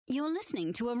You're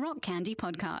listening to a Rock Candy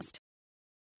podcast.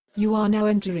 You are now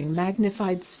entering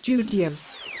Magnified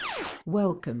Studios.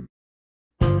 Welcome.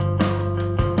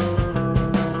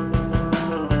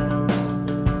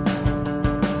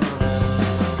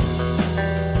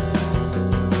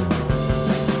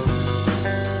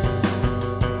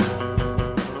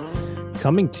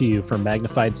 Coming to you from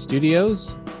Magnified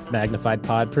Studios, Magnified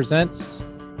Pod presents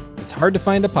It's Hard to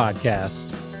Find a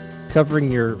Podcast,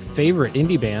 covering your favorite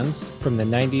indie bands from the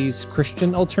 90s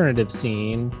Christian alternative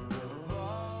scene.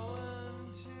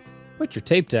 Put your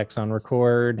tape decks on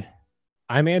record.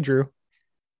 I'm Andrew.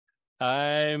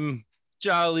 I'm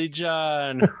Jolly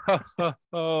John.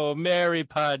 Oh, Merry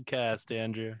podcast,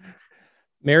 Andrew.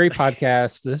 Merry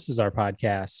podcast. This is our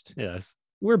podcast. Yes.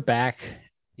 We're back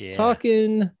Yeah.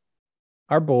 talking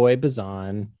our boy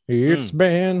Bazan. It's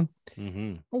been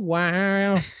Mm-hmm. a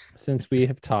while since we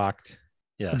have talked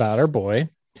Yes. about our boy.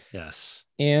 Yes.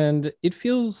 And it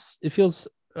feels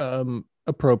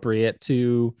appropriate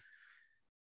to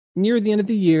near the end of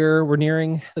the year. We're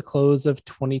nearing the close of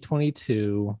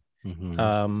 2022.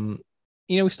 Mm-hmm.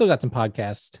 We still got some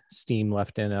podcast steam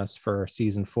left in us for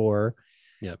season 4.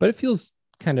 Yep. But it feels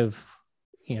kind of,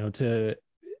 to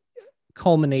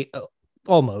culminate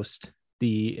almost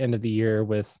the end of the year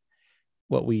with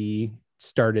what we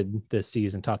started this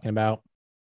season talking about.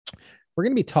 We're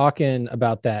going to be talking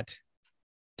about that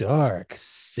dark,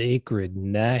 sacred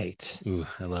night. Ooh,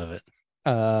 I love it.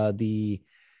 The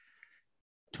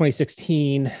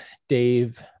 2016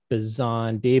 David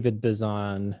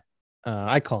Bazan.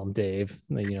 I call him Dave.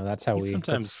 That's how He we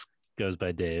sometimes goes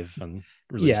by Dave on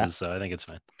releases, Yeah. so I think it's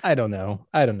fine. I don't know.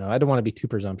 I don't want to be too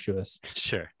presumptuous.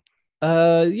 Sure.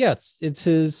 It's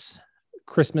his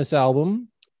Christmas album,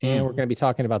 and we're going to be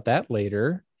talking about that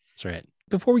later. That's right.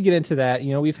 Before we get into that,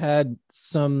 we've had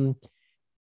some,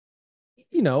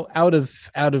 out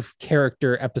of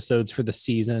character episodes for the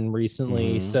season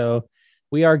recently. Mhm. So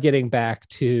we are getting back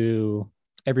to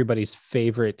everybody's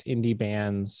favorite indie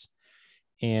bands,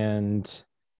 and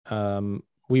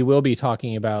we will be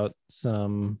talking about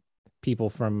some people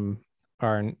from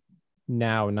our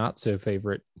now not so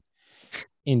favorite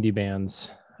indie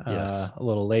bands Yes. a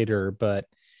little later. But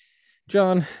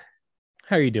John,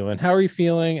 how are you doing? How are you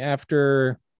feeling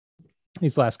after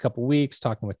these last couple weeks,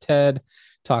 talking with Ted,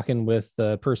 talking with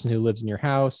the person who lives in your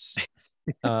house?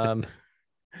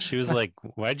 She was like,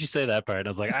 "Why'd you say that part?" And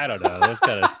I was like, "I don't know. That was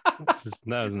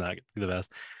not the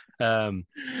best."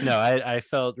 No, I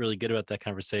felt really good about that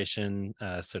conversation.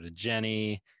 So did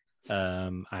Jenny.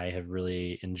 I have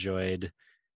really enjoyed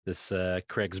this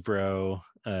Craig's Bro,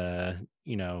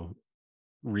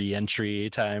 re-entry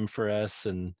time for us,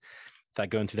 and thought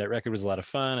going through that record was a lot of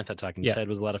fun. I thought talking to Ted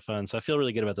was a lot of fun. So I feel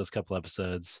really good about those couple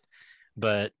episodes.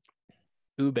 But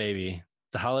ooh, baby,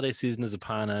 the holiday season is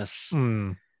upon us.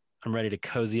 I'm ready to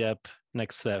cozy up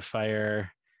next to that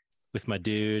fire with my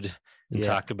dude and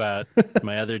talk about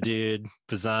my other dude,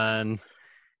 Bazan.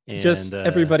 And Just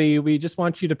everybody, we just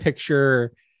want you to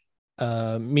picture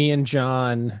me and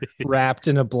John wrapped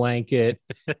in a blanket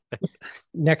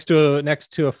next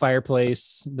to a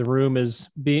fireplace. The room is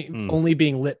only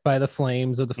being lit by the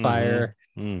flames of the fire.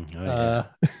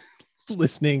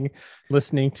 Listening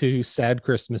to sad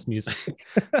Christmas music.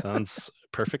 Sounds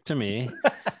perfect to me.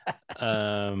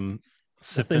 Nothing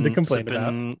Sipping to complain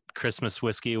about. Christmas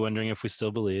whiskey, wondering if we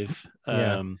still believe.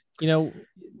 Yeah.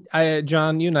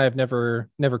 John, you and I have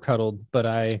never cuddled, but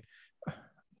I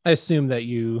assume that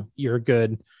you're a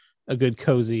good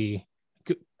cozy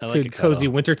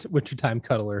wintertime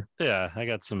cuddler. Yeah, I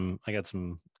got some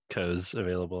co's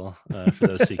available for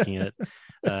those seeking it.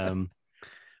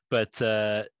 But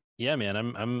yeah, man,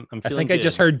 I'm feeling I think good. I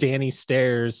just heard Danny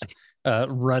Stairs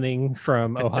running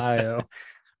from Ohio.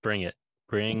 Bring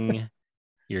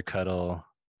your cuddle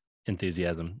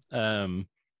enthusiasm.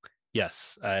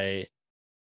 Yes, I'm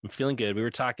feeling good. We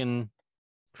were talking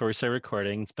before we started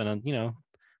recording. It's been a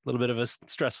little bit of a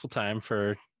stressful time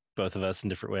for both of us in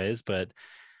different ways, but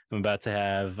I'm about to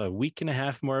have a week and a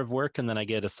half more of work, and then I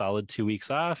get a solid 2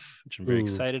 weeks off, which I'm very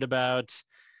excited about.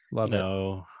 Love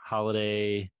it.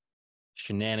 Holiday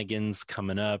shenanigans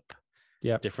coming up.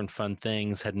 Different fun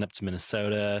things heading up to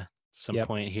Minnesota at some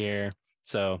point here.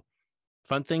 So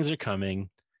fun things are coming.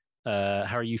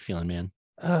 How are you feeling, man?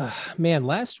 Man,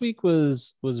 last week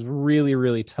was really,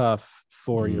 really tough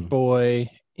for your boy,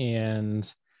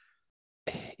 and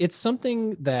it's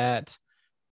something that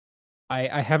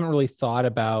I haven't really thought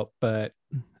about, but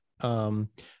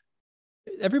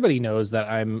everybody knows that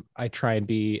I try and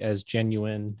be as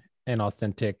genuine and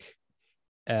authentic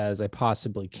as I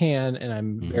possibly can, and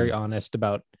I'm very honest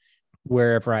about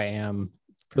wherever I am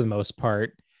for the most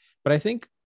part. But I think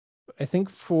I think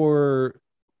for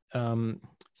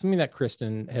something that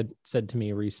Kristen had said to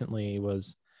me recently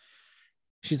was,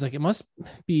 she's like, it must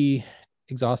be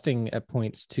exhausting at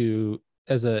points to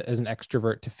as an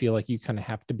extrovert to feel like you kind of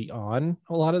have to be on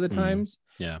a lot of the times.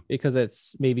 Yeah. Because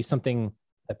it's maybe something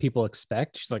that people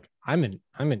expect. She's like, I'm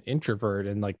an introvert,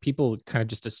 and like people kind of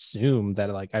just assume that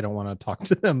like I don't want to talk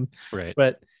to them. Right.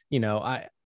 But I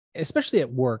especially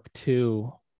at work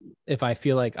too, if I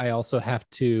feel like I also have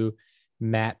to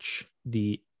match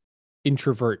the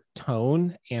introvert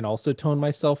tone and also tone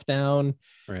myself down,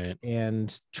 Right.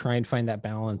 and try and find that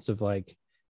balance of like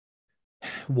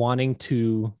wanting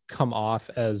to come off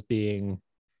as being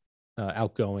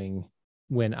outgoing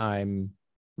when I'm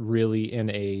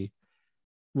really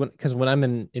because when I'm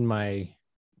in my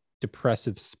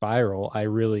depressive spiral, I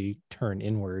really turn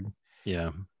inward.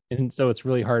 Yeah. And so it's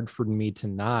really hard for me to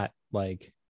not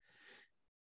like,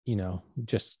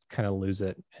 just kind of lose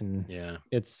it. And Yeah.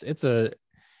 it's a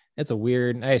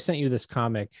weird, I sent you this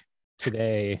comic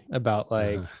today about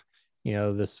like,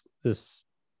 this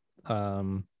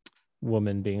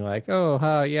woman being like,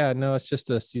 oh, yeah, no, it's just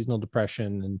a seasonal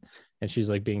depression. And she's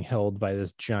like being held by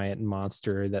this giant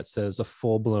monster that says a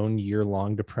full-blown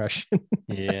year-long depression.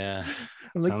 Yeah.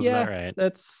 I'm Sounds like, yeah, about right.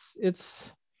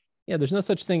 there's no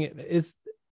such thing.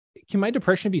 Can my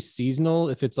depression be seasonal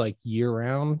if it's like year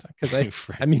round? Because Right.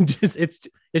 I mean, it's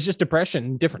just depression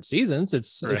in different seasons.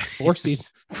 It's Right. four season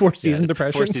it's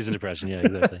depression. 4-season depression. Yeah,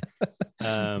 exactly.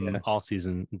 Yeah. All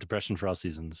season depression for all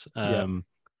seasons. Yeah.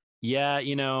 Yeah,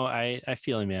 I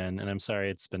feel you, man, and I'm sorry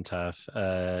it's been tough.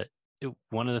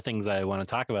 One of the things I want to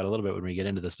talk about a little bit when we get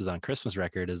into this Bizon Christmas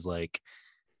record is like,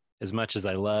 as much as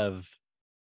I love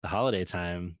the holiday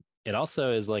time, it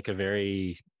also is like a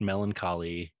very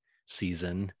melancholy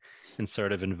season and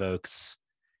sort of invokes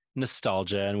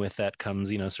nostalgia, and with that comes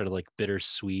sort of like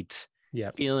bittersweet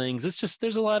feelings. It's just,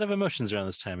 there's a lot of emotions around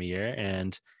this time of year,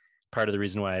 and part of the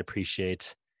reason why I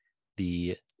appreciate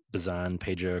the Bizon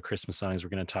Pedro Christmas songs we're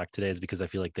going to talk today is because I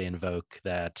feel like they invoke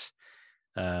that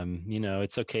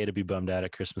it's okay to be bummed out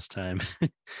at Christmas time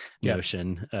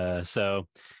notion. So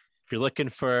if you're looking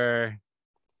for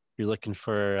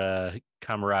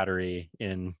camaraderie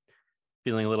in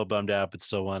feeling a little bummed out but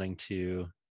still wanting to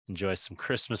enjoy some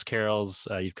Christmas carols,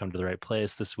 you've come to the right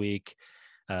place this week.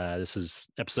 This is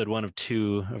episode 1 of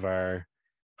 2 of our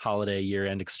holiday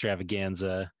year-end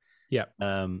extravaganza.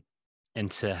 And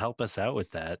to help us out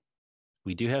with that,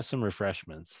 we do have some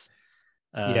refreshments.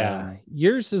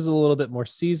 Yours is a little bit more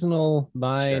seasonal.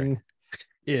 Mine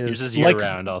is year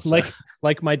round also.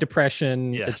 Like my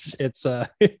depression. Yes. It's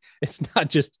it's not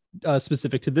just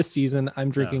specific to this season.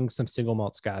 I'm drinking some single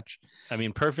malt scotch. I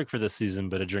mean, perfect for this season,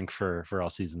 but a drink for all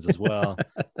seasons as well.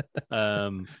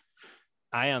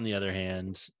 I, on the other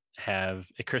hand, have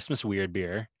a Christmas weird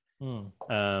beer.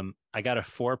 I got a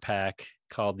 4-pack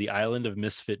called the Island of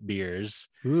Misfit Beers.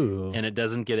 Ooh. And it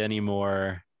doesn't get any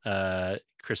more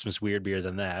Christmas weird beer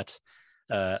than that.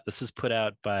 This is put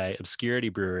out by Obscurity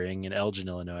Brewing in Elgin,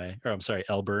 Illinois. Or I'm sorry,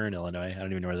 Elburn, Illinois. I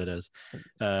don't even know where that is.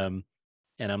 And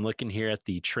I'm looking here at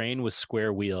the Train with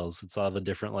Square Wheels. It's all the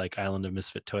different like Island of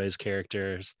Misfit Toys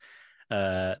characters.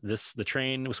 The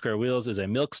Train with Square Wheels is a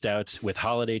milk stout with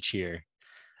holiday cheer.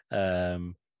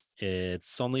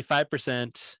 It's only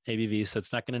 5% ABV, so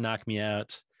it's not going to knock me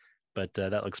out, but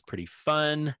that looks pretty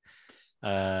fun.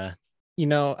 I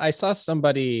saw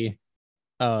somebody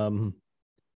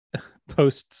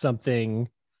post something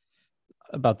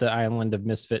about the Island of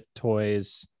Misfit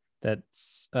Toys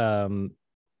that's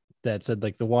that said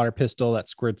like the water pistol that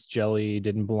squirts jelly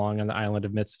didn't belong on the Island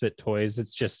of Misfit Toys.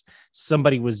 It's just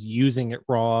somebody was using it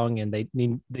wrong, and they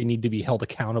need to be held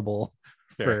accountable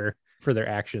for their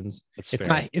actions.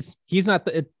 He's not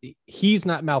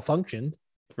malfunctioned.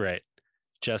 Right.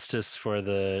 Justice for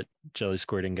the jelly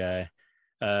squirting guy.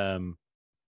 So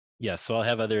I'll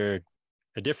have a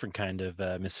different kind of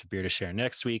Misfit beer to share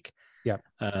next week. Yeah.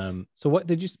 So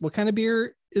what kind of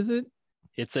beer is it?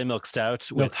 It's a milk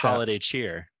stout with holiday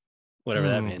cheer, whatever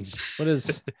that means. What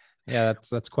is? Yeah,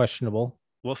 that's questionable.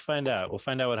 We'll find out. We'll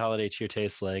find out what holiday cheer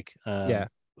tastes like.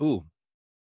 Ooh,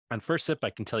 on first sip,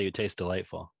 I can tell you it tastes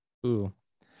delightful. Ooh,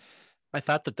 I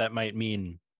thought that might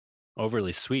mean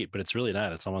overly sweet, but it's really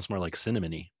not. It's almost more like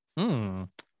cinnamony. That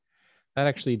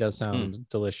actually does sound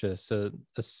delicious. A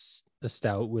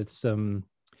stout with some,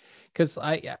 because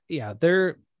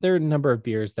there are a number of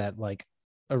beers that like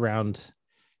around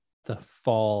the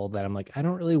fall that I'm like, I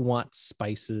don't really want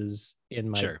spices in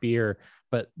my beer,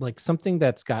 but like something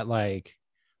that's got like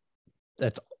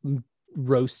that's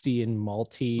roasty and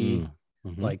malty,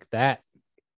 like that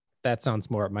sounds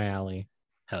more up my alley.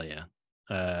 Hell yeah.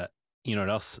 You know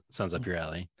what else sounds up your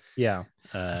alley? Yeah,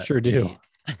 Uh, sure do.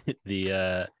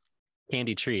 The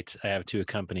candy treat I have to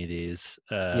accompany these.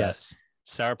 Yes.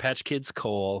 Sour Patch Kids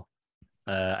Cole.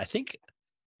 I think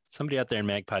somebody out there in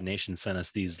Magpod Nation sent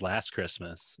us these last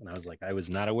Christmas, and I was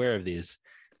not aware of these.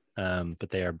 But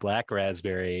they are black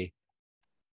raspberry.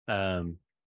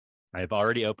 I've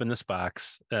already opened this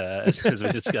box as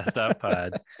we discussed off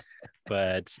pod,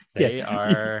 but they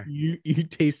are. You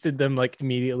tasted them like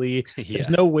immediately. Yeah. There's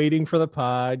no waiting for the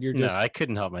pod. You're No, just I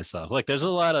couldn't help myself. Like, there's a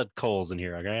lot of coals in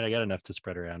here. Okay, I got enough to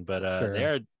spread around, but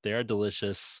Sure. they are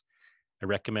delicious. I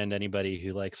recommend anybody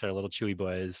who likes our little chewy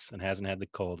boys and hasn't had the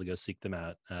coal to go seek them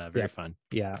out. Very fun.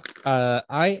 Yeah.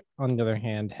 I, on the other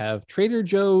hand, have Trader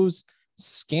Joe's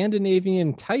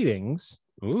Scandinavian Tidings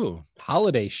Ooh,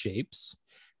 holiday shapes.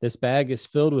 This bag is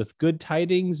filled with good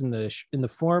tidings in the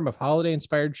form of holiday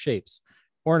inspired shapes,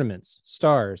 ornaments,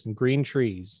 stars, and green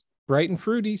trees. Bright and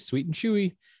fruity, sweet and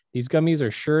chewy. These gummies are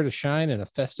sure to shine in a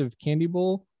festive candy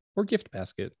bowl or gift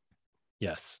basket.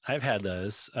 yes, I've had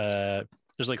those.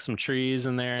 There's like some trees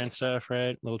in there and stuff,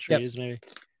 right? Little trees, maybe.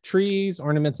 Trees,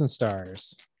 ornaments, and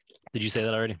stars. Did you say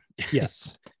that already?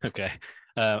 Yes. Okay.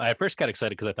 I first got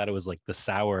excited because I thought it was like the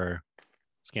sour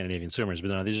Scandinavian swimmers, but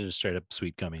no, these are just straight up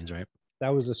sweet gummies, right? That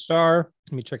was a star.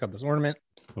 Let me check out this ornament.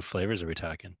 What flavors are we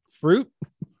talking? Fruit.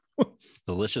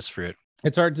 Delicious fruit.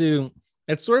 It's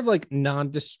sort of like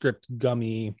nondescript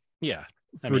gummy Yeah.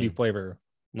 fruity flavor.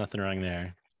 Nothing wrong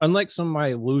there. Unlike some of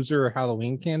my loser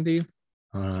Halloween candy,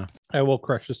 I will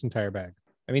crush this entire bag.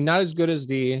 I mean, not as good as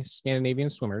the Scandinavian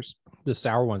swimmers, the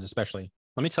sour ones especially.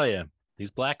 Let me tell you, these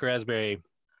black raspberry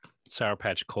Sour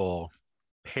Patch Coal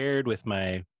paired with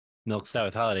my milk stout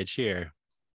with holiday cheer,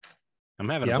 I'm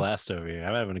having a blast over here.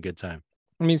 I'm having a good time.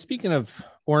 I mean, speaking of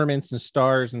ornaments and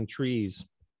stars and trees,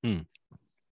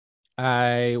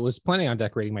 I was planning on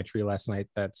decorating my tree last night.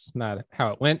 That's not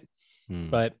how it went.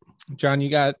 But John, you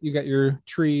got your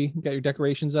tree, you got your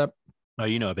decorations up. Oh,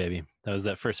 you know it, baby. That was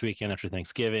that first weekend after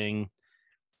Thanksgiving.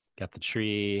 Got the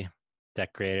tree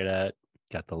decorated it,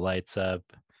 got the lights up.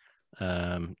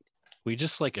 We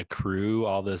just like accrue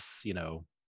all this,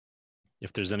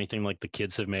 if there's anything like the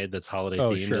kids have made that's holiday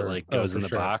themed, it like goes in the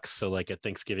box. So like at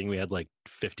Thanksgiving, we had like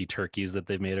 50 turkeys that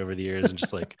they've made over the years and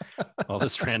just like all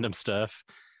this random stuff.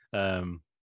 So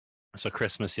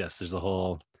Christmas, yes, there's a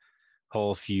whole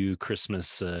few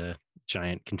Christmas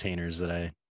giant containers that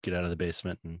I get out of the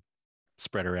basement and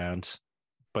spread around.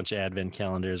 Bunch of advent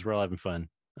calendars. We're all having fun.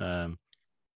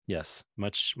 Yes,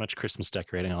 much Christmas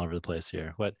decorating all over the place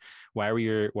here. Why were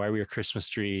your Christmas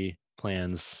tree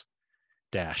plans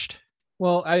dashed?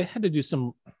 Well, I had to do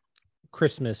some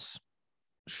Christmas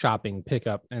shopping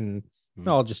pickup, and it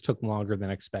all just took longer than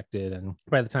expected. And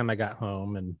by the time I got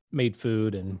home and made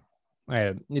food, and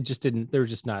it just didn't. There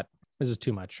was just not. This is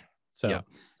too much. So, yeah.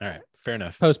 All right, fair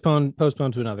enough. Postpone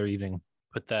to another evening.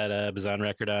 Put that Bazan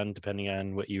record on, depending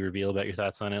on what you reveal about your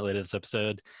thoughts on it later this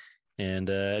episode, and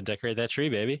decorate that tree,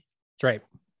 baby. That's right.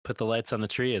 Put the lights on the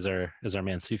tree, as our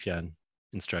man Sufjan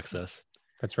instructs us.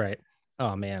 That's right.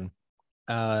 Oh man.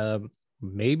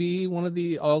 Maybe one of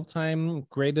the all-time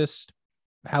greatest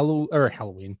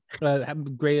Halloween,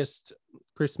 greatest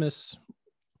Christmas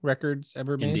records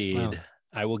ever made. Indeed. Wow.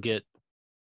 I will get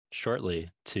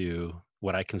shortly to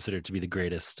what I consider to be the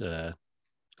greatest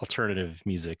alternative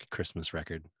music Christmas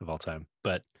record of all time,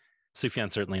 but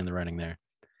Sufjan's certainly in the running there.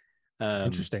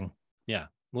 Interesting. Yeah,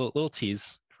 little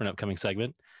tease for an upcoming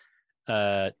segment.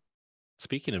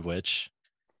 Speaking of which,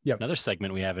 another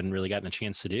segment we haven't really gotten a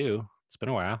chance to do, it's been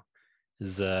a while,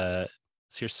 is let's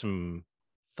hear some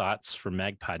thoughts from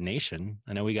Magpod Nation.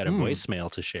 I know we got a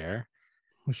voicemail to share.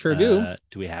 We sure do.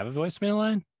 Do we have a voicemail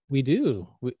line? We do.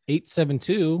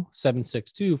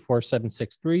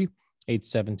 872-762-4763,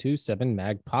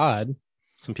 872-7MAGPOD.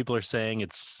 Some people are saying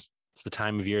it's the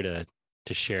time of year to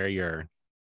share your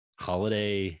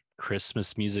holiday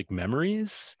Christmas music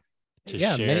memories, to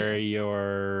share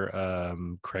your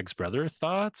Craig's Brother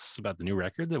thoughts about the new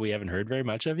record that we haven't heard very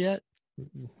much of yet.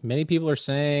 Many people are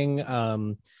saying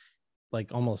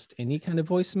like almost any kind of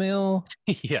voicemail.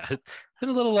 Yeah, it's been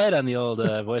a little light on the old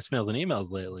voicemails and emails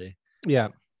lately. Yeah.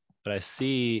 But I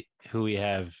see who we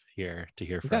have here to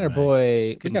hear from. We got our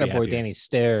boy Danny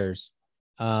Stairs.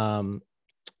 And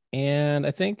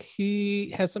I think he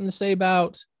has something to say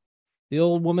about the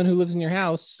old woman who lives in your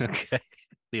house. Okay.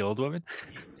 The old woman?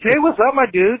 Hey, what's up, my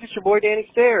dudes? It's your boy Danny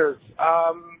Stairs.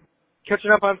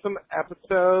 Catching up on some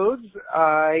episodes.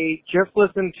 I just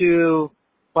listened to,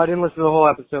 well, I didn't listen to the whole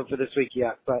episode for this week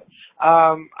yet, but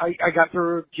I got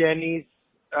through Jenny's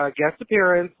guest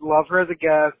appearance. Love her as a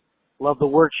guest. Love the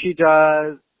work she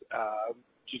does.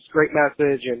 Just great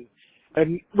message. And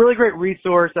really great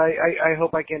resource. I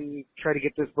hope I can try to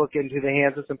get this book into the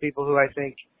hands of some people who I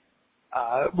think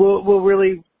will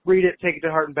really read it, take it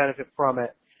to heart, and benefit from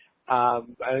it.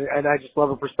 And I just love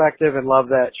her perspective and love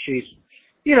that she's,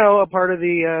 a part of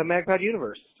the MagPod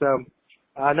universe. So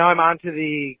now I'm on to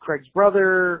the Craig's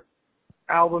Brother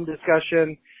album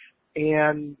discussion.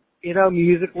 And,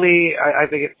 musically, I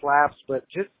think it slaps, but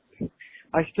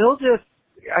I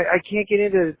can't get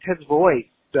into Ted's voice.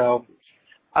 So,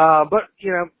 but,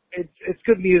 it's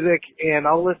good music, and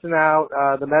I'll listen out.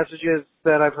 The messages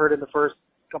that I've heard in the first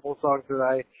couple of songs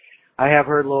that I have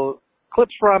heard little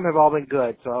clips from have all been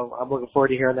good, so I'm looking forward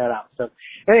to hearing that out. So,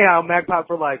 anyhow, MagPod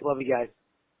for life. Love you guys.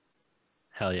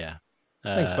 Hell yeah.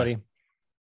 Thanks, buddy.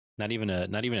 Not even a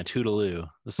toodaloo.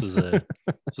 This was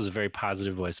a very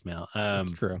positive voicemail.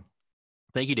 That's true.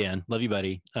 Thank you, Dan. Love you,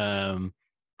 buddy.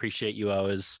 Appreciate you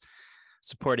always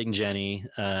supporting Jenny,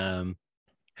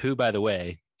 who, by the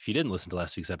way, if you didn't listen to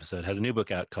last week's episode, has a new book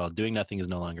out called Doing Nothing is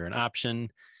No Longer an Option.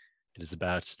 It is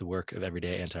about the work of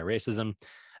everyday anti-racism.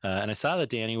 And I saw that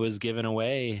Danny was giving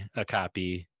away a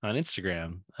copy on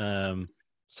Instagram.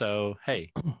 So,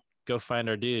 hey, go find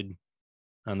our dude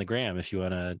on the gram if you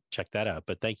want to check that out.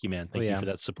 But thank you, man. Thank you for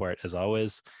that support as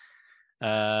always.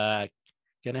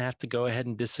 Gonna have to go ahead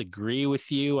and disagree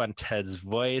with you on Ted's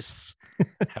voice.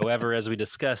 However, as we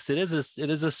discussed, it is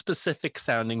a specific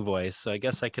sounding voice. So I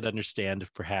guess I could understand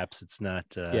if perhaps it's not.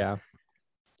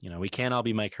 We can't all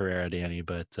be Mike Herrera, Danny,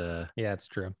 but yeah, it's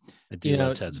true. I do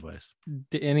love Ted's voice.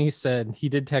 And he said he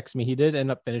did text me. He did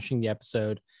end up finishing the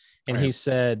episode, and Right. he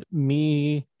said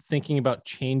me thinking about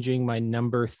changing my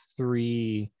number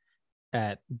 3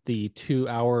 at the 2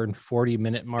 hour and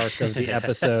 40-minute mark of the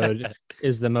episode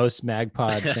is the most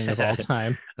MagPod thing of all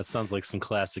time. That sounds like some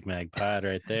classic MagPod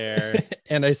right there.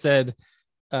 And I said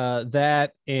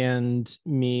that and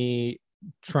me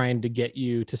trying to get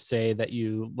you to say that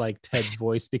you like Ted's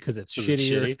voice because it's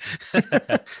shittier.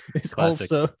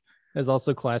 is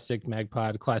also classic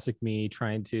MagPod, classic me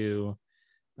trying to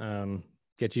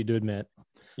get you to admit.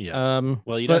 Yeah.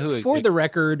 Well, for the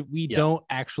record, we don't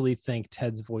actually think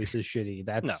Ted's voice is shitty.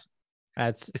 That's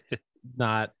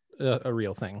not a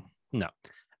real thing. No.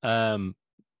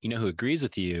 Who agrees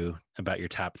with you about your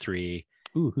top 3?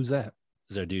 Ooh, who's that?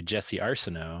 Is our dude Jesse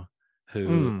Arsenault,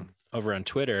 who over on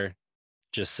Twitter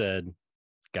just said,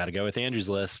 "Got to go with Andrew's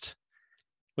list,"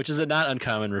 which is a not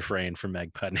uncommon refrain from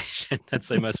MagPod Nation. I'd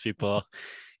say most people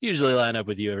usually line up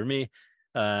with you over me.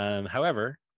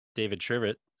 However, David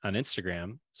Trivet on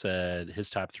Instagram said his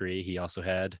top 3. He also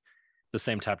had the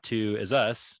same top 2 as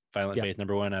us. Violent Faith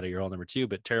number 1, Out of Your Hole number 2,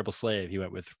 but Terrible Slave he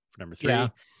went with for number 3. Yeah.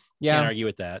 Can't argue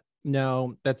with that.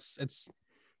 No, it's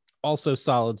also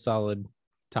solid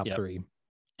top 3.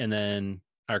 And then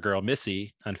our girl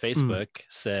Missy on Facebook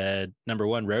said number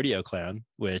 1, Rodeo Clown,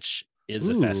 which is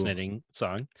a fascinating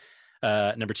song.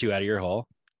 Number 2, Out of Your Hole.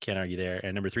 Can't argue there.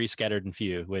 And number 3, Scattered and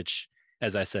Few, which,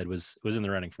 as I said, was in the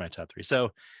running for my top 3.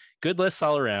 So good lists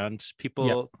all around.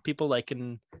 People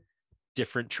liking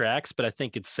different tracks, but I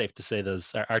think it's safe to say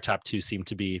those our top 2 seem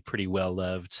to be pretty well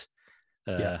loved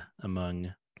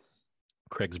among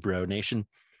Craig's Bro Nation.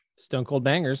 Stone Cold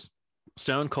Bangers.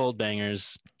 Stone Cold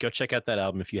Bangers. Go check out that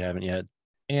album if you haven't yet.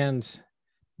 And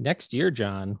next year,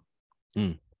 John,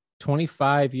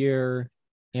 25-year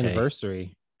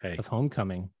anniversary of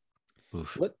Homecoming.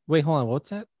 Oof. What? Wait, hold on. What's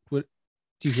that? What?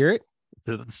 Do you hear it?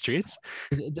 Is it the Streets?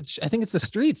 I think it's the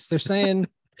Streets. They're saying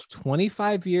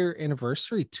 25-year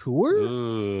anniversary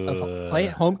tour of play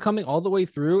Homecoming all the way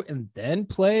through and then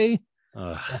play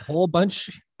a whole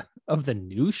bunch of the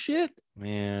new shit.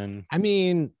 Man, I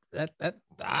mean, that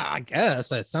I guess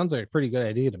that sounds like a pretty good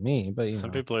idea to me. But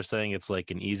some people are saying it's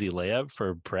like an easy layup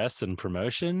for press and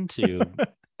promotion to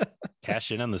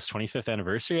cash in on this 25th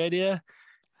anniversary idea.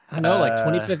 I don't know, like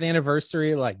 25th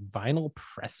anniversary, like vinyl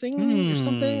pressing or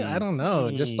something. I don't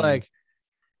know. Just like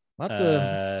lots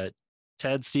of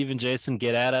Ted, Steve, and Jason,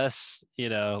 get at us.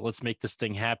 Let's make this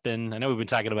thing happen. I know we've been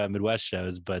talking about Midwest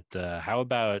shows, but how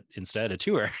about instead a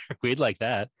tour? We'd like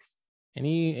that.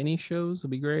 Any shows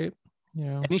would be great.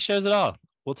 Any shows at all,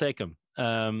 we'll take them.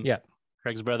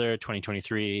 Craig's Brother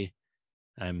 2023.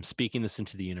 I'm speaking this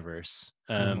into the universe.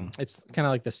 It's kind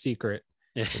of like The Secret.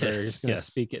 They're just going to Yes.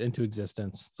 speak it into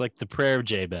existence. It's like the prayer of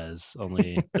Jabez,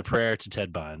 only the prayer to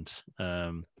Ted Bond.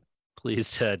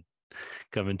 Please, Ted,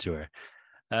 come and tour.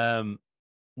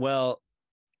 Well,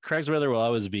 Craig's Brother will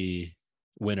always be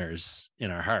winners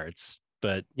in our hearts.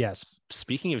 But Yes.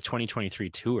 speaking of 2023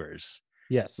 tours,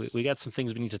 Yes. we got some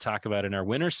things we need to talk about in our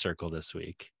winner's circle this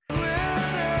week.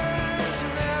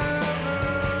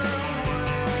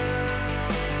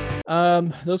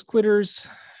 Those quitters,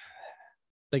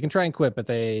 They can try and quit, but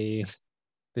they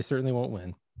certainly won't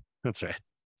win. That's right.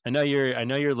 I know you're a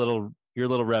little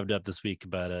revved up this week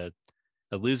about a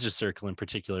loser circle in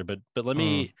particular, but let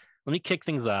me kick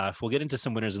things off. We'll get into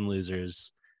some winners and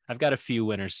losers. I've got a few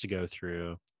winners to go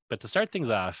through, but to start things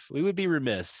off, we would be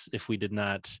remiss if we did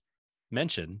not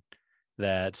mention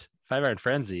that Five Iron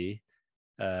Frenzy,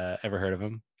 ever heard of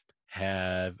them,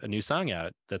 have a new song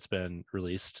out that's been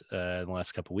released in the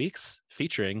last couple weeks,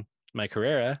 featuring Mike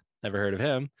Herrera. Never heard of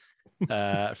him,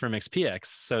 from XPX.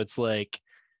 So it's like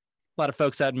a lot of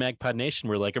folks out in Magpod Nation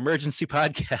were like, emergency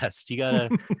podcast. You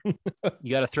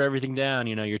gotta throw everything down.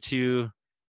 You know, your two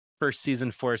first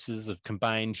season forces have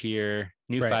combined here.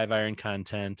 New Right. Five Iron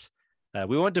content.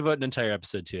 We won't devote an entire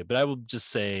episode to it, but I will just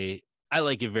say I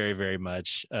like it very, very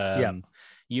much.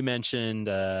 You mentioned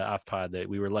off pod that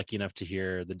we were lucky enough to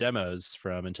hear the demos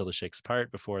from Until the Shakes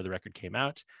Apart before the record came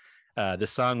out. The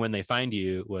song When They Find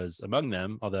You was among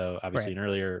them, although obviously Right. an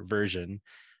earlier version.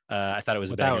 I thought it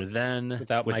was Without- a banger then,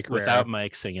 without Mike Herrera. without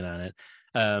Mike singing on it.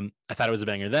 I thought it was a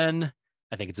banger then.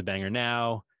 I think it's a banger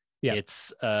now. Yeah.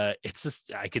 It's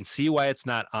just, I can see why it's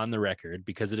not on the record,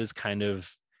 because it is kind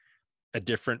of a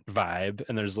different vibe,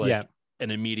 and there's like Yeah.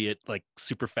 an immediate, like,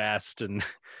 super fast and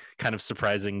kind of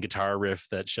surprising guitar riff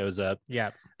that shows up.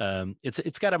 Yeah.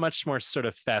 It's got a much more sort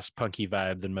of fast punky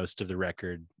vibe than most of the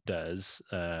record does,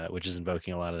 which is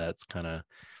invoking a lot of that's kind of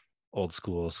old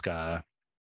school ska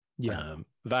Yeah.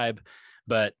 vibe.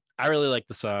 But I really like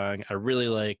the song. I really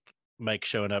like Mike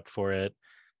showing up for it.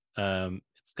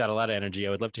 It's got a lot of energy. I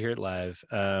would love to hear it live.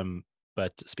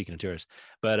 But speaking of tours,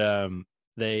 but I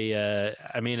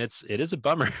mean, it is a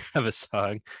bummer of a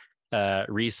song.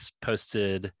 Reese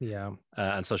posted Yeah.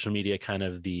 on social media kind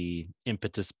of the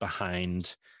impetus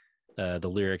behind the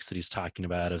lyrics that he's talking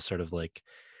about, of sort of like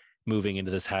moving into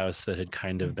this house that had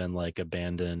kind of been like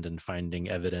abandoned and finding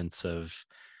evidence of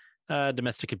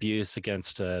domestic abuse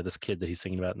against this kid that he's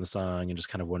singing about in the song, and just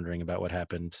kind of wondering about what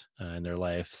happened in their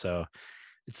life. So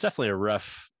it's definitely a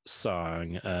rough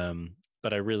song,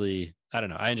 but I don't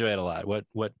know, I enjoy it a lot.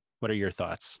 What are your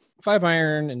thoughts? Five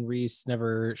Iron and Reese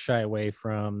never shy away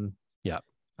from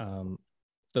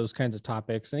those kinds of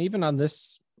topics, and even on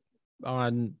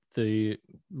the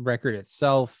record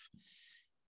itself,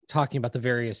 talking about the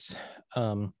various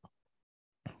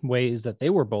ways that they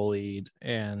were bullied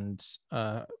and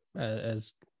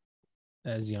as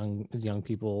young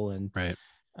people, and Right.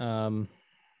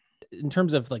 In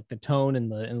terms of like the tone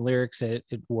and the lyrics, it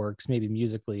works. Maybe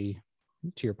musically,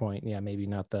 to your point, yeah, maybe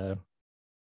not the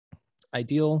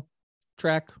ideal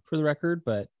track for the record,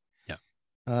 but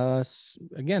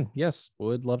again, yes,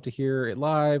 would love to hear it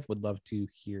live. Would love to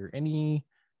hear any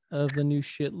of the new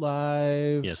shit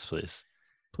live. Yes,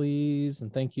 please,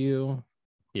 and thank you.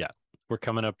 We're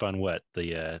coming up on what,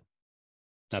 the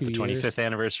not 2 the 25th years.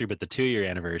 anniversary, but the 2-year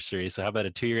anniversary. So how about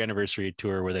a 2-year anniversary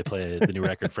tour where they play the new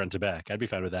record front to back? I'd be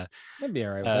fine with that. I'd be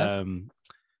all right with that.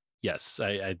 Yes,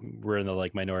 we're in the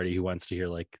like minority who wants to hear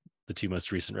like the two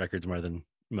most recent records more than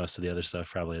most of the other stuff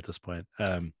probably at this point.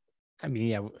 I mean,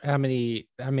 yeah, how many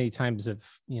times have,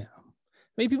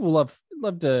 many people love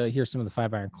to hear some of the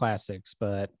Five Iron classics,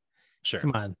 but Sure.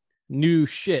 come on, new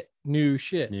shit. New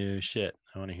shit.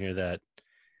 I want to hear that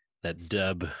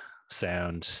dub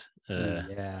sound,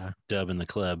 Yeah, dub in the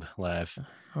club live.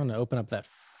 I want to open up that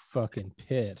fucking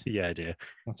pit. Yeah, I do.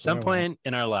 That's Some what I want. point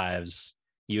in our lives,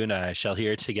 you and I shall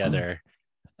hear together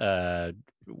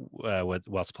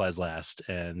while supplies last,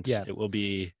 and Yeah. it will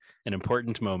be an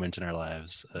important moment in our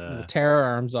lives. We'll tear our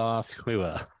arms off, We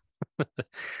will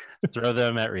throw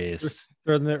them at Reese.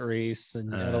 throw them at Reese,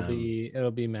 and it'll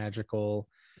Um, be magical.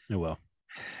 We will.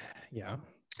 Yeah.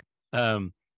 I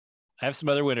have some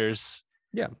other winners,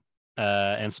 Yeah.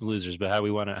 and some losers. But how do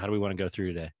we want to go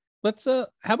through today? Let's how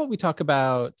about we talk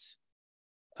about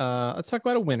let's talk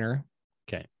about a winner.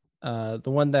 Okay.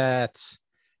 The one that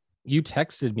you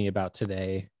texted me about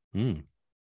today,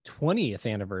 20th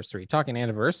anniversary. Talking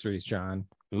anniversaries, John.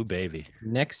 Ooh, baby.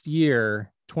 Next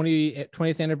year,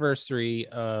 20th anniversary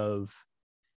of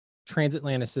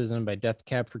Transatlanticism by Death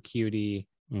Cab for Cutie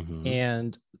Mhm.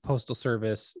 and Postal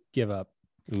Service Give Up.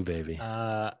 Ooh, baby.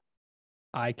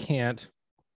 I can't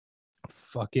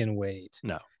fucking wait.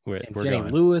 No, And we're Jenny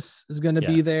going. Lewis is going to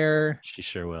be Yeah. there. She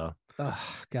sure will.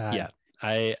 Oh God. Yeah.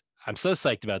 I'm so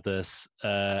psyched about this.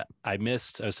 I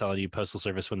was telling you, Postal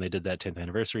Service, when they did that 10th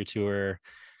anniversary tour,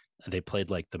 they played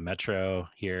like the Metro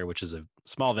here, which is a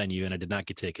small venue, and I did not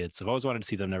get tickets. I've always wanted to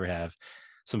see them, never have.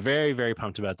 So I'm very, very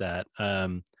pumped about that.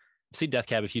 I've seen Death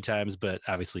Cab a few times, but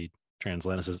obviously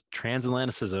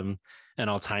Transatlanticism and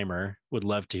All Timer, would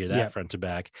love to hear that Yeah. front to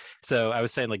back. So I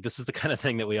was saying, like, this is the kind of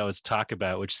thing that we always talk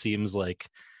about, which seems like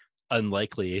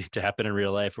unlikely to happen in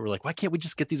real life. We're like, why can't we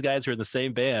just get these guys who are in the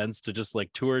same bands to just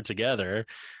like tour together?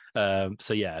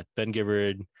 So yeah, Ben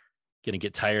Gibbard gonna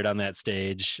get tired on that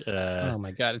stage. Oh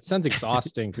my God, it sounds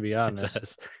exhausting to be It honest.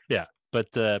 does. Yeah, but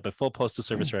full Postal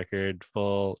Service record,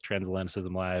 full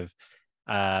Transatlanticism live.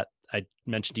 I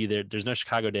mentioned to you there's no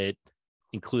Chicago date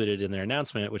included in their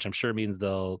announcement, which I'm sure means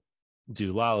they'll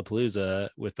do Lollapalooza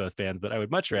with both bands, but I would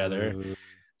much rather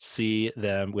see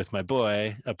them with my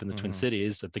boy up in the Twin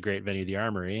Cities at the great venue, the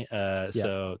Armory.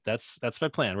 So that's my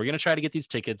plan. We're gonna try to get these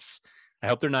tickets. I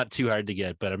hope they're not too hard to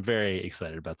get, but I'm very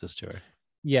excited about this tour.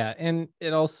 Yeah, and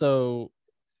it also,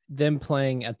 them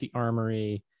playing at the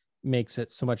Armory makes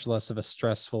it so much less of a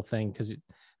stressful thing because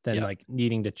then like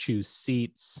needing to choose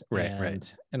seats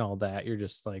and all that. You're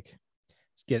just like,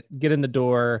 get in the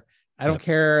door. I don't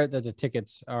care that the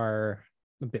tickets are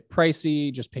a bit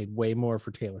pricey. Just paid way more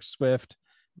for Taylor Swift.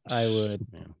 I would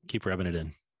keep rubbing it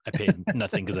in. I paid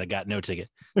nothing because I got no ticket.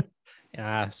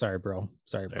 Sorry, bro.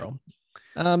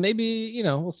 Maybe,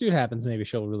 we'll see what happens. Maybe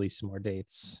she'll release some more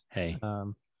dates. Hey,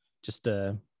 just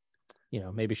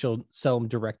maybe she'll sell them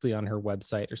directly on her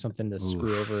website or something to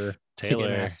screw over Taylor.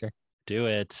 Ticketmaster. Do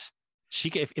it.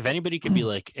 If anybody could be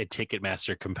like a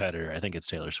Ticketmaster competitor, I think it's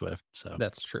Taylor Swift. So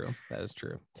that's true. That is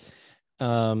true.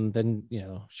 Then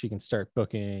she can start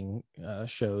booking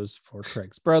shows for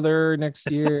Craig's brother next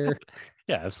year.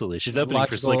 Yeah, absolutely. She's opening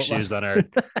for Slick Shoes on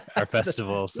our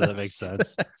festival, so that makes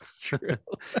sense. That's true.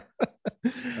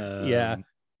 Yeah.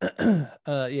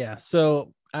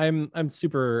 So I'm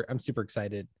super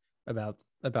excited about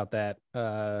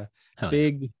that.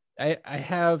 Big. I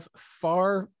have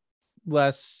far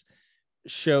less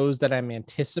shows that I'm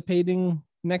anticipating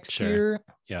next year.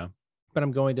 Yeah. But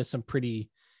I'm going to some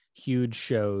pretty huge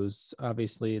shows.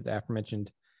 Obviously, the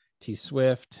aforementioned T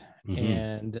Swift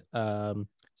and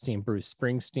seeing Bruce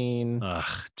Springsteen.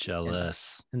 Ugh,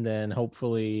 jealous. And then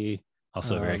hopefully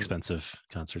also a very expensive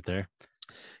concert there.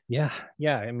 Yeah.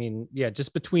 I mean,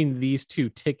 just between these two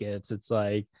tickets, it's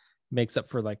like makes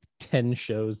up for like 10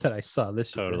 shows that I saw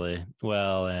this year. Totally.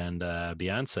 Well, and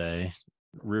Beyonce,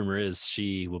 rumor is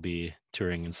she will be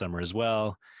touring in summer as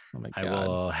well. Oh my God. I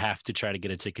will have to try to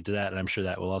get a ticket to that, and I'm sure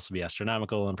that will also be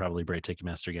astronomical and probably break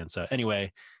Ticketmaster again. So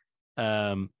anyway,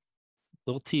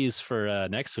 little tease for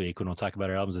next week when we'll talk about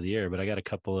our albums of the year. But I got a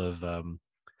couple of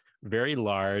very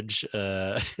large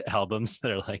albums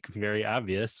that are like very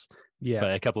obvious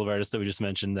by a couple of artists that we just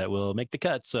mentioned that will make the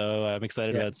cut. So I'm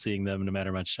excited about seeing them no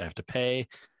matter how much I have to pay.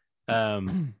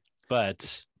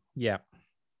 But yeah,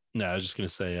 no, I was just gonna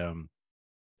say,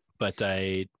 but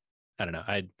I don't know.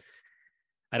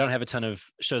 I don't have a ton of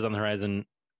shows on the horizon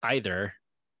either,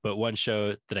 but one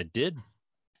show that I did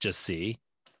just see,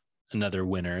 another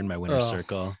winner in my winner's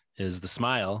circle, is The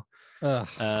Smile.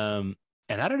 And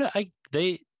I don't know,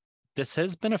 this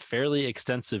has been a fairly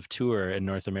extensive tour in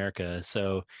North America,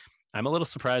 so I'm a little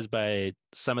surprised by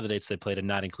some of the dates they played and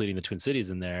not including the Twin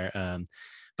Cities in there.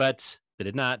 But they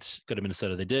did not go to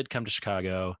Minnesota. They did come to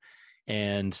Chicago.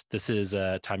 And this is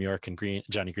Tom York and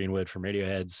Johnny Greenwood from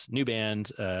Radiohead's new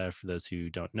band. For those who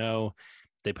don't know,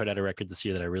 they put out a record this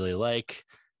year that I really like.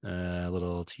 A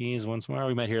little tease once more.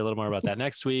 We might hear a little more about that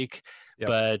next week. Yep.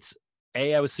 But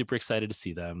I was super excited to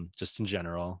see them just in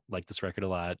general. Like this record a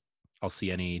lot. I'll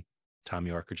see any Tom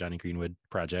York or Johnny Greenwood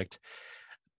project.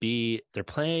 B, they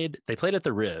played at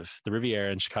the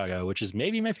Riviera in Chicago, which is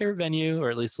maybe my favorite venue, or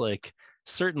at least like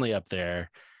certainly up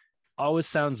there. Always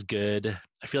sounds good.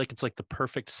 I feel like it's like the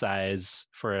perfect size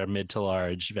for a mid to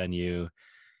large venue.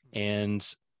 And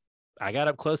I got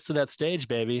up close to that stage,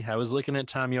 baby. I was looking at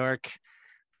Tom York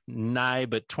nigh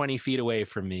but 20 feet away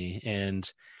from me. And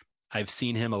I've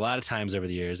seen him a lot of times over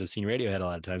the years. I've seen Radiohead a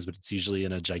lot of times, but it's usually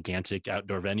in a gigantic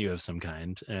outdoor venue of some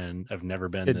kind. And I've never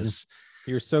been this.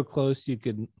 You're so close you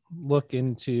could look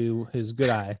into his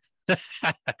good eye.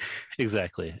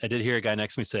 Exactly. I did hear a guy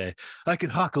next to me say, I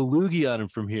could hawk a loogie on him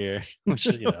from here, which,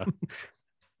 high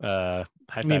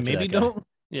five. Maybe don't.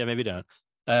 Yeah, maybe don't.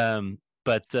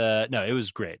 But no, it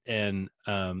was great. And,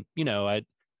 I'm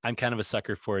kind of a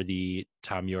sucker for the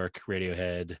Tom York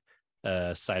Radiohead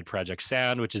side project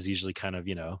sound, which is usually kind of,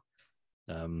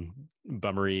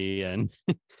 bummery and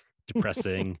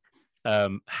depressing.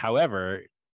 However,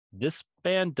 this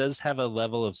band does have a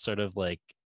level of sort of like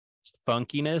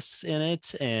funkiness in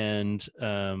it and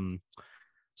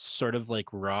sort of like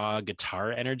raw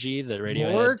guitar energy that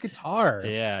Radiohead. More guitar.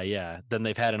 Yeah. Than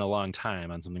they've had in a long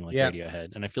time on something like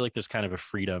Radiohead. And I feel like there's kind of a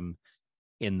freedom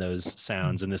in those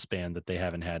sounds in this band that they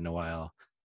haven't had in a while.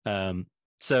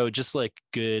 So just like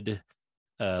good,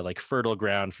 like fertile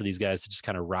ground for these guys to just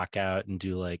kind of rock out and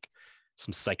do like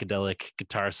some psychedelic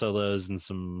guitar solos and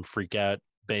some freak out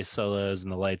bass solos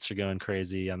and the lights are going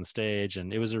crazy on the stage,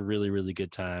 and it was a really, really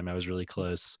good time. I was really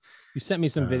close. You sent me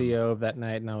some video of that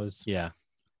night, and I was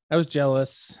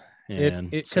jealous. And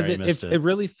Because it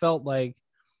really felt like,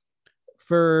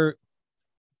 for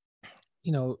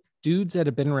dudes that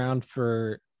have been around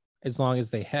for as long as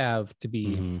they have, to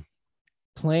be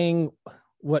playing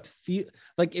what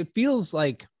it feels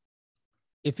like,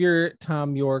 if you're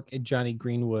Tom York and Johnny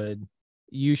Greenwood,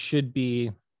 you should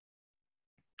be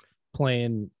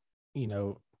playing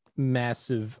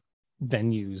massive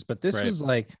venues, but this was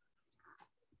like,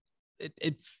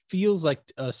 it feels like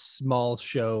a small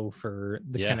show for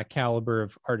the kind of caliber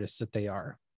of artists that they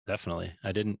are. Definitely.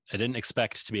 I didn't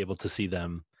expect to be able to see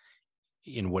them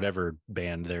in whatever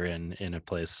band they're in a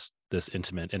place this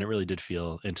intimate, and it really did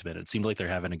feel intimate. It seemed like they're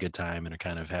having a good time and are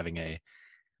kind of having a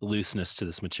looseness to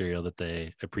this material that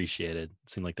they appreciated. It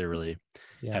seemed like they're really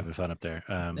having fun up there.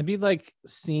 It'd be like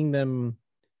seeing them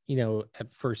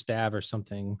at First Ave or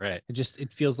something, right?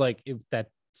 It feels like that's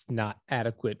not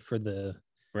adequate for the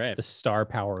star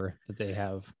power that they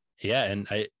have. And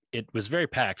it was very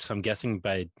packed, so I'm guessing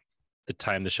by the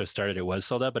time the show started it was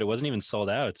sold out, but it wasn't even sold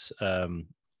out.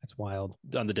 That's wild.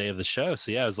 On the day of the show.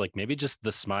 So I was like, maybe just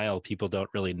the smile, people don't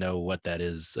really know what that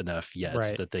is enough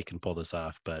yet that they can pull this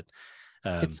off. But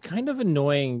it's kind of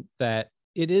annoying that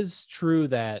it is true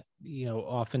that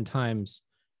oftentimes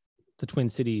the Twin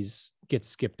Cities gets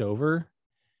skipped over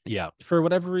for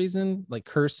whatever reason. Like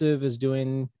Cursive is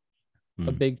doing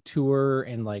a big tour,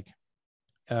 and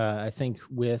I think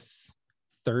with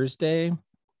Thursday,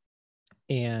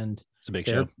 and it's a big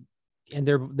show, and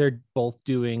they're both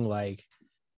doing like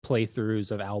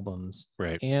playthroughs of albums,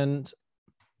 right? And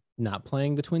not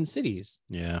playing the Twin Cities.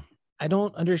 I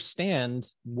don't understand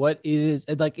what it is.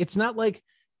 Like, it's not like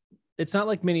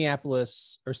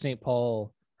Minneapolis or St.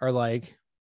 Paul are like,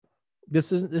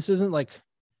 this isn't like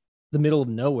the middle of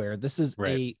nowhere. This is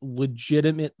a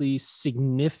legitimately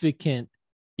significant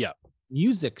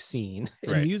music scene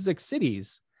in music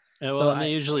cities. And well,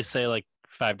 they usually say like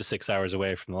 5 to 6 hours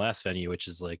away from the last venue, which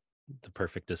is like the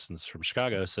perfect distance from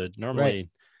Chicago. So normally,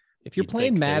 if you're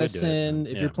playing Madison,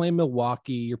 if you're playing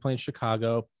Milwaukee, you're playing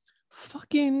Chicago,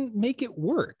 fucking make it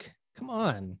work. Come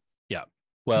on.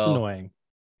 Well, it's annoying.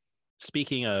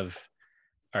 Speaking of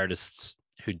artists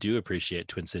who do appreciate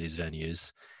Twin Cities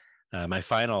venues, my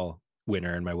final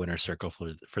winner in my winner circle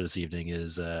for this evening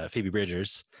is Phoebe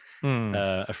Bridgers,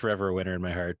 a forever winner in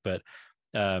my heart. But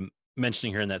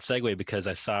mentioning her in that segue because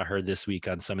I saw her this week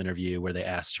on some interview where they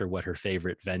asked her what her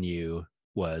favorite venue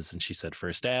was, and she said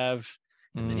First Ave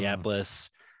in Minneapolis.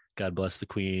 God bless the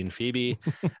Queen, Phoebe.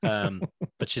 But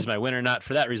she's my winner, not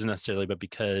for that reason necessarily, but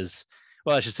because,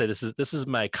 well, I should say this is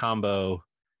my combo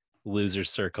loser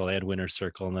circle and winner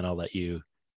circle, and then I'll let you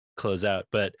close out.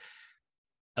 But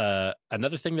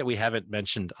another thing that we haven't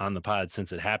mentioned on the pod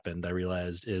since it happened, I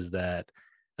realized, is that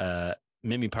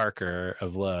Mimi Parker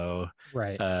of Low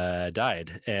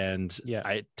died, and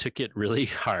I took it really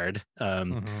hard.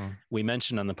 We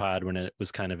mentioned on the pod when it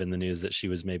was kind of in the news that she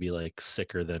was maybe like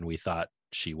sicker than we thought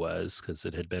she was, because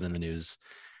it had been in the news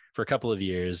for a couple of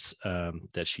years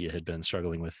that she had been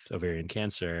struggling with ovarian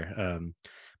cancer.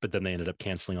 But then they ended up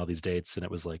canceling all these dates, and it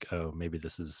was like, oh, maybe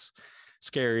this is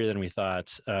scarier than we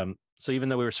thought. So even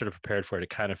though we were sort of prepared for it, it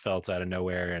kind of felt out of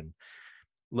nowhere. And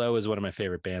Low is one of my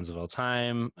favorite bands of all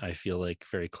time. I feel like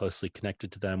very closely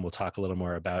connected to them. We'll talk a little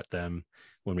more about them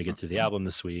when we get through the album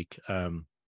this week.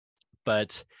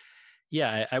 But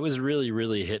yeah, I was really,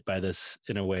 really hit by this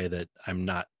in a way that I'm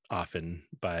not often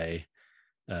by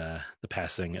the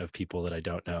passing of people that I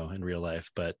don't know in real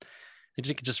life. But it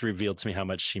just revealed to me how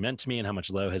much she meant to me and how much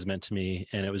Low has meant to me.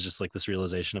 And it was just like this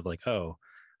realization of like, oh,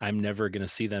 I'm never going to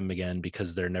see them again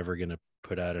because they're never going to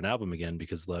put out an album again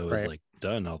because Low is like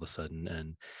done all of a sudden.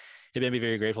 And it made me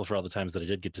very grateful for all the times that I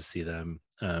did get to see them,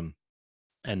 and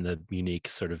the unique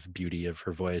sort of beauty of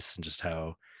her voice and just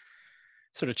how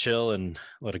sort of chill and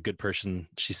what a good person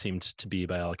she seemed to be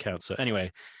by all accounts. So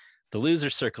anyway, the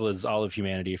loser circle is all of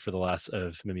humanity for the loss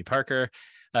of Mimi Parker.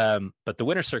 But the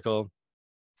winner circle,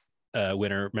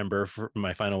 winner member for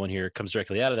my final one here, comes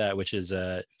directly out of that, which is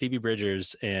Phoebe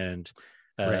Bridgers and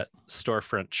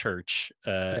Storefront Church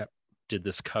did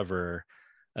this cover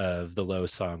of the Low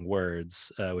song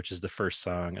Words, which is the first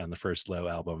song on the first Low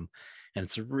album. And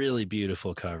it's a really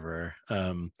beautiful cover.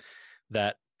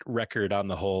 That record on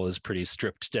the whole is pretty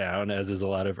stripped down, as is a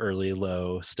lot of early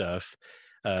Low stuff.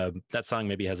 That song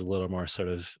maybe has a little more sort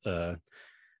of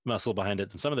muscle behind it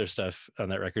than some of their stuff on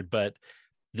that record, but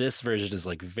this version is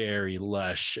like very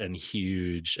lush and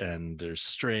huge, and there's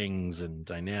strings and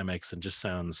dynamics and just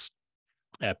sounds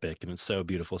epic, and it's so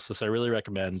beautiful. So I really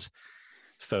recommend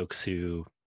folks who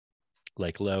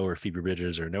like Low or Phoebe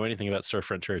Bridgers or know anything about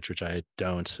Storefront Church, which I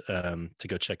don't, to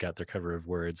go check out their cover of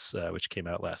Words, which came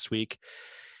out last week.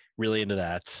 Really into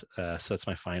that. So that's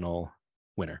my final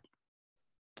winner.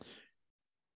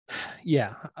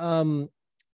 Yeah.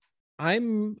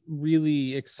 I'm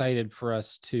really excited for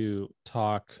us to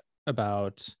talk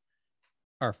about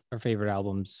our favorite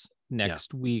albums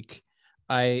next week.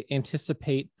 I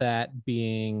anticipate that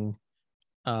being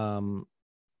a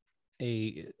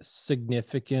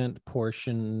significant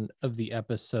portion of the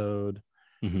episode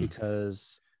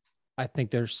because I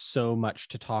think there's so much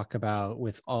to talk about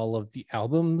with all of the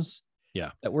albums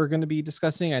that we're going to be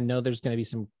discussing. I know there's going to be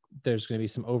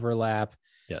some overlap,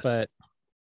 but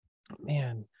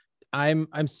man, I'm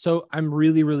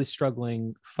really, really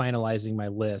struggling finalizing my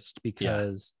list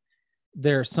because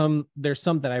there's some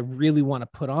that I really want to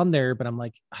put on there, but I'm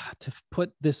like, to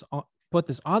put this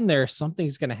on there,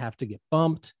 something's going to have to get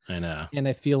bumped. I know. And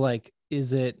I feel like,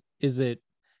 is it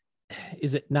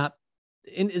not,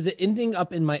 is it ending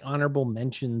up in my honorable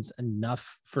mentions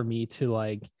enough for me to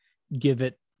like give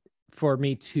it, for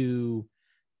me to,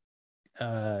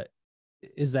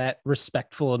 is that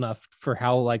respectful enough for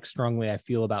how like strongly I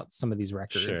feel about some of these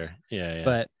records? Sure. Yeah.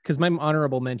 But because my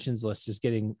honorable mentions list is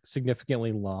getting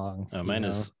significantly long. Mine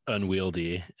is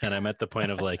unwieldy. And I'm at the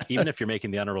point of like, even if you're making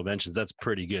the honorable mentions, that's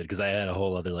pretty good. Cause I had a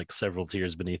whole other like several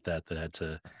tiers beneath that had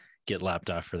to get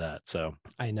lapped off for that. So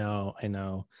I know.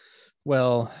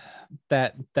 Well,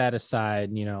 that aside,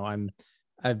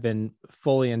 I've been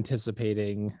fully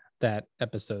anticipating that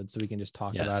episode so we can just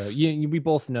talk about it. We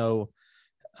both know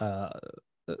a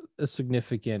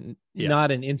significant,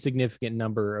 not an insignificant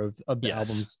number of the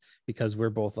albums, because we're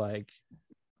both like,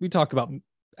 we talk about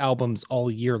albums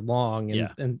all year long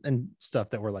and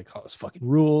stuff that we're like, oh, this fucking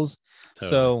rules.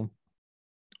 Totally.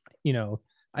 So,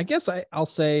 I guess I'll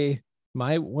say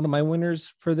one of my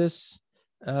winners for this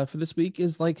week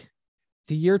is like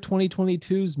the year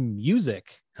 2022's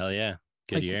music. Hell yeah.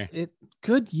 Good year.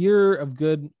 Good year of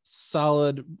good,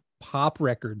 solid pop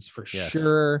records for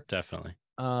sure. Definitely.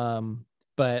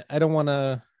 But I don't want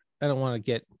to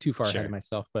get too far ahead of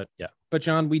myself, but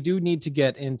John, we do need to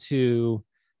get into,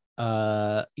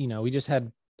 we just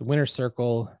had the winner's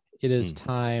circle. It is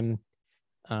time.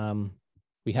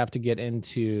 We have to get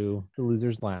into the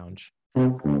loser's lounge.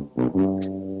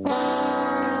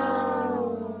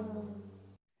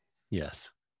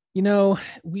 Yes.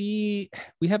 We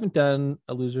haven't done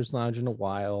a loser's lounge in a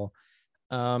while.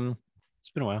 It's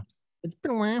been a while.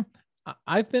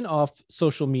 I've been off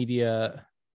social media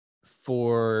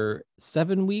for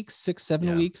 7 weeks,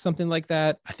 7 weeks, something like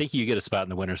that. I think you get a spot in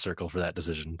the winner's circle for that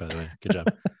decision, by the way. Good job.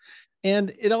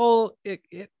 And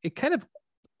it kind of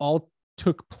all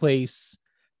took place.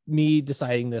 Me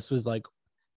deciding this was like,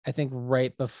 I think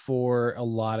right before a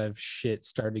lot of shit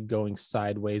started going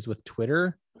sideways with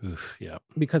Twitter. Oof, yeah.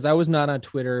 Because I was not on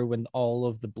Twitter when all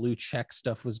of the blue check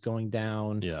stuff was going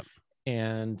down. Yeah.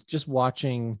 And just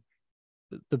watching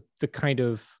the kind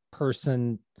of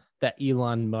person that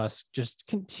Elon Musk just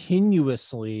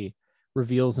continuously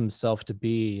reveals himself to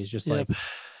be is just like,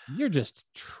 you're just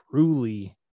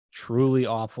truly, truly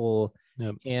awful.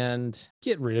 Yep. And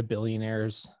get rid of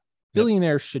billionaires.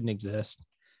 Billionaires shouldn't exist.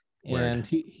 Word. And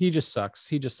he just sucks.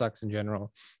 He just sucks in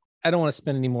general. I don't want to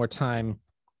spend any more time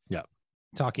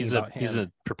talking about him. He's a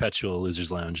perpetual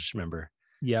loser's lounge member.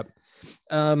 Yep.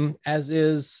 As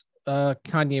is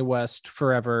Kanye West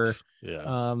forever.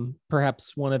 Yeah.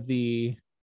 Perhaps one of the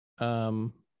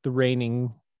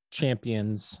reigning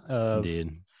champions of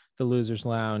the Losers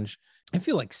Lounge. I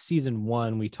feel like season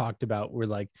 1 we talked about, we're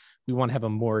like, we want to have a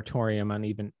moratorium on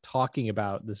even talking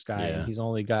about this guy. And he's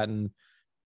only gotten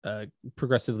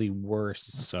progressively worse,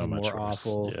 so and much more worse.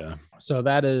 awful. Yeah. So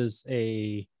that is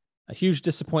a huge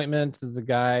disappointment. The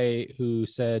guy who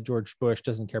said George Bush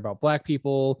doesn't care about black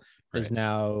people is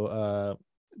now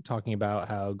talking about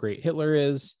how great Hitler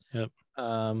is. Yep.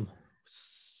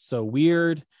 So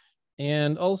weird.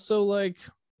 And also, like,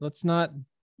 let's not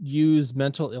use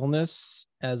mental illness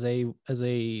as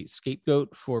a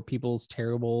scapegoat for people's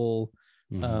terrible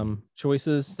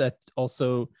choices. That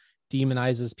also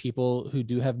demonizes people who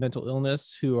do have mental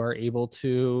illness, who are able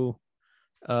to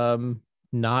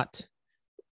not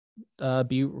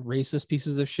be racist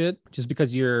pieces of shit. Just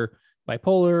because you're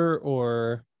bipolar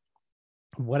or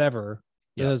whatever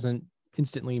doesn't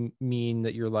instantly mean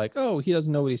that you're like, oh, he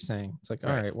doesn't know what he's saying. It's like,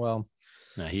 all right, well,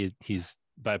 no, he's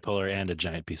bipolar and a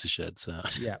giant piece of shit. So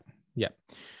yeah.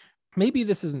 Maybe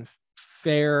this isn't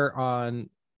fair on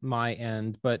my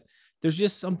end, but there's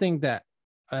just something that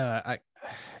I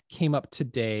came up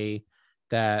today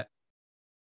that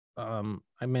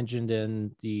I mentioned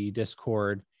in the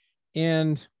Discord,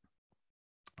 and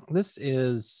This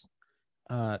is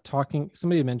talking.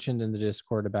 Somebody mentioned in the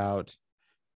Discord about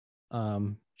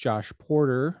Josh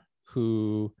Porter,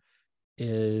 who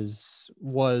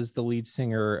was the lead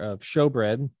singer of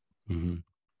Showbread,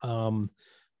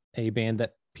 a band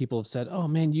that people have said, oh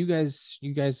man, you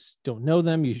guys don't know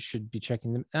them, you should be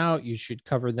checking them out, you should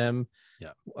cover them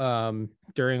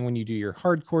during when you do your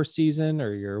hardcore season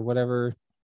or your whatever,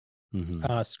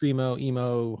 screamo,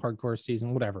 emo, hardcore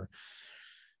season, whatever.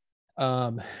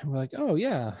 We're like, oh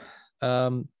yeah.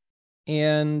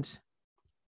 And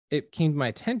it came to my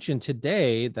attention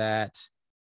today that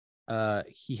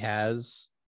he has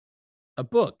a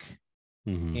book,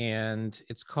 and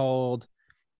it's called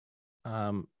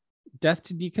Death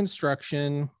to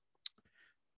Deconstruction,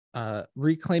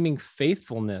 Reclaiming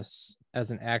Faithfulness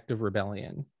as an Act of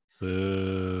Rebellion.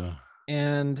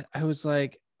 And I was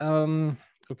like,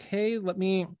 okay, I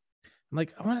want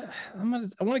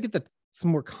to get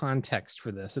some more context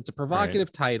for this. It's a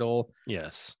provocative title.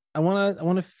 Yes. I want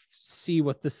to see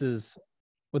what this is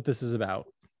about.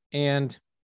 And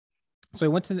so I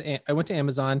went to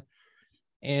Amazon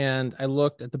and I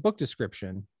looked at the book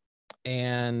description,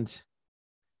 and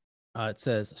it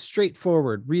says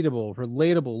straightforward, readable,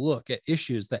 relatable look at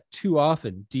issues that too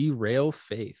often derail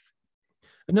faith.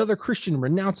 Another Christian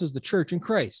renounces the church and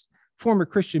Christ. Former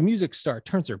Christian music star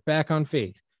turns her back on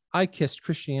faith. I kissed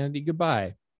Christianity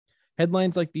goodbye.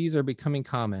 Headlines like these are becoming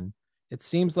common. It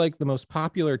seems like the most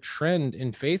popular trend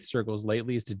in faith circles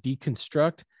lately is to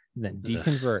deconstruct and then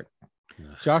deconvert.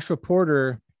 Joshua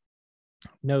Porter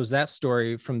knows that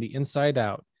story from the inside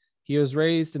out. He was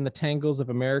raised in the tangles of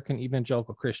American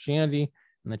evangelical Christianity,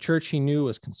 and the church he knew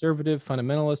was conservative,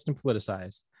 fundamentalist, and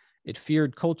politicized. It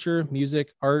feared culture,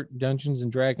 music, art, Dungeons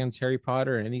and Dragons, Harry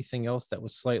Potter, and anything else that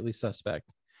was slightly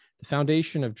suspect. The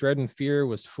foundation of dread and fear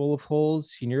was full of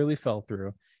holes he nearly fell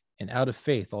through, and out of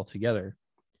faith altogether.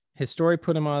 His story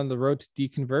put him on the road to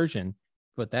deconversion,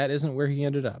 but that isn't where he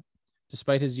ended up.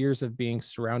 Despite his years of being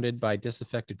surrounded by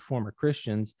disaffected former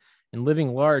Christians and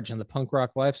living large in the punk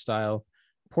rock lifestyle,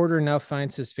 Porter now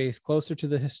finds his faith closer to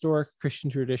the historic Christian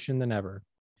tradition than ever.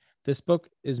 This book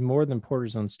is more than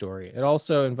Porter's own story. It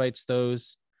also invites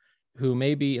those who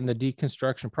may be in the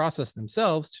deconstruction process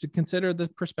themselves to consider the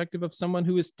perspective of someone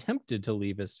who is tempted to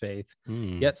leave his faith,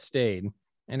 yet stayed.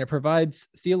 And it provides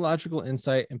theological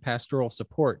insight and pastoral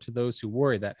support to those who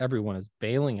worry that everyone is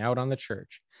bailing out on the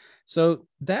church. So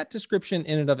that description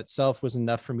in and of itself was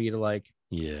enough for me to be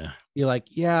like,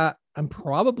 yeah, I'm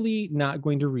probably not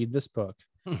going to read this book.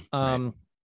 In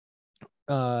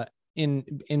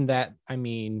that, I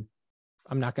mean,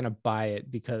 I'm not going to buy it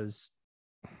because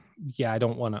I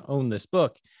don't want to own this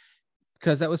book,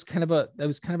 because that was kind of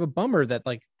a bummer that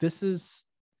like, this is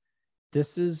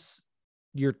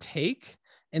your take.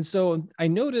 And so I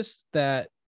noticed that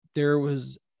there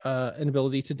was an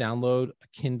ability to download a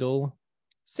Kindle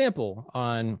sample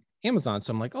on Amazon.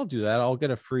 So I'm like, I'll do that. I'll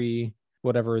get a free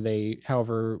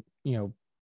however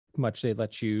much they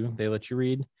let you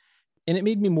read. And it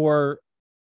made me more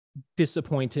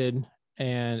disappointed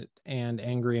and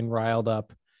angry and riled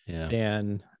up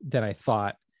than I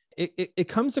thought. It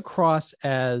comes across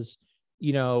as,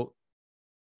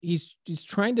 he's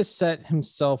trying to set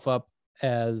himself up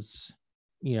as,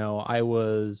 I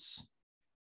was,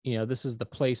 this is the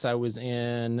place I was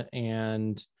in,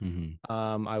 and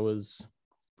I was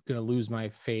gonna lose my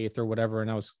faith or whatever, and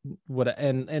I was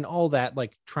and all that,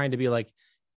 like trying to be like,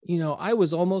 I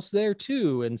was almost there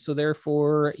too, and so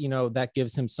therefore, that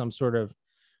gives him some sort of,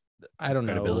 I don't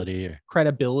know,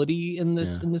 credibility in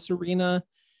this arena.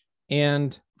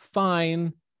 And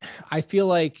fine, I feel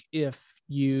like if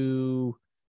you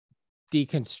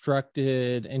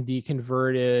deconstructed and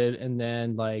deconverted and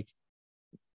then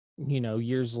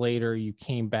years later you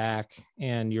came back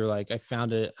and you're like, I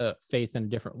found a faith in a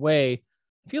different way,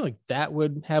 I feel like that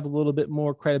would have a little bit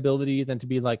more credibility than to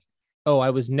be like, oh,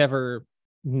 I was never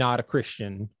not a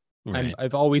Christian. Right.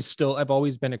 I've always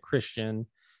been a Christian.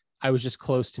 I was just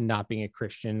close to not being a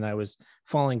Christian, and I was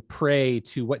falling prey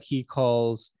to what he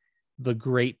calls the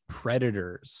great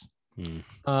predators.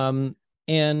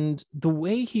 And the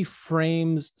way he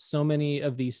frames so many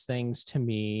of these things to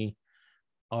me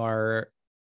are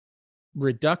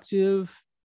reductive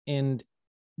and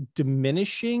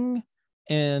diminishing,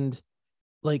 and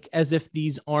like as if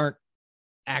these aren't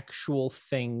actual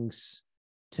things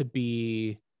to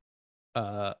be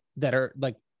that are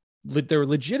like they're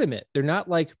legitimate. They're not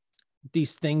like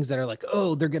these things that are like,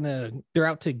 oh, they're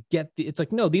out to get it's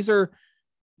like, no, these are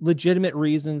legitimate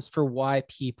reasons for why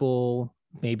people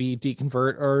maybe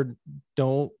deconvert or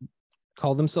don't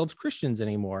call themselves Christians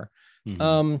anymore.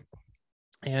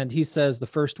 And he says the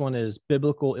first one is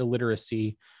biblical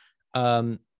illiteracy,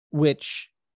 which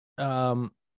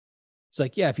it's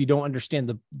like, yeah, if you don't understand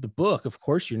the book, of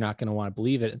course you're not going to want to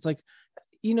believe it. It's like,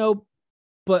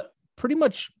 but pretty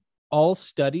much all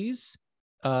studies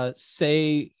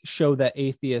show that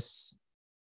atheists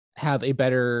have a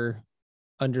better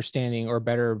understanding or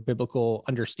better biblical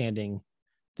understanding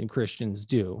than Christians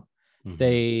do.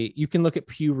 Mhm. You can look at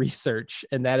Pew Research,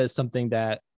 and that is something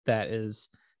that is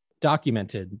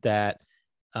documented, that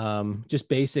just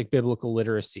basic biblical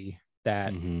literacy,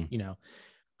 that Mhm.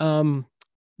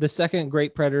 the second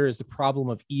great predator is the problem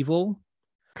of evil.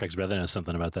 Craig's brother knows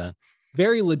something about that.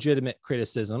 Very legitimate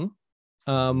criticism.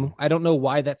 Mhm. I don't know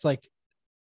why that's like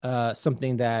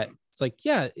something that it's like,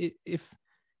 yeah,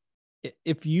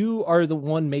 if you are the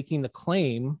one making the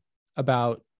claim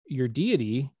about your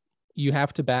deity, you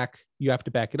have to back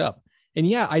it up. And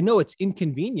yeah, I know it's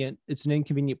inconvenient. It's an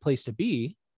inconvenient place to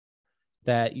be,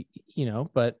 that,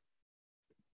 but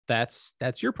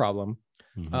that's your problem.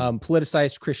 Mhm.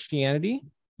 Politicized Christianity.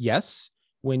 Yes.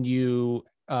 When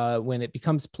when it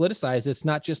becomes politicized, it's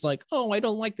not just like, oh, I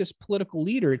don't like this political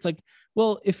leader. It's like,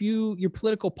 well, if your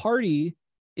political party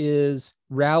is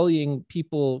rallying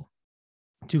people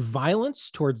to violence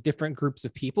towards different groups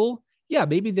of people, yeah,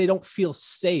 maybe they don't feel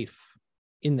safe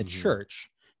in the Mhm.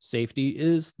 church. Safety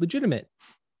is legitimate.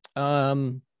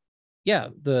 Yeah,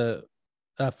 the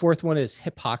fourth one is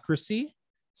hypocrisy.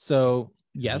 So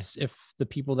yes, if the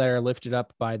people that are lifted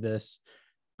up by this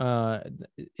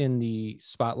in the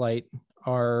spotlight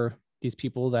are these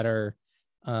people that are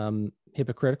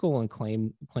hypocritical and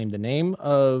claim the name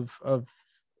of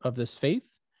this faith.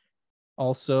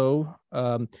 Also,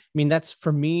 I mean, that's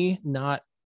for me not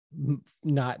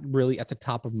really at the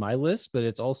top of my list, but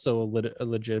it's also a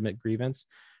legitimate grievance.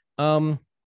 And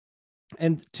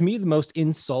to me, the most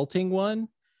insulting one,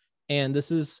 and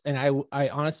this is, and I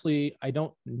honestly, I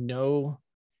don't know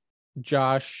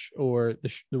Josh or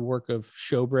the work of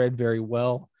Showbread very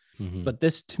well, Mhm. but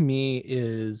this to me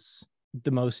is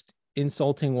the most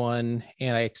insulting one,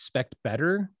 and I expect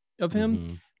better of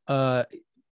him. Mhm.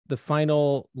 The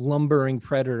final lumbering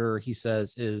predator, he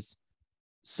says, is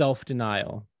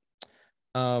self-denial.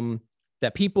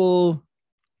 That people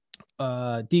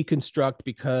deconstruct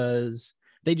because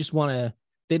they just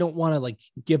they don't want to like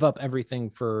give up everything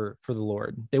for the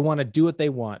Lord. They want to do what they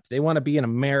want. They want to be an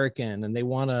American, and they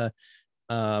want to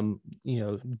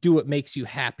do what makes you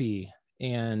happy.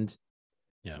 And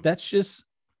Yeah. that's such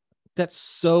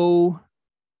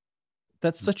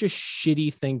a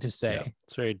shitty thing to say. Yeah.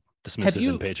 It's very dismissive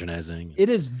and patronizing. It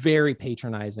is very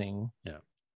patronizing. Yeah.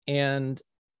 And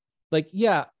like,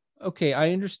 yeah, okay,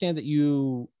 I understand that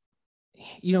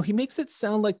he makes it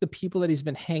sound like the people that he's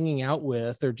been hanging out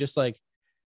with are just like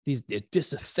these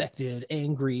disaffected,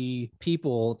 angry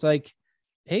people. It's like,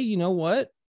 hey, you know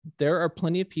what? There are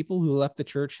plenty of people who left the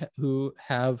church who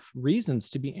have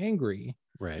reasons to be angry.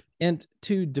 Right. And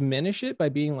to diminish it by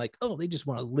being like, oh, they just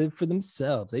want to live for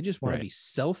themselves. They just want to Right. be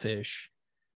selfish.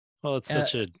 Well, it's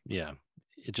it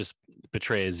just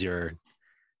betrays your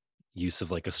use of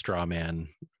like a straw man,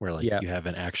 where like you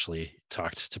haven't actually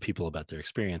talked to people about their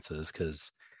experiences.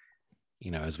 Because,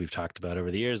 as we've talked about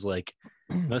over the years, like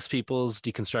most people's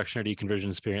deconstruction or deconversion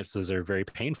experiences are very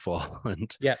painful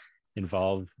and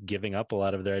involve giving up a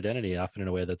lot of their identity, often in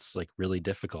a way that's like really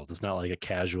difficult. It's not like a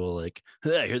casual, like,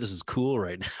 hey, I hear this is cool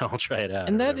right now, I'll try it out.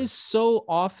 And that is so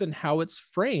often how it's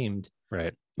framed.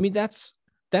 Right. I mean, that's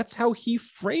how he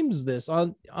frames this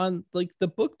on like the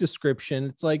book description.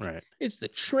 It's like, it's the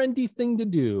trendy thing to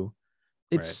do.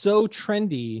 It's so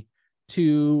trendy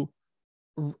to,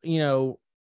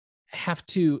 have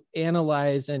to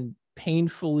analyze and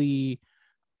painfully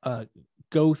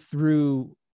go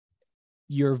through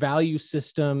your value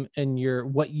system and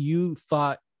what you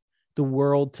thought the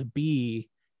world to be,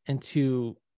 and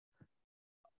to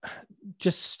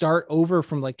just start over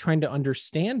from like trying to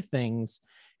understand things.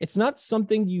 It's not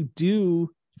something you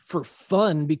do for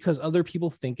fun because other people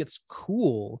think it's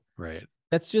cool. Right.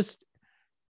 That's just,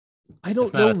 I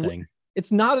don't know. It's not a thing.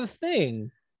 It's not a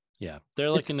thing. Yeah.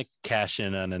 They're looking to cash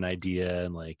in on an idea,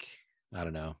 and like, I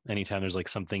don't know, anytime there's like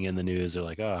something in the news, they're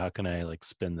like, oh, how can I like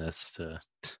spin this to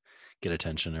get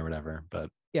attention or whatever. But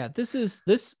yeah, this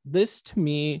to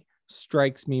me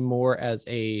strikes me more as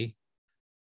a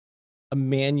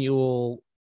manual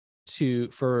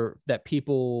for that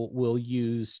people will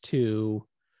use to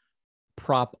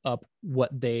prop up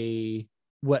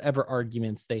whatever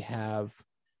arguments they have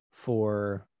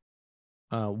for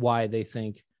why they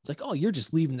think it's like, oh, you're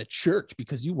just leaving the church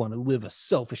because you want to live a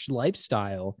selfish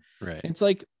lifestyle. Right. And it's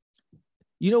like,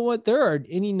 you know what? There are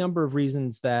any number of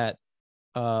reasons that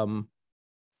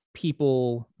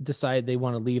people decide they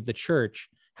want to leave the church.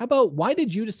 How about, why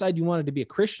did you decide you wanted to be a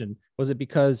Christian? Was it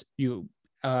because you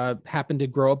happened to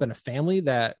grow up in a family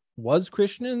that was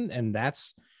Christian, and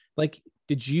that's like,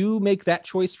 did you make that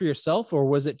choice for yourself, or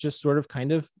was it just sort of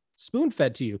kind of spoon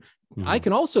fed to you? Mhm. I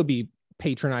can also be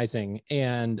patronizing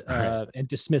and and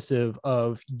dismissive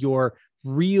of your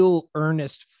real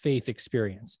earnest faith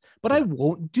experience, but I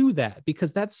won't do that,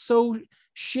 because that's so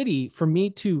shitty for me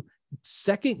to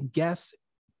second guess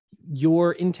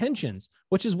your intentions,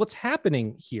 which is what's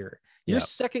happening here. You're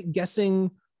second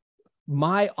guessing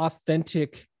my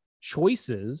authentic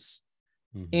choices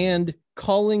Mhm. and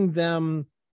calling them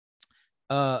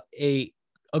a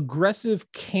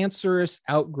aggressive, cancerous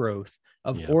outgrowth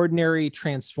of ordinary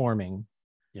transforming.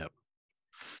 Yep.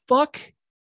 Fuck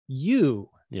you.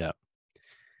 Yeah.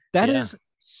 That is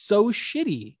so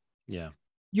shitty. Yeah.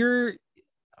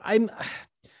 And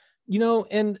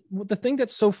the thing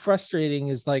that's so frustrating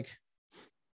is like,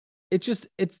 it's just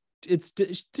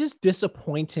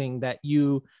disappointing that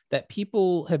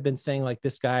people have been saying like,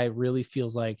 this guy really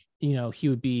feels like, he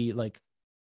would be like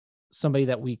somebody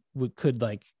that we could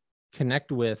like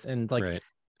connect with, and like,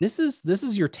 this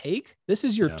is your take. This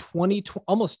is your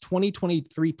almost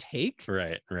 2023 take.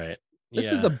 Right.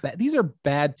 These are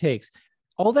bad takes.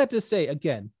 All that to say,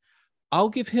 again, I'll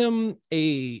give him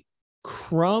a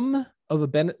crumb of a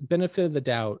benefit of the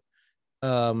doubt,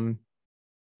 that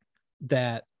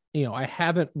I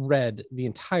haven't read the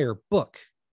entire book,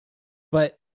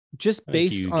 but just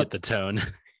based on, get the tone.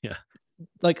 Yeah.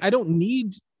 Like, I don't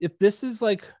need, if this is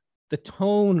like the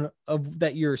tone of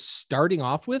that you're starting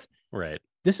off with, right,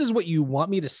 this is what you want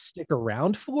me to stick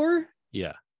around for.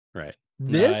 Yeah. Right.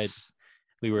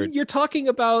 You're talking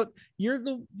about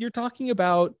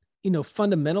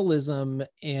fundamentalism,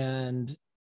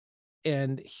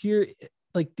 and here,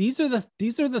 like, these are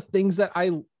the things that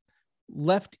I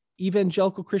left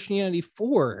evangelical Christianity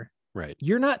for. Right.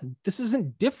 This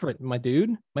isn't different, my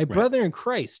dude, my brother in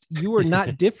Christ. You are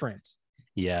not different.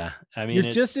 Yeah. I mean,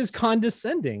 you're just as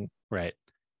condescending. Right.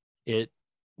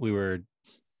 We were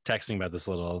texting about this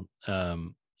a little,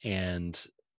 and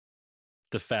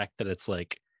the fact that it's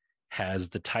like, has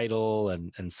the title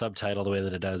and subtitle the way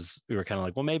that it does, we were kind of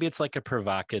like, well, maybe it's like a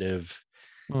provocative,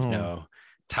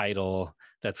 title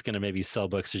that's going to maybe sell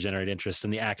books or generate interest,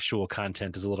 and the actual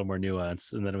content is a little more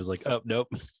nuanced. And then it was like, oh, nope.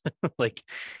 Like,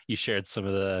 you shared some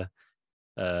of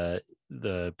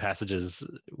the passages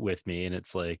with me, and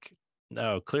it's like,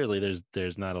 oh, clearly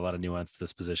there's not a lot of nuance to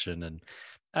this position. And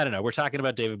I don't know, we're talking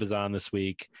about David Bazan this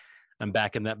week. I'm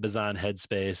back in that Bazan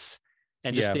headspace,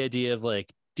 and just the idea of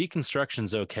like,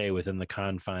 deconstruction's okay within the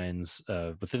confines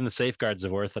of, within the safeguards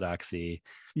of orthodoxy.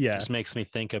 Just makes me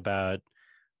think about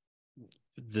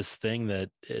this thing that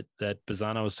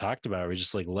Bazan always talked about, where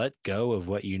just like, let go of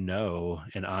what you know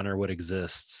and honor what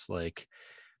exists. Like,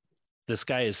 this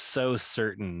guy is so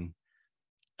certain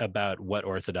about what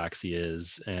orthodoxy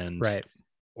is, and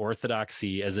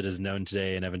orthodoxy as it is known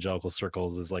today in evangelical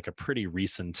circles is like a pretty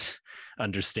recent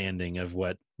understanding of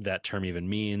what that term even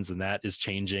means, and that is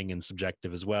changing and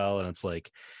subjective as well. And it's like,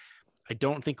 I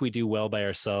don't think we do well by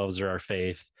ourselves or our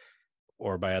faith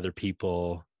or by other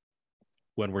people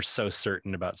when we're so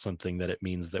certain about something that it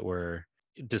means that we're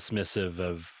dismissive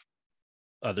of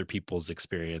other people's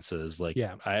experiences. Like,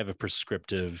 I have a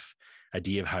prescriptive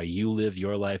idea of how you live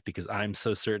your life because I'm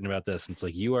so certain about this. And it's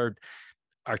like, you are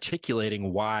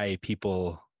articulating why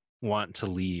people want to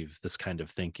leave this kind of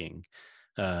thinking.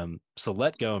 So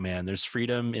let go, man. There's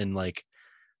freedom in like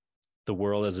the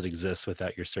world as it exists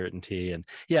without your certainty. And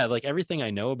like, everything I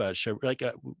know about show, like,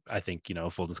 I think,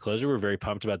 full disclosure, we're very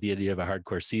pumped about the idea of a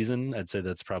hardcore season. I'd say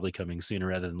that's probably coming sooner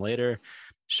rather than later.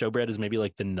 Showbread is maybe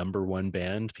like the number one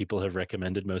band people have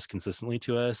recommended most consistently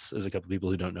to us, as a couple of people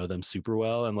who don't know them super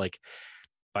well. And like,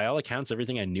 by all accounts,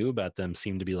 everything I knew about them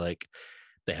seemed to be like,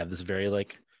 they have this very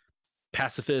like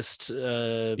pacifist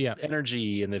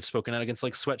energy, and they've spoken out against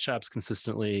like sweatshops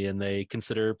consistently, and they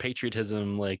consider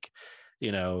patriotism like,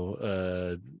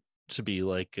 to be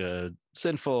like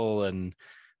sinful, and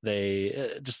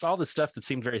they just all this stuff that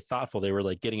seemed very thoughtful. They were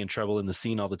like getting in trouble in the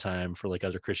scene all the time for like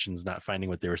other Christians not finding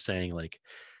what they were saying like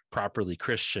properly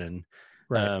Christian.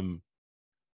 And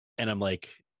I'm like,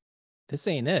 this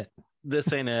ain't it.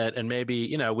 And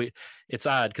maybe, it's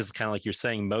odd because kind of like you're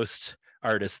saying, most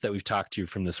artists that we've talked to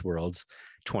from this world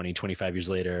 20-25 years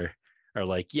later are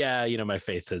like, my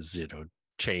faith has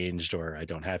changed, or I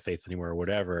don't have faith anymore, or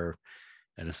whatever.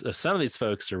 And some of these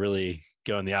folks are really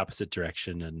going the opposite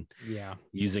direction and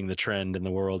using the trend in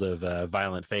the world of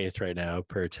violent faith right now,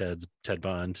 per Ted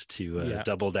Bond, to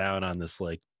double down on this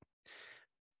like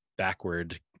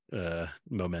backward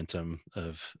momentum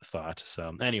of thought.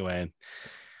 So anyway,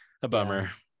 a bummer.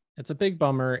 It's a big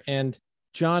bummer. And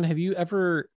John, have you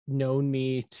ever known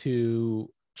me to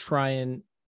try and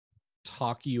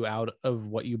talk you out of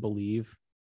what you believe?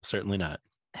 Certainly not.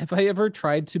 Have I ever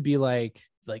tried to be like,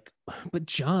 but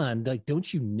John, like,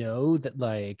 don't you know that,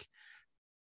 like,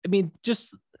 I mean,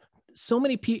 just so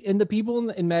many people, and the people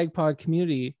in Magpod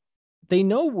community, they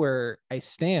know where I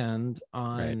stand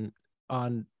on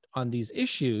these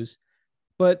issues,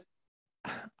 but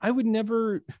I would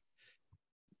never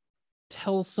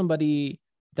tell somebody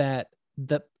that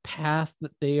the path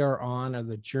that they are on or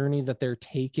the journey that they're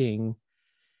taking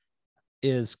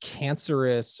is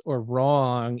cancerous or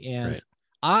wrong. And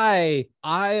I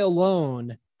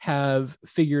alone have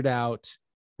figured out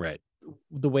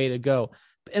the way to go.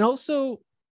 And also,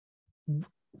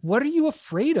 what are you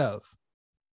afraid of?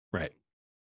 Right.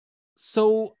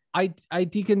 So I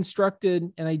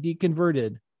deconstructed and I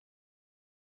deconverted.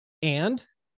 And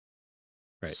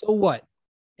so what?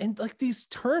 And like these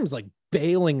terms like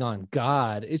bailing on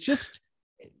God, it's just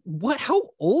how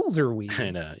old are we? I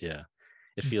know, yeah.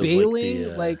 It feels bailing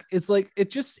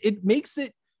it makes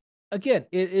it, again,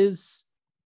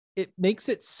 it makes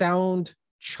it sound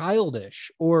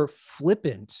childish or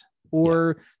flippant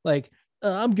or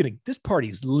this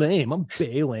party's lame, I'm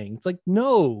bailing. It's like,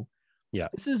 no,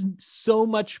 this is so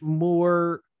much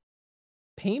more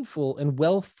painful and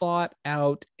well thought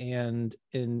out, and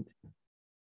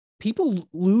people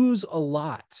lose a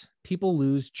lot. People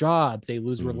lose jobs, they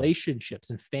lose relationships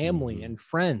and family and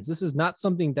friends. This is not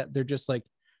something that they're just like,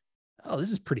 oh, this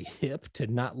is pretty hip to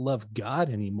not love God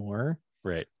anymore.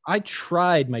 Right. I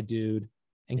tried, my dude.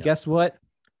 And guess what?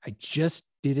 I just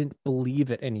didn't believe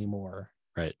it anymore.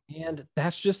 Right. And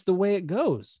that's just the way it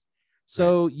goes.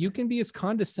 So you can be as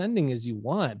condescending as you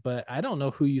want, but I don't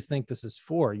know who you think this is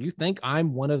for. You think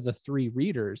I'm one of the 3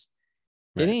 readers.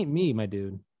 It ain't me, my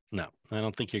dude. No, I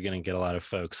don't think you're going to get a lot of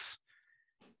folks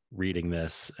reading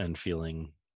this and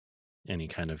feeling any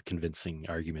kind of convincing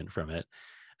argument from it.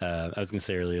 I was going to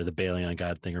say earlier, the bailing on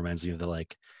God thing reminds me of the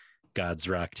like God's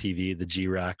Rock TV, the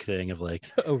G-Rock thing of like,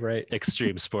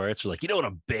 extreme sports. We're like, you don't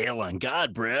want to bail on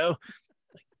God, bro.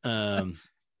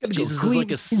 Jesus is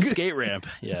like a skate ramp.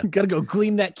 Yeah. Gotta go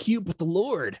gleam that cube with the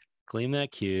Lord. Gleam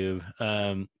that cube.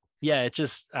 It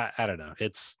just, I don't know.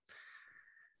 It's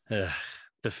the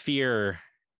fear,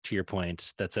 to your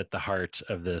point, that's at the heart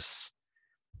of this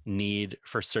need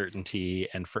for certainty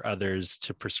and for others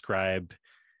to prescribe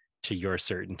to your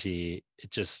certainty.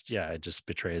 It just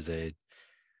betrays a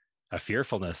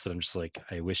fearfulness that I'm just like,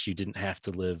 I wish you didn't have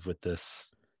to live with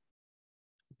this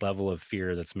level of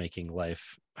fear that's making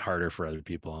life harder for other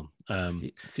people.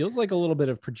 Feels like a little bit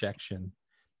of projection.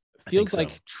 Feels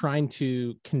like trying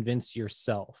to convince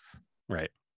yourself. Right.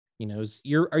 You know,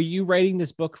 are you writing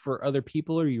this book for other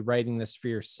people, or are you writing this for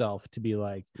yourself to be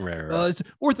like, it's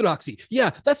orthodoxy? Yeah,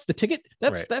 that's the ticket.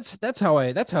 That's how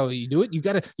you do it. You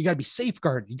gotta be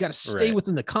safeguarded. You gotta stay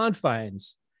within the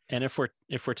confines. And if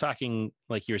we're talking,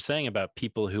 like you were saying, about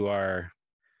people who are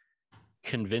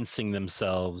convincing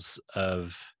themselves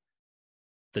of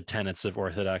the tenets of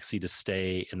orthodoxy to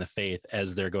stay in the faith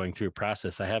as they're going through a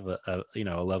process, I have a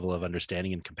level of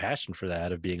understanding and compassion for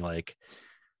that, of being like,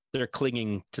 they're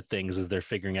clinging to things as they're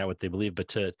figuring out what they believe, but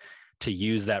to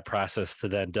use that process to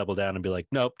then double down and be like,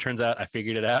 nope, turns out I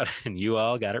figured it out and you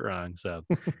all got it wrong. So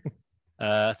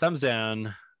thumbs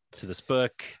down to this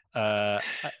book.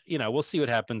 We'll see what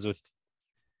happens with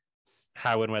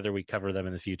how and whether we cover them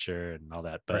in the future and all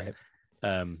that, but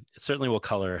it certainly will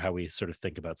color how we sort of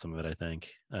think about some of it, I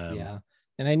think. And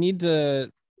I need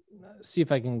to see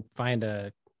if I can find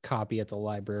a copy at the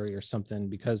library or something,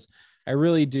 because I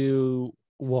really do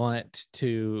want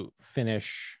to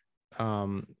finish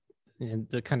and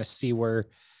to kind of see where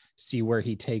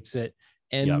he takes it,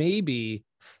 and maybe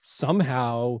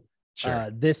somehow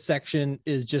this section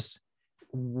is just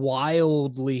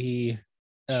wildly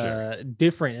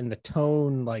different, and the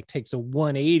tone like takes a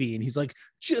 180, and he's like,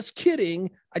 just kidding,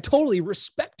 I totally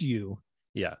respect you.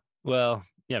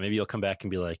 Maybe you'll come back and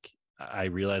be like, I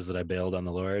realized that I bailed on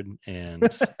the Lord and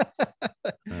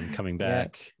I'm coming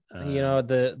back.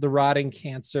 The rotting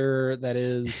cancer that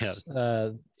is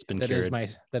it's been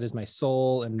cured. That is my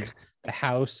soul and the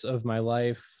house of my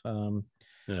life. I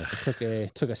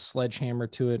took a sledgehammer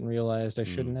to it and realized I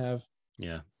shouldn't have.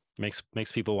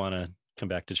 Makes people want to come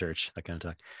back to church, that kind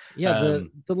of talk. The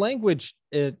language,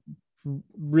 it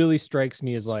really strikes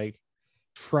me as like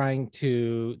trying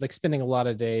to, like, spending a lot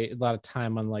of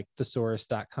time on like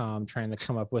thesaurus.com trying to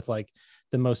come up with like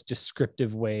the most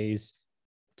descriptive ways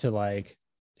to like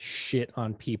shit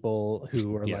on people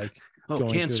who are like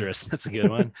going cancerous. That's a good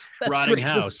one. Rotting great.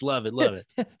 House. Love it.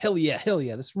 Hell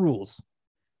yeah. This rules.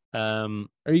 Are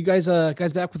you guys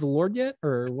back with the Lord yet,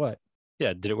 or what?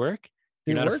 Yeah, did it work?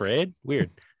 Did You're it not work? afraid? Weird.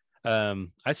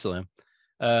 I still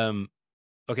am.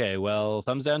 Okay, well,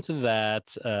 thumbs down to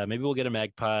that. Maybe we'll get a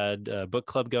MagPod book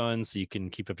club going so you can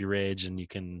keep up your rage and you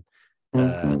can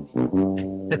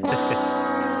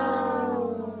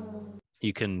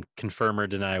you can confirm or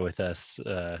deny with us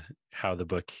how the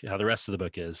rest of the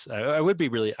book is. I would be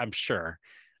really, I'm sure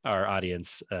our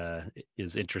audience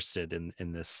is interested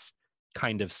in this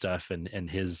kind of stuff and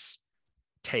his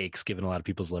takes, given a lot of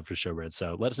people's love for Showbread.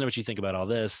 So let us know what you think about all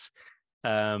this.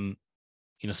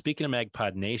 Speaking of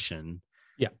MagPod Nation,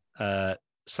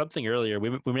 something earlier,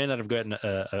 we may not have gotten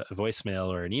a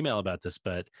voicemail or an email about this,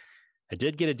 but I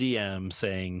did get a DM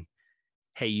saying,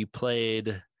 hey, you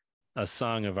played a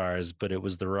song of ours, but it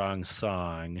was the wrong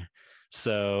song.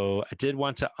 So I did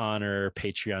want to honor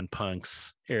Patreon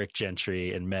punks Eric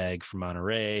Gentry and Meg from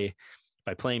Monterey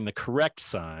by playing the correct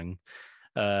song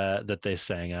that they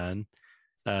sang on.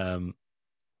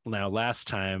 Now, last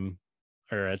time,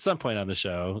 or at some point on the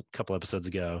show, a couple episodes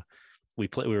ago, we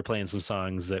were playing some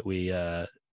songs that we had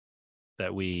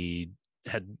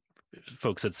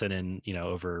folks had sent in,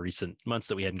 over recent months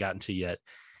that we hadn't gotten to yet,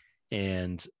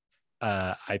 and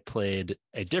I played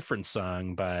a different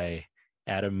song by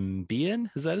Adam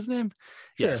Bean. Is that his name?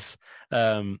 Sure. Yes.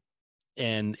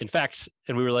 And in fact,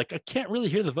 we were like, I can't really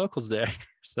hear the vocals there.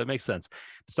 So that makes sense.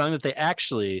 The song that they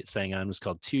actually sang on was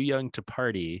called Too Young to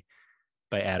Party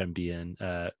by Adam Bean.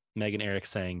 Meg and Eric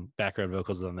sang background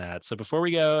vocals on that. So before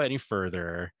we go any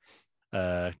further,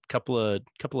 a couple of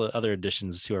other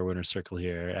additions to our winner circle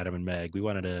here, Adam and Meg.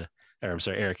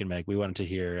 Eric and Meg. We wanted to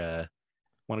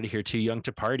hear Too Young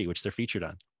to Party, which they're featured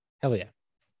on. Hell yeah.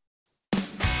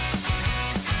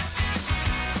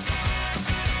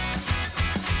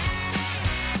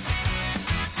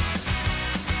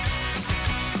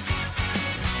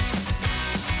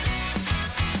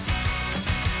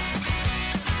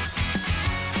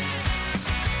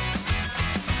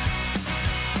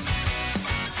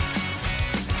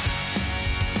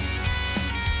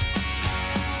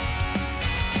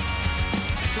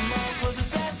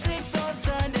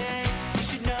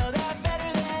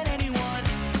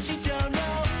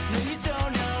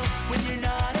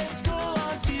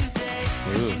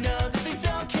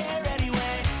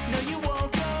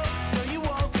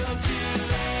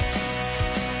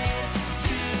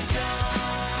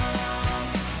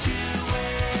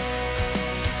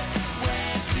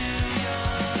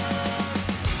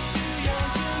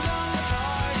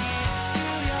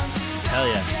 Hell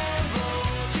yeah.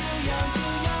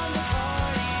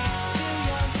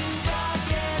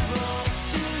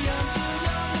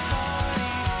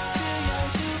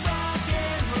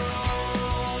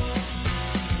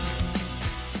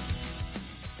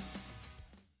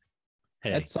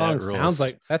 Hey, that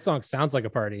song sounds like a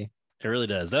party. It really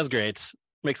does. That's great.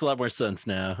 Makes a lot more sense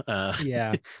now.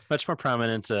 Yeah. Much more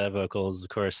prominent vocals, of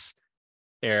course.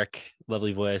 Eric,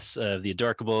 lovely voice of the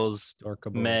Adorkables.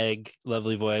 Meg,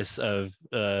 lovely voice of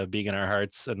Being in Our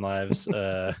Hearts and Lives.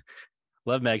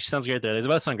 Love Meg. She sounds great there. They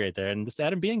both sound great there. And this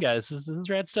Adam Bean guy, this is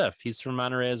rad stuff. He's from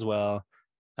Monterey as well.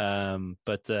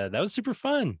 But that was super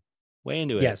fun. Way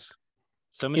into it. Yes.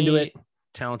 So many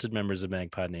talented members of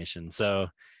MagPod Nation. So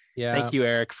yeah. Thank you,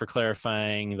 Eric, for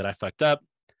clarifying that I fucked up.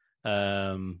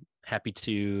 Happy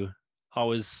to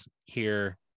always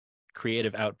hear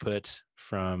creative output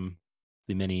from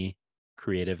the many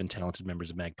creative and talented members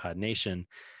of MagPod Nation.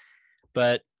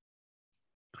 But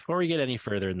before we get any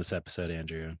further in this episode,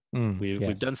 Andrew,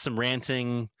 we've done some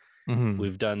ranting. Mm-hmm.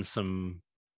 We've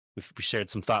shared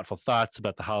some thoughtful thoughts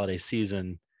about the holiday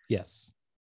season. Yes.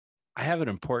 I have an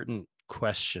important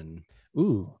question.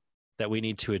 Ooh. That we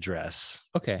need to address.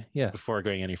 Okay. Yeah. Before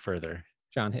going any further.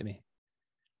 John, hit me.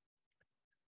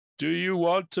 Do you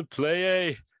want to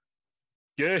play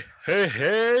a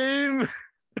game?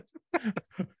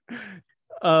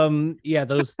 Yeah,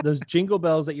 those jingle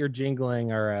bells that you're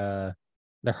jingling are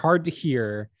they're hard to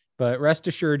hear, but rest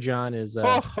assured, John is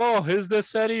is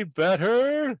this any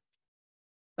better?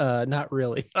 Not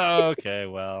really. Oh, okay,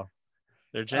 well,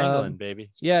 they're jingling,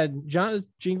 baby. Yeah, John is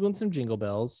jingling some jingle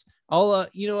bells. I'll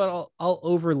you know what, I'll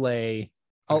overlay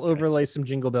some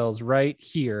jingle bells right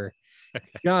here.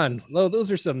 John,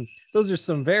 those are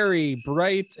some very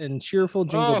bright and cheerful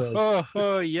jingle bells.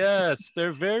 Oh, yes,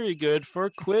 they're very good for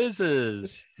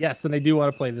quizzes. Yes, and I do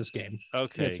want to play this game.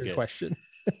 Okay, that's your question.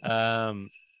 Man,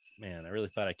 I really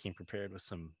thought I came prepared with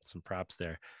some props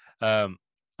there.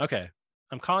 Okay,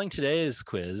 I'm calling today's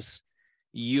quiz.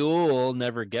 You'll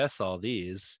never guess all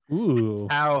these. Ooh,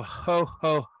 how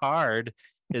hard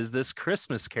is this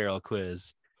Christmas Carol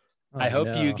quiz? I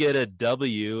hope you get a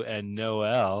W and no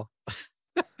L.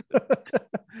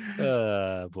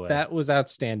 Boy. That was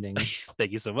outstanding.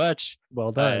 Thank you so much.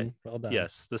 Well done. Well done.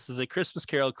 Yes, this is a Christmas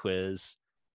Carol quiz.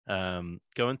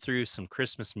 Going through some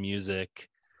Christmas music,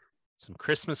 some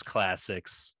Christmas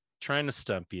classics, trying to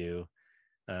stump you.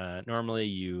 Normally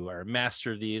you are a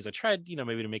master of these. I tried,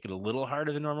 maybe to make it a little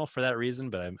harder than normal for that reason,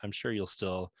 but I'm sure you'll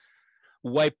still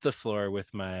wipe the floor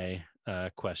with my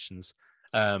questions.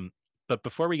 But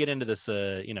before we get into this,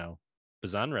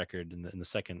 Bazan record in the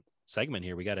second segment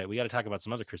here, we gotta talk about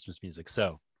some other Christmas music.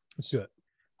 So Let's do it.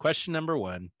 question number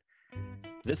 1.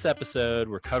 This episode,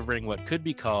 we're covering what could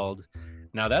be called,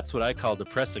 now that's what I call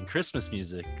depressing Christmas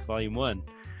music, volume 1.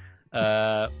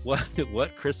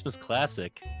 What Christmas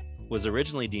classic was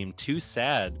originally deemed too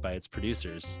sad by its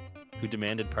producers, who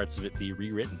demanded parts of it be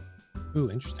rewritten? Ooh,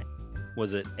 interesting.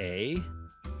 Was it A,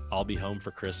 I'll Be Home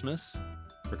for Christmas,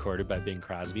 recorded by Bing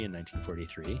Crosby in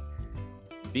 1943?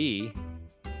 B,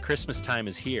 Christmas Time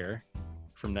Is Here,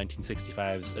 from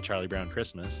 1965's A Charlie Brown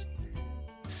Christmas?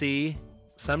 C,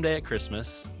 Someday at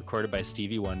Christmas, recorded by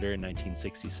Stevie Wonder in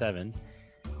 1967?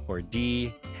 Or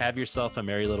D, Have Yourself a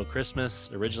Merry Little Christmas,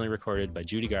 originally recorded by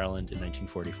Judy Garland in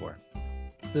 1944?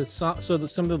 The song. So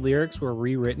some of the lyrics were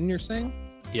rewritten. You're saying?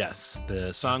 Yes,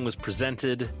 the song was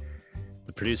presented.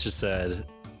 The producer said,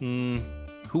 "Who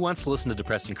wants to listen to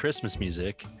depressing Christmas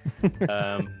music?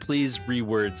 Please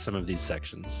reword some of these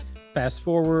sections." Fast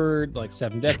forward like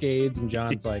 7 decades, and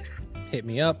John's like, "Hit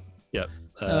me up." Yep.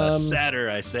 Sadder,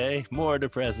 I say, more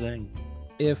depressing.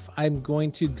 If I'm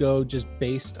going to go just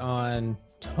based on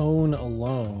tone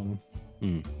alone,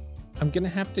 I'm gonna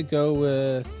have to go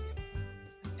with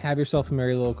 "Have Yourself a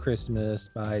Merry Little Christmas"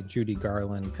 by Judy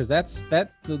Garland, because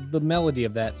the melody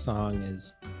of that song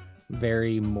is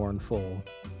very mournful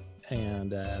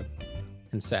and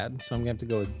sad. So I'm gonna have to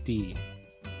go with D.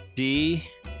 D,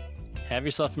 Have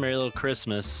Yourself a Merry Little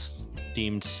Christmas,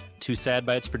 deemed too sad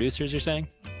by its producers, you're saying?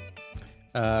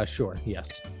 Sure.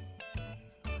 Yes.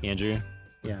 Andrew,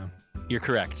 Yeah. you're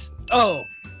correct. Oh,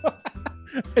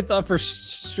 I thought for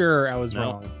sure I was No,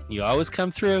 wrong. you always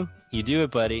come through. You do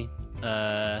it, buddy.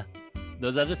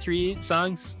 Those other 3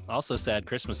 songs, also sad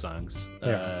Christmas songs.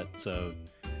 Yeah.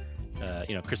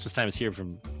 Christmas Time Is Here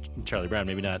from Charlie Brown,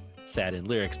 maybe not sad in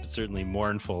lyrics, but certainly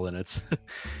mournful in its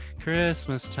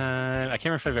Christmas time. I can't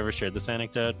remember if I've ever shared this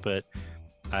anecdote, but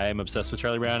I am obsessed with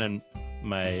Charlie Brown, and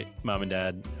my mom and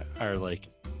dad are like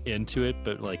into it,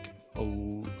 but like a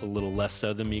little less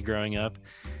so than me growing up.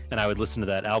 And I would listen to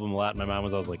that album a lot, and my mom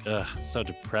was always like, "Ugh, it's so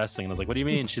depressing." And I was like, "What do you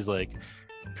mean?" She's like,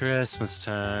 "Christmas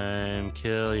time,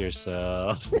 kill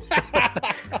yourself."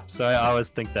 So I always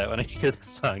think that when I hear this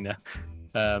song now.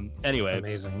 Anyway,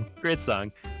 Amazing. great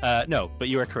song. No, but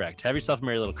you are correct. Have Yourself a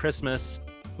Merry Little Christmas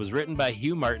was written by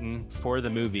Hugh Martin for the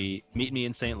movie Meet Me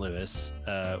in St. Louis,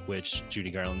 which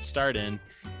Judy Garland starred in.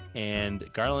 And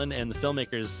Garland and the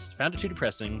filmmakers found it too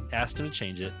depressing, asked him to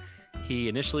change it. He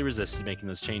initially resisted making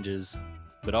those changes,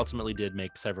 but ultimately did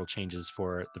make several changes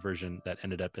for the version that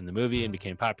ended up in the movie and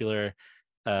became popular.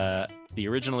 The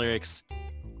original lyrics,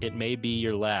 "It may be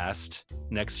your last,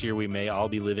 next year we may all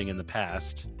be living in the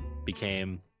past,"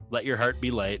 became "Let your heart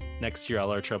be light, next year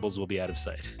all our troubles will be out of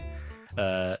sight."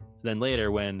 Then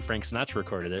later, when Frank Sinatra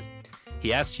recorded it,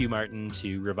 he asked Hugh Martin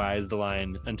to revise the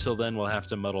line, "Until then we'll have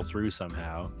to muddle through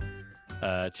somehow,"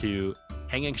 to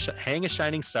hang a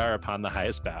shining star upon the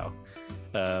highest bough.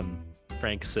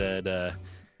 Frank said,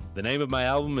 "The name of my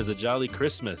album is A Jolly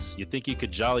Christmas. You think you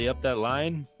could jolly up that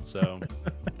line?" So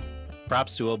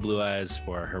props to Old Blue Eyes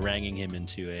for haranguing him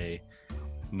into a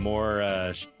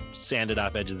more sanded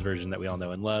off edges version that we all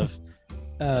know and love.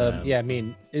 Yeah, I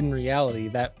mean, in reality,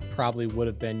 that probably would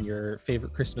have been your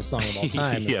favorite Christmas song of all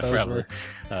time. if Yeah, those probably.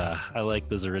 were- I like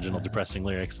those original depressing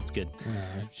lyrics. It's good.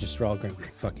 just we're all going to be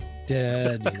fucking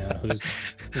dead. who's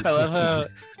I love how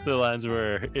the lines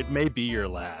were, "It may be your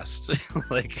last."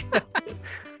 Like,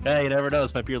 hey, you never know.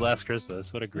 This might be your last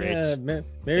Christmas. What a great. Yeah,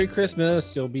 Merry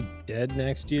Christmas. You'll be dead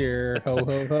next year. Ho,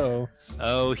 ho, ho.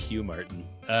 Oh, Hugh Martin.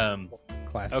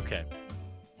 Classic. Okay.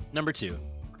 Number 2.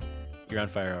 You're on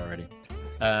fire already.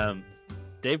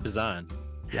 Dave Bazan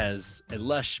has a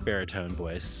lush baritone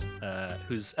voice,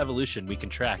 whose evolution we can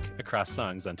track across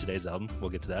songs on today's album.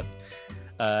 We'll get to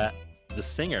that. The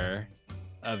singer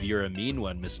of You're a Mean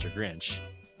One, Mr. Grinch,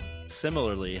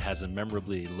 similarly has a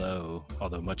memorably low,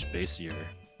 although much bassier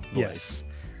voice. Yes.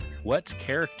 What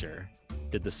character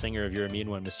did the singer of You're a Mean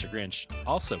One, Mr. Grinch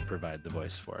also provide the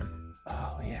voice for?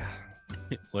 Oh, yeah.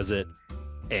 Was it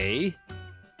A,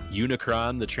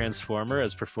 Unicron the Transformer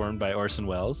as performed by Orson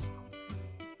Welles?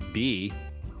 B,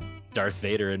 Darth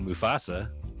Vader and Mufasa,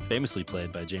 famously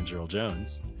played by James Earl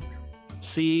Jones?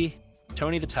 C,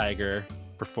 Tony the Tiger,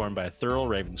 performed by Thurl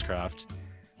Ravenscroft?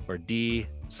 or D,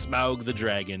 Smaug the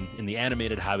Dragon in the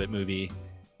animated Hobbit movie,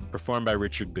 performed by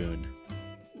Richard Boone?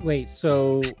 Wait,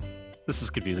 so This is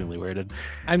confusingly worded.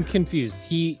 I'm confused.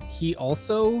 He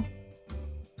also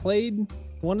played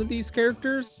one of these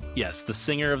characters? Yes, the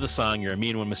singer of the song "You're a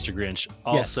Mean One, Mr. Grinch"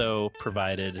 also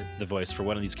provided the voice for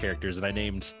one of these characters, and I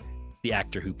named the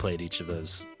actor who played each of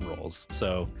those roles.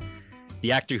 So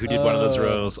the actor who did one of those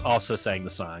roles also sang the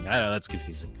song. I know, that's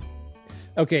confusing.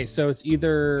 Okay, so it's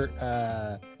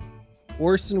either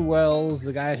Orson Welles,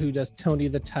 the guy who does Tony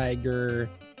the Tiger,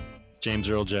 James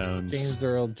Earl Jones,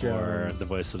 or the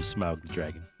voice of Smaug the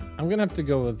Dragon. I'm gonna have to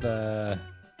go with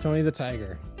Tony the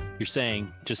Tiger. You're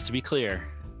saying, just to be clear,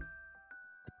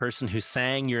 the person who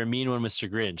sang "You're a Mean One,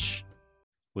 Mr. Grinch"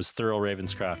 was Thurl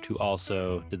Ravenscroft, who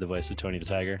also did the voice of Tony the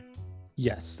Tiger?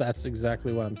 Yes, that's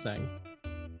exactly what I'm saying.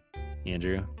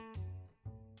 Andrew,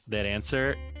 that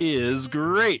answer is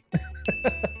great.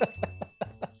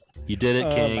 You did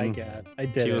it, King. Oh my god, I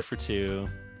did 2 it. for 2.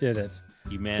 Did it.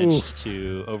 You managed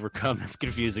to overcome this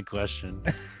confusing question.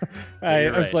 I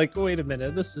You're was right. like, wait a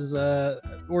minute, this is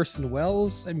Orson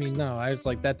Welles? I mean, no, I was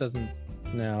like, that doesn't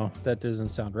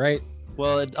sound right.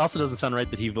 Well, it also doesn't sound right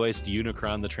that he voiced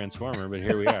Unicron the Transformer, but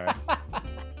here we are.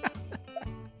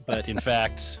 But in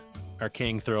fact, our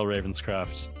king, Thurl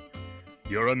Ravenscroft,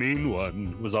 "You're a Mean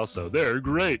One," was also "They're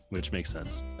great," which makes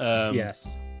sense.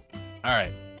 Yes. All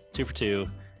right, 2 for 2.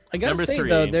 I gotta Number say 3.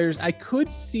 though, I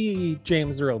could see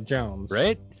James Earl Jones.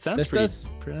 Right? Sounds This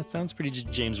pretty. That sounds pretty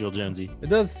James Earl Jonesy. It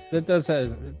does. That does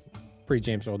has pretty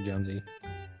James Earl Jonesy.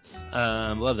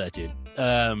 Love that dude.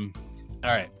 All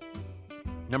right,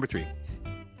 number 3.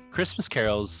 Christmas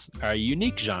carols are a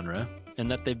unique genre in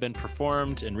that they've been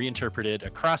performed and reinterpreted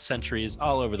across centuries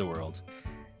all over the world.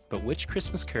 But which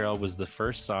Christmas carol was the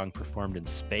first song performed in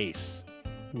space?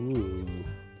 Ooh.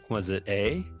 Was it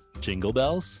A, Jingle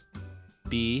Bells,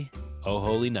 B, Oh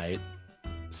Holy Night,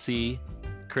 C,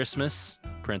 Christmas,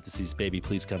 parentheses, Baby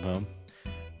Please Come Home,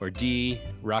 or D,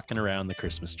 Rockin' Around the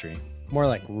Christmas Tree? More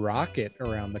like Rocket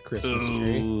Around the Christmas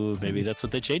Tree. Ooh, maybe that's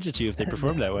what they changed it to if they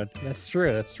performed that one. That's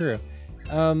true. That's true.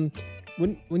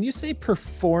 When you say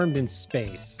performed in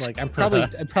space, like I probably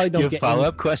don't You have get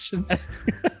follow-up questions?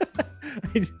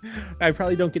 I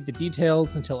probably don't get the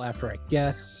details until after I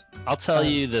guess. I'll tell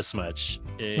you this much.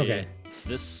 Okay.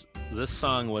 This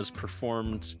song was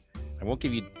performed. I won't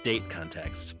give you date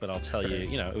context, but I'll tell Sure.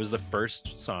 you, it was the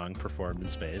first song performed in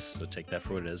space, so take that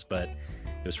for what it is. But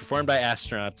it was performed by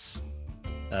astronauts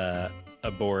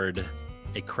aboard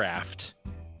a craft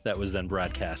that was then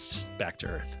broadcast back to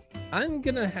Earth. I'm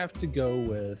gonna have to go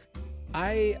with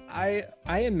I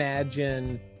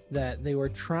imagine that they were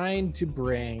trying to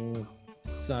bring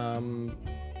some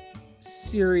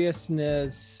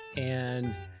seriousness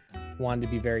and wanted to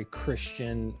be very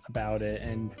Christian about it,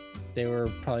 and they were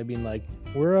probably being like,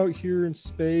 we're out here in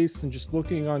space and just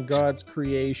looking on God's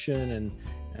creation,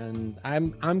 and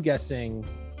I'm guessing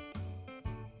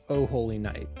Oh Holy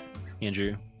Night.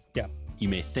 Andrew? Yeah. You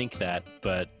may think that,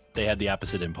 but they had the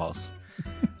opposite impulse.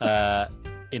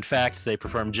 In fact, they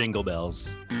performed Jingle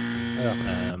Bells.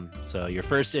 So your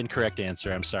first incorrect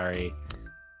answer, I'm sorry.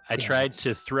 I tried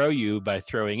to throw you by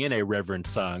throwing in a reverent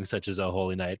song such as Oh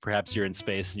Holy Night. Perhaps you're in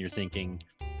space and you're thinking,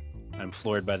 I'm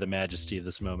floored by the majesty of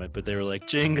this moment, but they were like,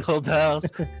 Jingle Bells.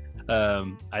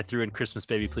 I threw in Christmas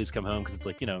Baby Please Come Home because it's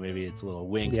like, maybe it's a little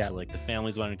wink to like the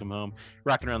families wanting to come home.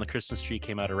 Rockin' Around the Christmas Tree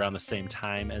came out around the same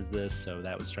time as this, so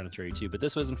that was trying to throw you too. But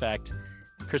this was in fact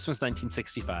Christmas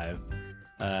 1965.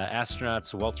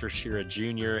 Astronauts Walter Schirra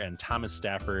Jr. and Thomas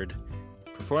Stafford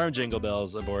performed Jingle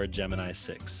Bells aboard Gemini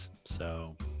 6.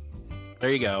 So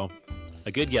there you go.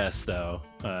 A good guess, though.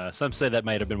 Some say that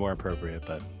might have been more appropriate,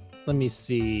 but Let me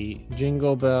see.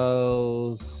 Jingle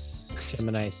Bells,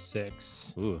 Gemini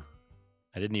 6. ooh,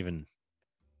 I didn't even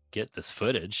get this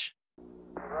footage.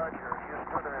 Roger,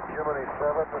 Houston and Gemini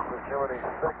 7, this is Gemini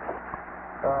 6.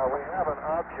 We have an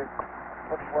object,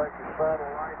 looks like a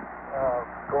satellite,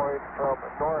 going from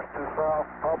north to south,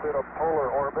 probably in a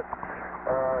polar orbit.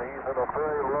 He's in a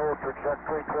very low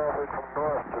trajectory, traveling from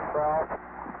north to south.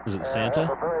 Is it Santa?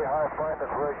 Has a very high fineness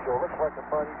ratio. Looks like it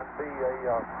might even be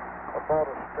about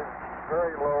a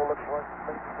very low, looks like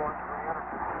maybe going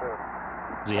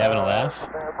 300%. Is he having a laugh?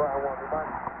 Stand by one.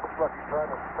 Looks like he's trying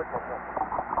to signal something.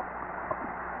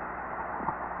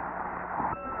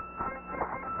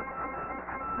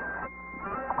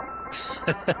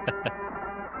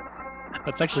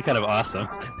 That's actually kind of awesome.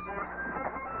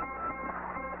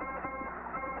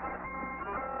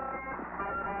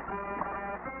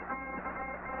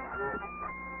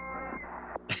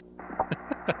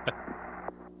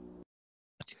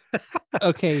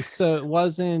 Okay, so it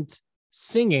wasn't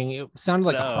singing. It sounded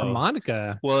like a No.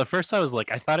 harmonica. Well, at first I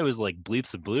thought it was like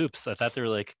bleeps and bloops. I thought they were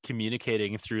like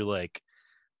communicating through like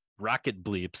rocket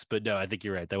bleeps, but no, I think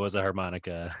you're right. That was a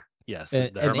harmonica. Yes,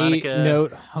 An the harmonica.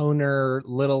 8-note Hohner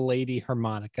little lady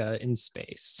harmonica in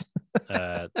space.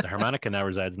 The harmonica now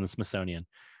resides in the Smithsonian.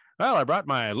 Well, I brought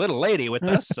my little lady with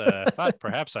us. Thought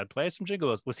perhaps I'd play some Jingle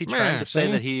Bells. Was he trying to say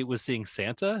See? that he was seeing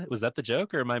Santa? Was that the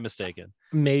joke, or am I mistaken?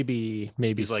 Maybe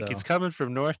He's like, so. he's coming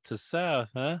from north to south,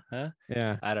 huh?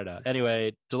 Yeah. I don't know.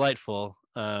 Anyway, delightful.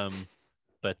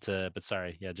 But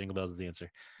sorry. Yeah, Jingle Bells is the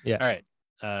answer. Yeah. All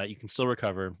right. You can still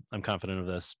recover. I'm confident of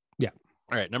this. Yeah.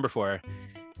 All right. Number 4.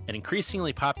 An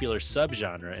increasingly popular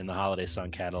subgenre in the holiday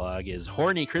song catalog is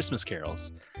horny Christmas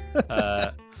carols.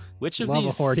 Which of Love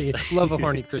these love a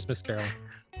horny Christmas carol.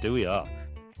 do we all?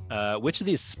 Which of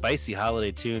these spicy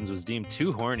holiday tunes was deemed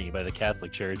too horny by the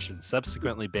Catholic Church and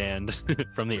subsequently banned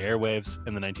from the airwaves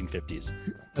in the 1950s?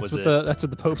 That's what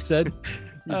the Pope said.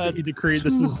 He decreed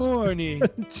this Too is horny.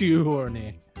 too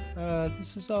horny.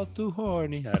 This is all too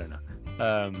horny. I don't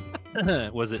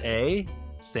know. Was it A,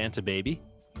 Santa Baby?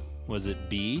 Was it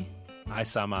B, I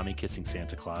Saw Mommy Kissing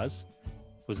Santa Claus?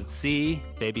 Was it C,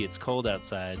 Baby It's Cold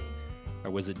Outside? Or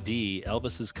was it D,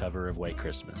 Elvis's cover of White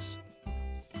Christmas?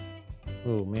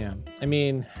 Oh man. I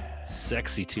mean,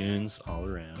 Sexy tunes all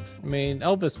around.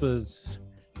 Elvis was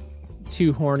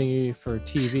too horny for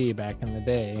TV back in the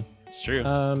day. It's true.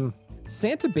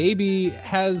 Santa Baby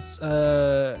has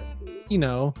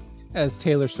as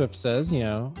Taylor Swift says,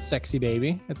 sexy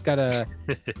baby. It's got a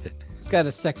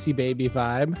sexy baby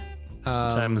vibe.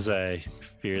 Sometimes I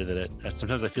fear that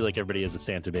sometimes I feel like everybody is a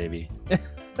Santa baby. I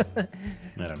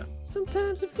don't know.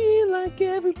 Sometimes I feel like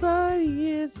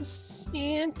everybody is a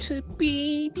Santa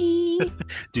baby.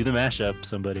 Do the mashup,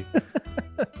 somebody.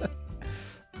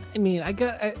 I mean,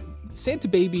 Santa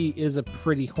Baby is a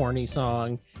pretty horny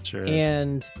song. Sure is.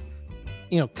 And,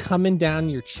 coming down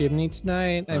your chimney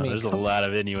tonight. There's a lot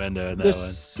of innuendo in that there's one.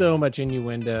 so much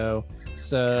innuendo.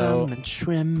 So Come and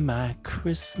trim my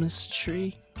Christmas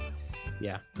tree.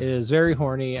 yeah, it is very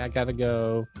horny. I gotta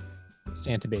go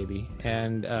Santa Baby.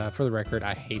 And for the record,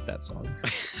 I hate that song.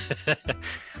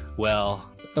 Well,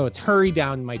 Oh, it's Hurry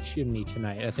Down My Chimney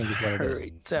Tonight, I think is what it is.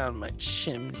 Hurry down my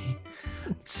chimney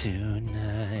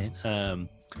tonight.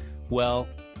 Well,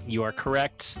 you are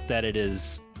correct that it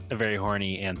is a very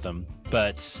horny anthem,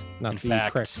 but Not in the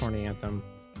fact, correct horny anthem.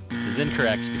 is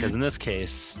incorrect because in this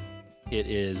case, it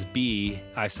is B,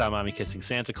 I Saw Mommy Kissing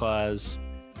Santa Claus.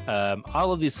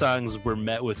 All of these songs were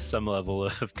met with some level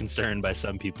of concern by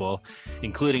some people,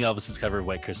 including Elvis's cover of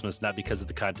White Christmas, not because of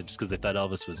the content, just because they thought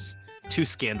Elvis was too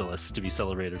scandalous to be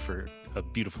celebrated for a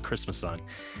beautiful Christmas song.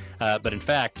 But in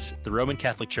fact, the Roman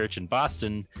Catholic Church in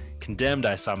Boston condemned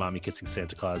I Saw Mommy Kissing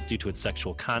Santa Claus due to its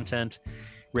sexual content.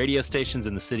 Radio stations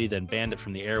in the city then banned it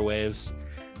from the airwaves.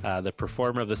 The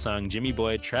performer of the song, Jimmy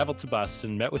Boyd, traveled to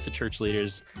Boston, met with the church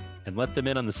leaders, and let them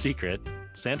in on the secret.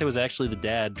 Santa was actually the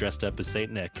dad dressed up as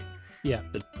Saint Nick. Yeah.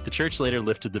 The church later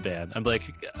lifted the ban. I'm like,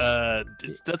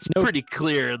 that's No- pretty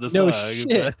clear in the no song.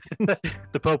 shit. But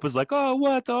the Pope was like, oh,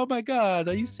 what? Oh my God.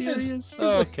 Are you serious?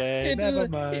 Okay, never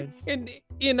mind. In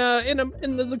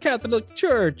the Catholic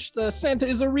Church, the Santa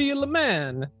is a real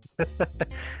man.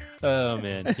 Oh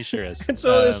man, he sure is. And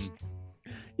so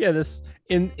this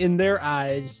in their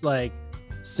eyes, like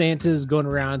Santa's going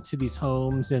around to these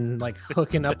homes and like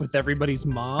hooking up with everybody's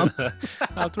mom.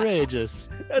 Outrageous.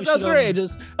 That's We should,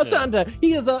 outrageous. yeah. Santa,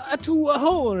 he is a too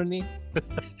horny.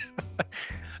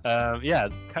 Yeah.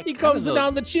 He comes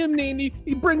down the chimney and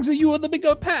he brings you the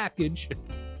bigger package.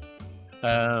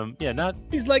 Yeah, not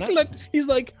He's like, he's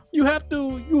like, you have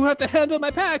to handle my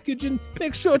package and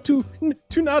make sure to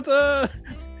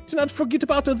not forget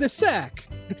about the sack.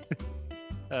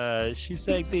 she's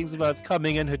saying things about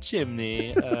coming in her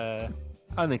chimney.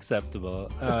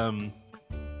 Unacceptable.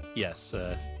 Yes.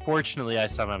 Fortunately, I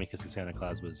Saw Mommy Kissing Santa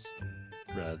Claus was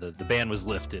the ban was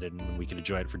lifted, and we could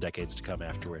enjoy it for decades to come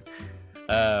afterward.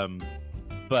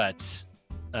 But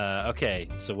okay.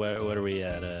 So what are we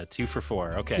at? 2 for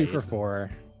 4. Okay. 2 for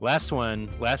 4. Last one.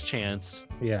 Last chance.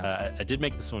 Yeah. I did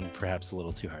make this one perhaps a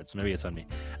little too hard, so maybe it's on me.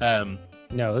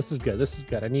 No, this is good. This is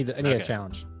good. I need Okay. a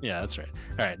challenge. Yeah, that's right.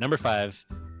 All right, number 5.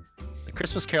 The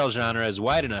Christmas Carol genre is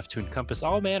wide enough to encompass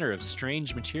all manner of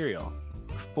strange material.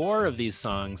 4 of these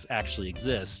songs actually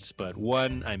exist, but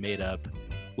one I made up.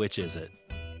 Which is it?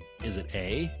 Is it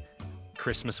A,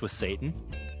 Christmas with Satan?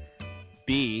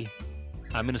 B,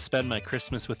 I'm gonna spend my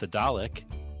Christmas with a Dalek?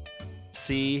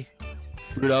 C,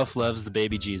 Rudolph loves the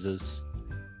baby Jesus?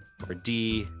 Or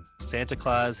D, Santa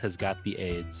Claus has got the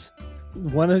AIDS?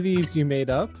 One of these you made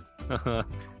up. Do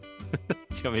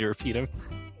you want me to repeat them?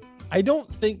 I don't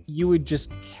think you would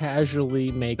just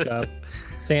casually make up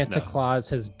Santa No. Claus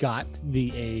has got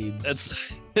the AIDS.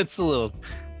 It's a little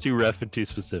too rough and too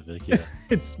specific. Yeah.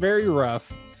 It's very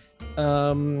rough.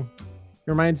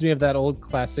 Reminds me of that old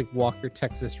classic Walker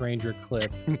Texas Ranger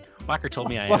clip. Walker told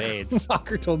me I have AIDS.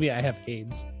 Walker told me I have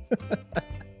AIDS.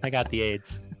 I got the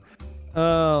AIDS.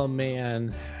 Oh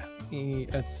man.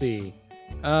 Let's see.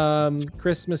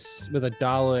 Christmas with a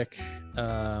Dalek.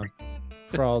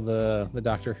 For all the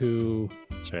Doctor Who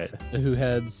That's right.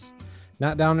 heads.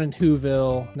 Not down in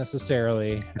Whoville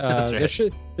necessarily. That's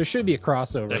right. There should be a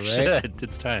crossover, There right? should.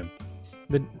 It's time.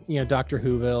 Doctor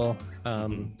Whoville.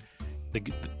 The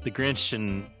Grinch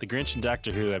and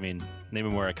Doctor Who. I mean, name a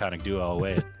more iconic duo. I'll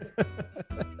wait.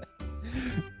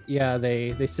 Yeah,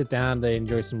 they sit down, they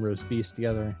enjoy some roast beef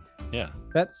together. Yeah.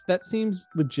 That seems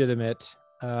legitimate.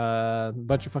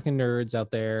 Bunch of fucking nerds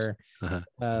out there.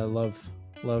 Uh-huh.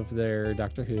 Love their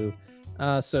Doctor Who.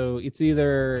 So it's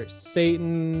either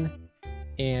Satan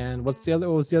and what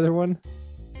was the other one?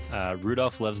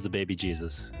 Rudolph Loves the Baby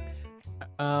Jesus.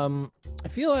 I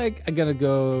feel like I gotta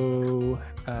go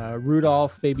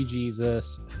Rudolph, Baby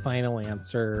Jesus, final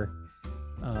answer.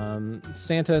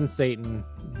 Santa and Satan,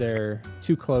 they're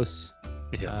too close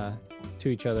to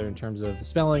each other in terms of the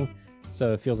spelling,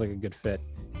 so it feels like a good fit.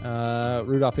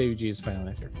 Rudolph, Baby Jesus, final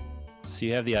answer. So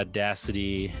you have the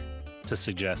audacity to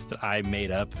suggest that I made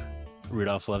up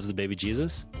Rudolph Loves the Baby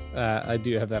Jesus? I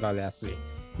do have that audacity.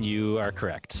 You are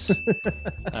correct.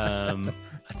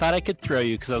 I thought I could throw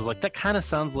you because I was like, that kind of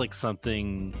sounds like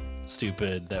something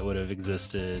stupid that would have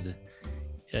existed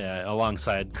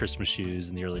alongside Christmas shoes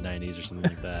in the early 90s or something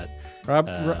like that.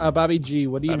 Bobby G,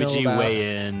 what do you Bobby know G, about?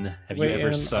 weigh in. Have you Weigh ever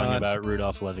in sung on- about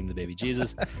Rudolph loving the baby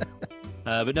Jesus?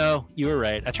 But no, you were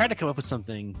right. I tried to come up with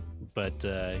something, but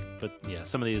yeah,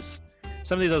 some of these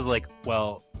I was like,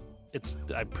 well, it's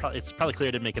probably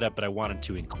clear to make it up, but I wanted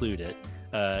to include it.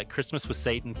 Christmas with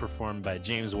Satan, performed by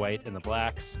James White and the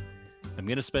Blacks. I'm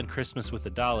Gonna Spend Christmas with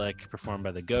the Dalek, performed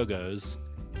by the Go-Go's.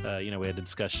 We had a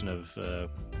discussion of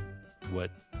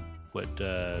what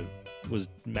was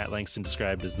Matt Langston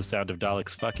described as the sound of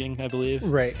Daleks fucking, I believe.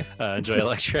 Right. Joy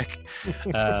Electric.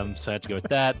 So I had to go with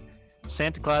that.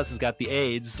 Santa Claus Has Got the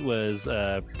AIDS was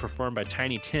performed by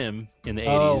Tiny Tim in the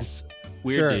 80s.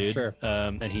 Weird dude. Sure.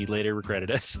 And he later regretted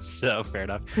it. So fair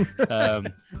enough.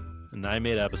 And I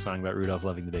made up a song about Rudolph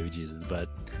loving the baby Jesus, but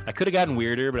I could have gotten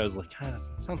weirder, but I was like, it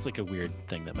sounds like a weird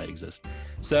thing that might exist.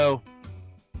 So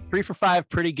 3 for 5,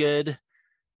 pretty good.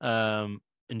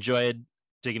 Enjoyed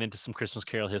digging into some Christmas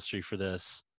Carol history for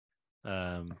this.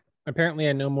 Apparently,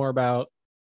 I know more about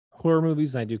horror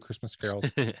movies than I do Christmas carols.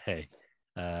 Hey,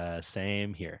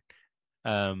 same here.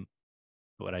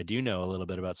 What I do know a little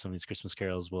bit about some of these Christmas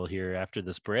carols we'll hear after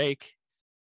this break.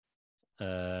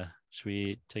 Should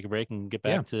we take a break and get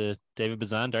back to David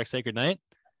Bazan, Dark Sacred Night?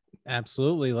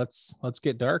 Absolutely. Let's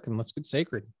get dark and let's get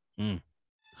sacred.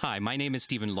 Hi, my name is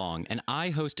Stephen Long, and I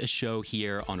host a show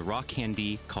here on Rock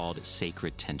Candy called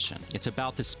Sacred Tension. It's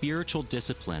about the spiritual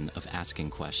discipline of asking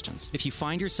questions. If you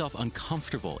find yourself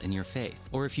uncomfortable in your faith,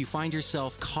 or if you find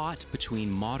yourself caught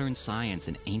between modern science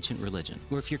and ancient religion,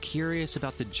 or if you're curious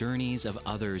about the journeys of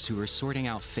others who are sorting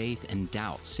out faith and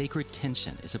doubt, Sacred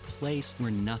Tension is a place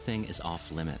where nothing is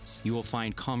off limits. You will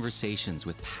find conversations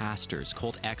with pastors,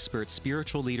 cult experts,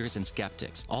 spiritual leaders, and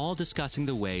skeptics, all discussing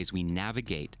the ways we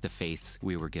navigate the faiths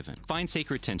we were given. Find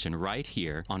Sacred Tension right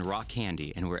here on Rock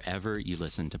Candy and wherever you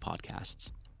listen to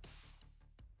podcasts.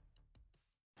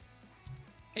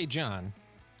 Hey, John.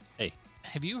 Hey.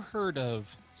 Have you heard of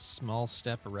Small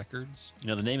Step Records?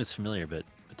 The name is familiar, but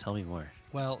tell me more.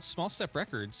 Well, Small Step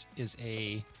Records is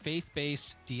a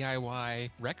faith-based DIY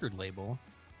record label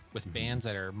with bands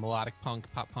that are melodic punk,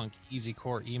 pop punk,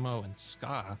 easycore, emo, and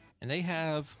ska. And they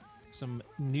have some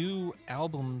new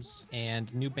albums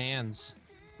and new bands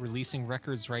releasing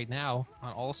records right now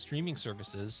on all streaming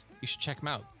services. You should check them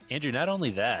out. Andrew, not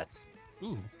only that,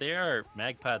 Ooh. they are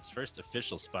MagPod's first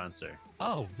official sponsor.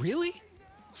 Oh, really?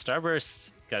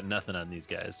 Starburst got nothing on these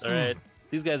guys. All right.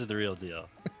 These guys are the real deal.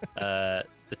 The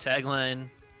tagline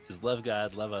is love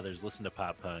God, love others, listen to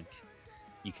pop punk.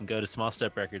 You can go to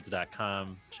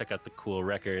smallsteprecords.com, check out the cool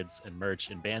records and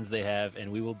merch and bands they have,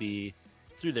 and we will be,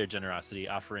 through their generosity,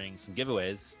 offering some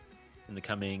giveaways in the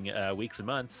coming weeks and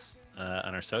months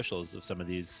on our socials of some of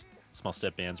these Small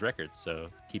Step Bands records. So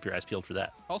keep your eyes peeled for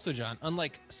that. Also, John,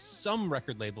 unlike some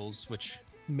record labels, which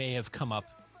may have come up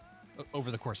over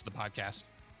the course of the podcast,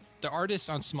 the artists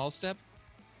on Small Step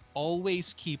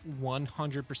always keep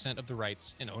 100% of the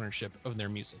rights and ownership of their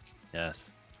music. Yes.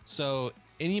 So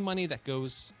any money that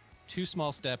goes to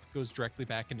Small Step goes directly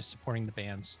back into supporting the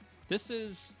bands This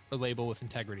is a label with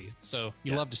integrity, so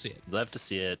you Yeah. love to see it. Love to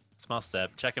see it. Small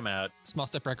Step. Check them out.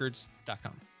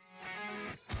 Smallsteprecords.com.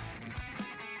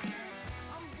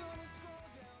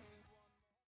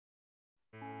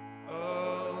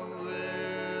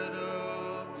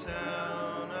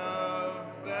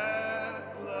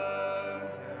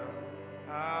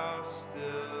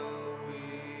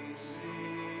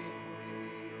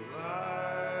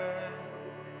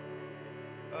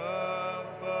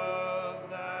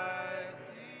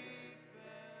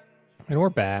 And we're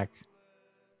back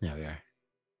Yeah, we are.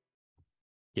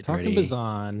 Getting talking ready,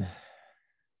 Bazan,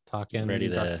 talking ready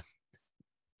to dark-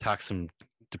 talk some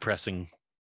depressing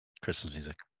Christmas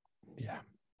music.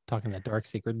 talking that Dark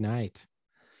Sacred Night.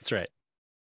 That's right.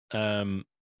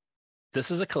 This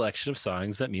is a collection of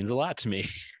songs that means a lot to me.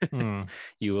 Hmm.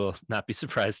 You will not be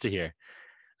surprised to hear.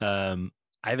 I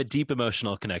have a deep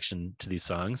emotional connection to these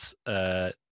songs.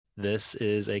 This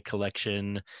is a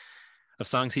collection of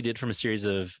songs he did from a series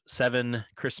of 7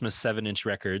 Christmas 7-inch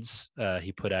records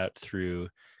he put out through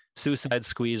Suicide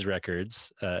Squeeze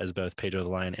Records as both Pedro the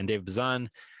Lion and David Bazan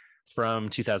from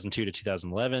 2002 to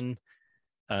 2011.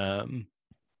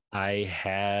 I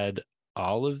had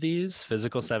all of these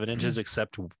physical 7 inches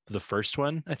except the first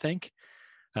one, I think.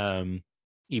 Even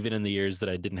in the years that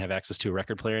I didn't have access to a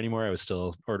record player anymore, I was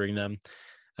still ordering them.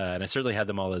 And I certainly had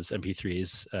them all as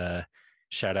MP3s.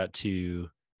 Shout out to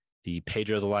the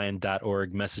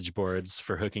pedrothelion.org message boards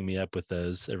for hooking me up with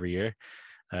those every year.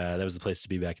 That was the place to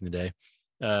be back in the day.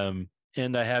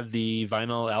 And I have the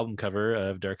vinyl album cover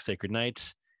of Dark Sacred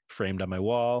Night framed on my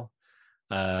wall.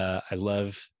 I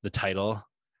love the title.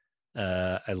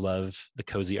 I love the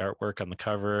cozy artwork on the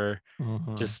cover.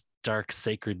 Mhm. Just Dark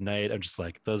Sacred Night. I'm just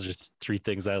like, those are 3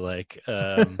 things I like.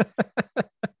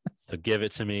 So give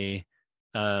it to me.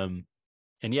 And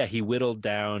yeah, he whittled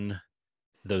down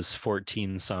those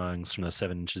 14 songs from those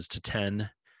 7 inches to 10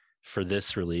 for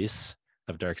this release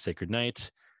of Dark Sacred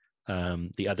Night.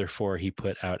 The other 4 he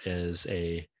put out as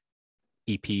a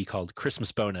EP called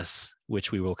Christmas Bonus,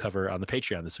 which we will cover on the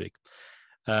Patreon this week.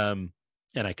 And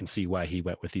I can see why he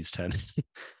went with these 10.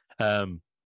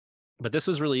 But this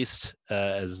was released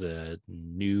as a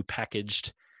new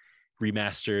packaged,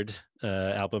 remastered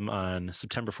album on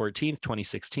September 14th,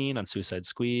 2016 on Suicide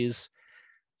Squeeze.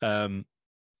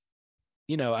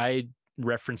 I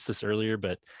referenced this earlier,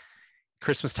 but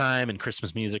Christmas time and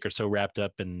Christmas music are so wrapped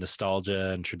up in nostalgia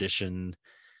and tradition,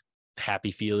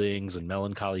 happy feelings and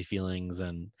melancholy feelings.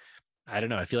 And I don't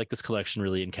know, I feel like this collection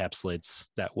really encapsulates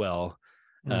that well.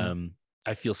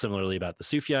 I feel similarly about the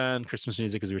Sufjan Christmas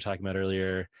music, as we were talking about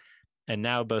earlier. And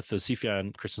now both the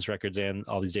Sufjan Christmas records and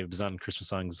all these David Bazan Christmas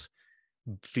songs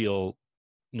feel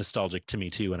nostalgic to me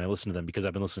too when I listen to them, because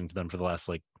I've been listening to them for the last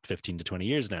like 15 to 20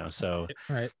 years now. So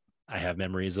Right. I have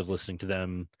memories of listening to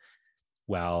them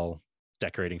while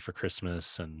decorating for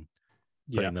Christmas and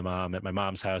putting them on at my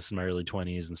mom's house in my early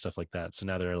 20s and stuff like that. So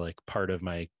now they're like part of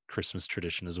my Christmas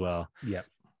tradition as well. Yep.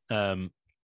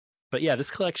 But yeah,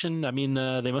 this collection, I mean,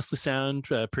 they mostly sound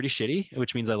pretty shitty,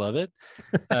 which means I love it.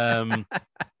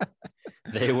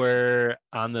 They were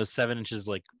on those 7 inches,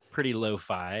 like pretty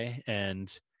lo-fi,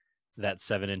 and that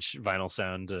 7-inch vinyl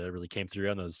sound really came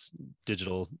through on those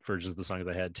digital versions of the songs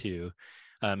I had too.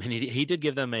 And he did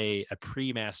give them a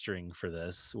pre-mastering for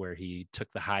this, where he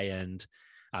took the high end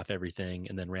off everything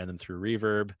and then ran them through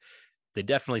reverb. They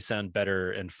definitely sound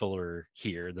better and fuller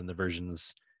here than the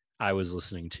versions I was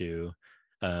listening to.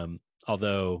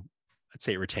 Although I'd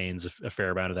say it retains a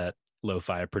fair amount of that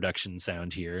lo-fi production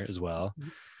sound here as well.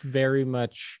 Very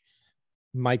much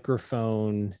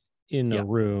microphone in a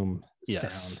room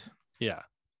sound. Yeah.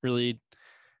 Really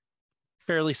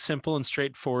fairly simple and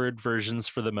straightforward versions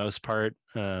for the most part.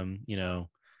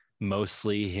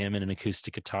 Mostly him and an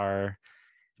acoustic guitar,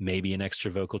 maybe an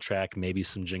extra vocal track, maybe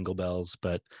some jingle bells,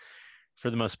 but for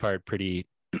the most part, pretty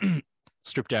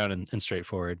stripped down and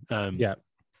straightforward.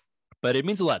 But it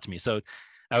means a lot to me. So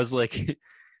I was like,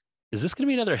 is this going to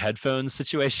be another headphones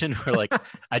situation where like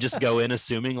I just go in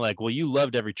assuming like, well, you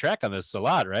loved every track on this a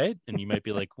lot, right? And you might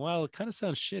be like, well, it kind of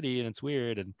sounds shitty and it's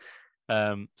weird. And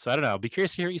so I don't know. I'll be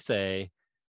curious to hear what you say.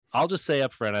 I'll just say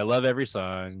up front, I love every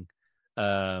song.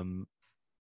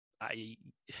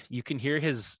 You can hear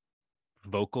his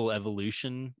vocal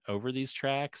evolution over these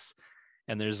tracks,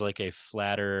 and there's like a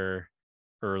flatter,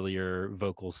 earlier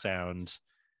vocal sound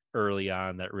early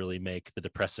on that really make the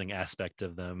depressing aspect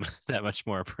of them that much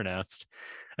more pronounced.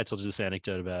 I told you this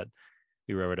anecdote about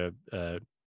we were at a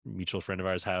mutual friend of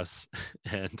ours' house,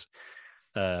 and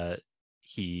our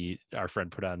friend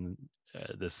put on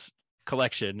this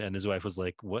collection, and his wife was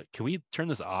like, "What? Can we turn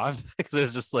this off?" Because it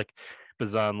was just like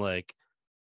Bazan, like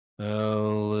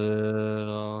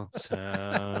little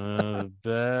town of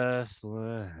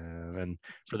Bethlehem. And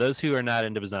for those who are not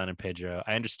into Bazan and Pedro,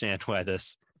 I understand why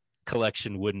this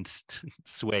collection wouldn't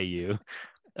sway you.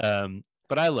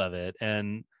 But I love it.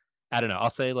 And I don't know, I'll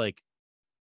say like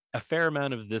a fair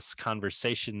amount of this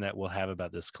conversation that we'll have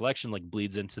about this collection like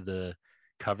bleeds into the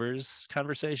covers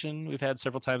conversation we've had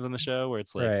several times on the show, where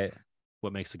it's like Right.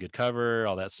 what makes a good cover,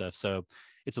 all that stuff. So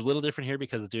it's a little different here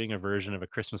because doing a version of A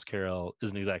Christmas Carol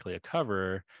isn't exactly a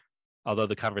cover, although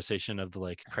the conversation of the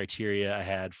like criteria I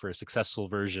had for a successful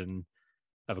version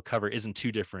of a cover isn't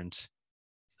too different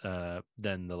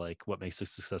than the like what makes a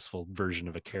successful version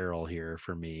of a carol here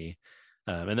for me.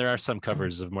 And there are some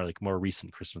covers of more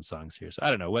recent Christmas songs here. So I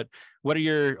don't know, what are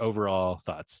your overall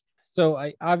thoughts? So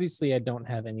I don't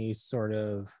have any sort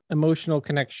of emotional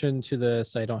connection to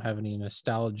this. I don't have any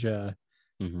nostalgia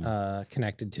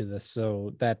connected to this.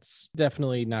 So that's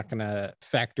definitely not going to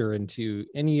factor into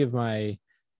any of my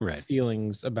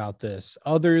feelings about this,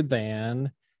 other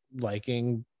than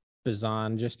liking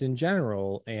Bazan just in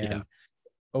general. And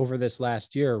over this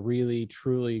last year, really,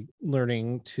 truly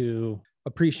learning to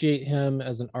appreciate him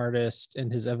as an artist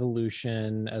and his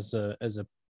evolution as a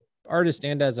artist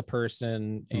and as a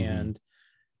person,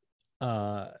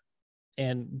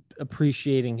 and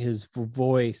appreciating his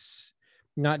voice,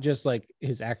 not just like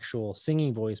his actual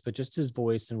singing voice, but just his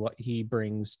voice and what he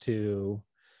brings to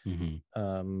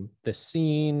the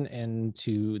scene and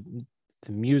to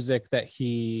the music that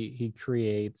he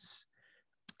creates.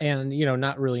 And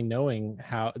not really knowing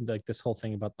how, like, this whole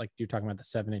thing about, like, you're talking about the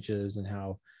 7 inches and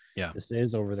how this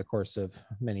is over the course of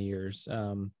many years.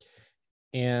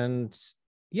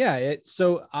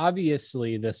 So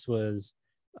obviously this was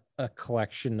a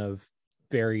collection of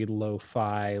very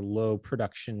lo-fi, low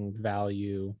production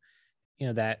value,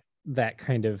 that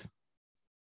kind of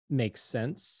makes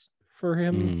sense for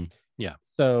him.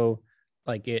 So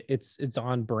like it's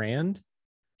on brand.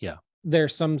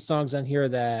 There's some songs on here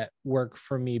that work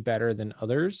for me better than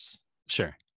others.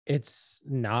 Sure. It's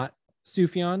not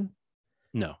Sufjan.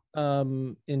 No.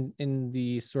 In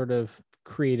the sort of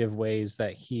creative ways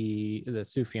that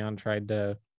Sufjan tried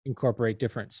to incorporate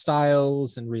different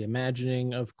styles and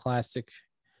reimagining of classic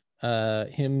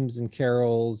hymns and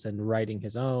carols and writing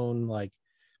his own. Like,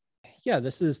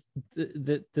 this is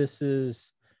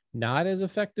not as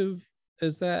effective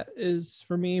as that is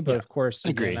for me. But of course,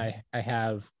 again, I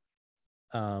have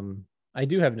I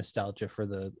do have nostalgia for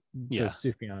the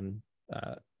Sufjan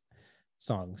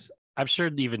songs. I'm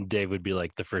sure even Dave would be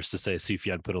like the first to say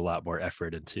Sufjan put a lot more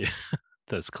effort into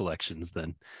those collections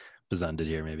than Bazan did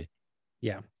here, maybe.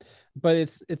 Yeah, but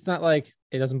it's not like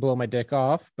it doesn't blow my dick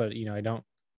off, but I don't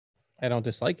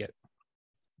dislike it.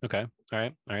 Okay, all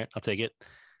right, I'll take it.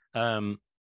 I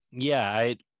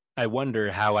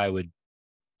wonder how I would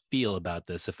feel about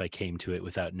this if I came to it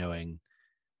without knowing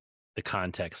the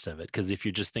context of it, because if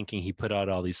you're just thinking he put out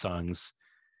all these songs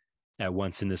at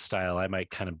once in this style, I might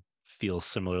kind of feel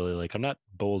similarly, like I'm not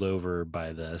bowled over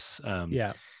by this.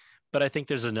 But I think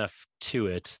there's enough to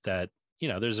it that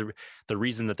the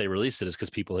reason that they released it is because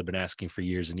people have been asking for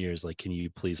years and years, like, can you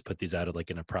please put these out like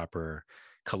in a proper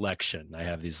collection? I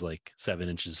have these like 7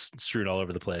 inches strewn all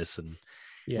over the place and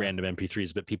random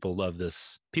MP3s, but people love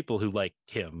this. People who like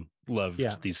him loved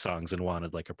these songs and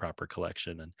wanted like a proper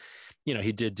collection. And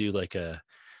he did do like a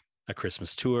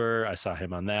Christmas tour. I saw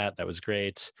him on that. That was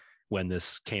great when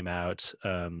this came out.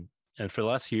 And for the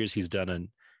last few years, he's done an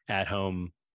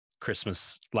at-home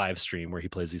Christmas live stream where he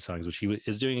plays these songs, which he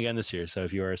is doing again this year. So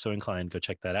if you are so inclined, go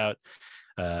check that out.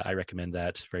 I recommend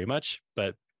that very much.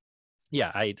 But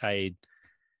I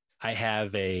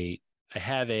have a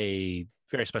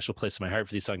very special place in my heart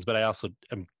for these songs. But I also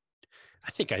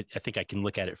I think I can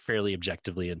look at it fairly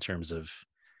objectively in terms of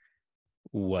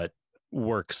what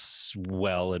works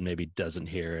well and maybe doesn't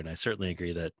here. And I certainly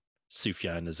agree that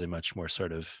Sufjan is a much more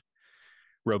sort of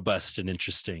robust and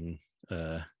interesting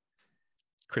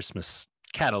Christmas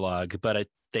catalog, but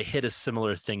they hit a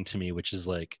similar thing to me, which is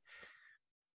like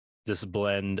this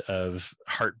blend of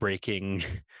heartbreaking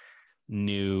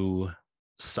new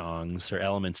songs or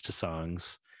elements to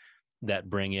songs that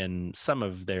bring in some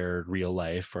of their real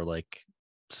life or like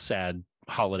sad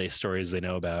holiday stories they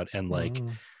know about, and like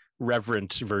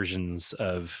reverent versions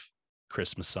of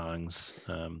Christmas songs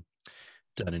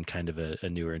done in kind of a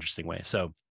newer, interesting way.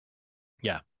 So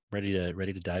ready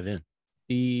to dive in.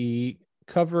 The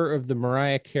cover of the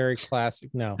Mariah Carey classic.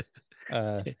 No.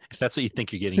 If that's what you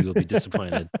think you're getting, you will be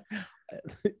disappointed.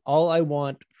 All I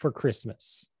Want for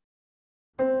Christmas.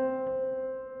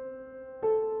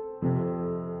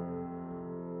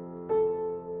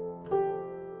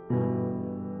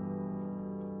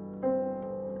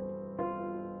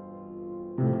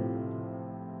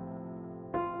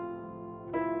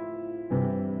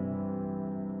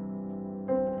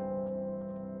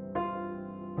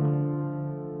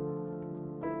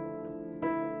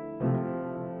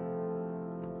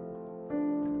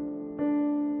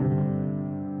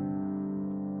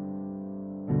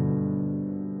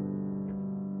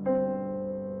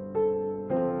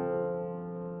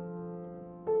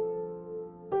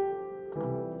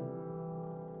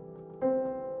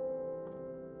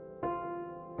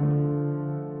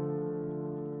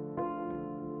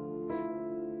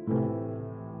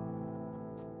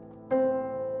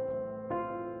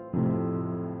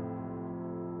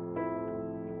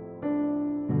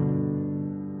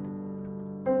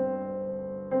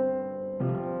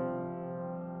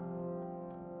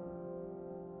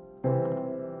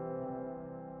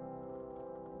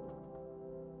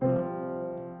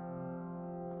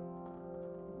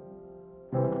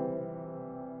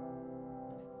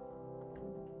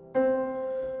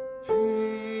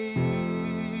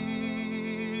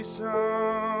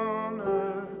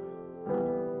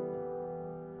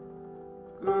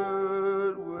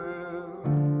 goodwill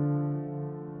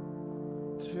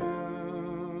to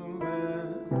men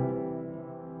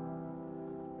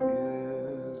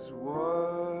is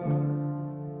what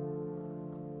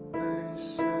they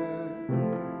said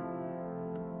you'd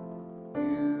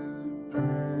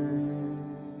bring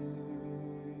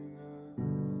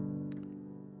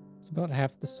It's about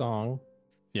half the song.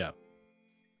 Yeah.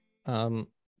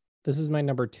 This is my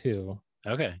number 2.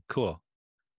 Okay, cool.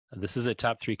 This is a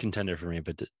top 3 contender for me,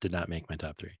 but did not make my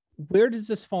top 3. Where does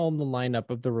this fall in the lineup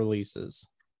of the releases?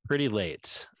 Pretty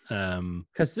late.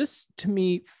 Because this to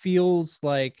me feels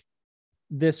like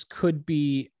this could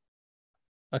be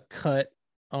a cut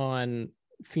on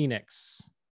Phoenix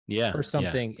Yeah. or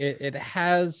something. It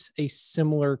has a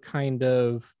similar kind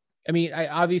of, I mean,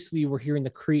 obviously we're hearing the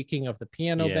creaking of the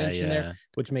piano bench in there,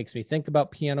 which makes me think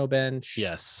about Piano Bench.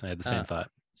 Yes, I had the same thought.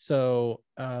 So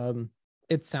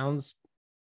it sounds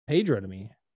Pedro to me.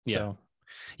 Yeah. So.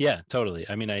 Yeah, totally.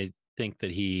 I mean, I think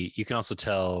that you can also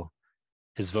tell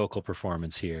his vocal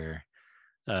performance here.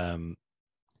 A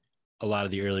lot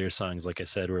of the earlier songs, like I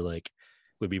said,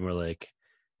 would be more like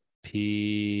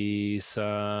peace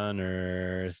on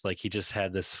earth. Like he just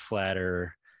had this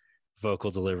flatter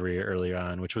vocal delivery earlier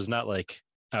on, which was not like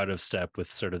out of step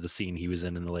with sort of the scene he was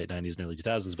in the late 90s and early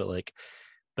 2000s, but like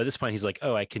by this point he's like,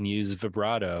 oh, I can use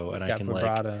vibrato and I can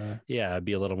vibrato.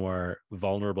 Be a little more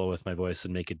vulnerable with my voice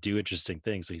and make it do interesting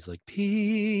things. So he's like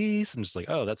peace, and just like,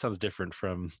 oh, that sounds different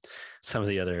from some of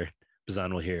the other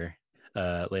Bazan we'll hear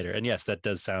later. And yes, that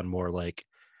does sound more like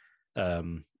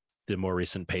the more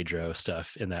recent Pedro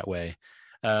stuff in that way.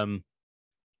 I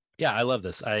love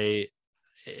this.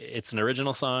 It's an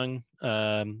original song,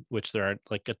 which there aren't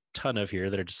like a ton of here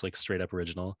that are just like straight up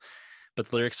original, but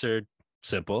the lyrics are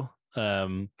simple.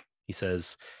 He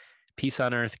says, peace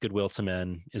on earth, goodwill to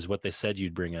men is what they said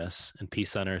you'd bring us, and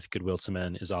peace on earth, goodwill to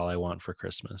men is all I want for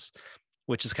Christmas,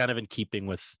 which is kind of in keeping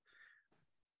with,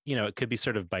 it could be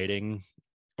sort of biting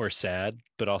or sad,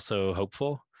 but also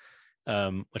hopeful,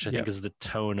 which I think is the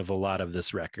tone of a lot of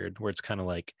this record, where it's kind of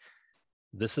like,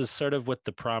 this is sort of what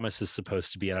the promise is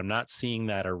supposed to be. And I'm not seeing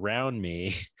that around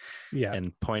me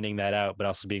and pointing that out, but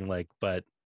also being like, but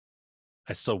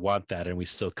I still want that. And we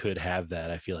still could have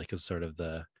that, I feel like, is sort of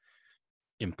the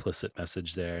implicit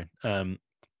message there.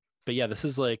 But yeah, this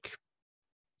is like,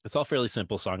 it's all fairly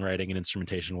simple songwriting and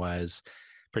instrumentation wise,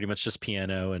 pretty much just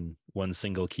piano and one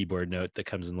single keyboard note that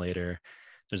comes in later.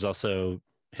 There's also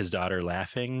his daughter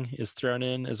laughing is thrown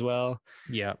in as well.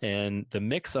 Yeah. And the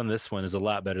mix on this one is a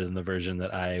lot better than the version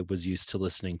that I was used to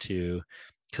listening to,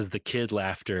 because the kid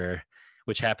laughter,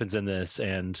 which happens in this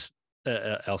and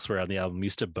elsewhere on the album,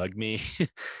 used to bug me.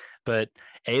 But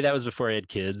that was before I had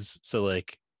kids. So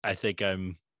like, I think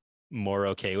I'm more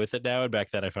okay with it now. And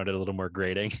back then I found it a little more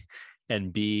grating.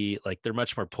 And B, like they're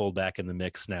much more pulled back in the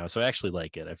mix now. So I actually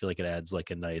like it. I feel like it adds like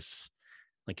a nice,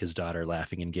 like his daughter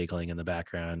laughing and giggling in the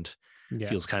background.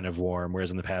 Feels kind of warm.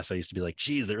 Whereas in the past I used to be like,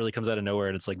 geez, that really comes out of nowhere.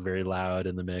 And it's like very loud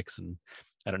in the mix. And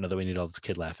I don't know that we need all this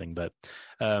kid laughing, but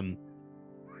no,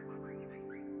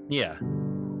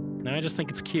 I just think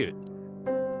it's cute.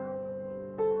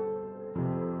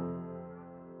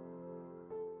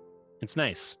 It's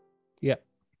nice. Yeah.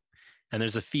 And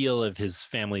there's a feel of his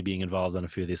family being involved on a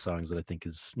few of these songs that I think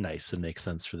is nice and makes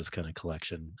sense for this kind of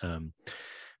collection.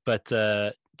 But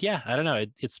I don't know.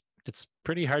 It's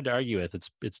pretty hard to argue with.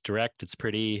 It's direct. It's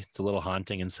pretty. It's a little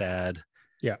haunting and sad.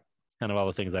 Yeah. It's kind of all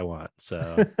the things I want.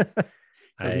 So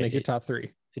doesn't make your top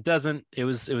 3. It doesn't. It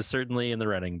was certainly in the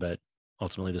running, but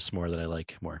ultimately just more that I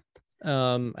like more.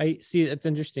 I see. It's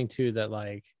interesting too that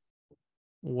like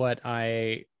what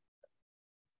I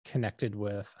connected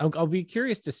with. I'll be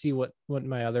curious to see what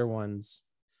my other ones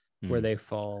where they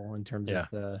fall in terms of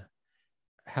the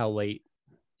how late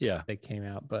they came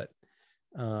out. But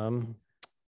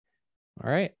all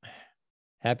right,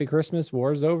 happy Christmas.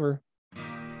 War's over.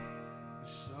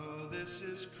 So this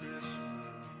is Christmas.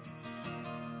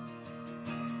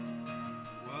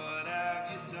 What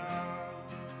have you done?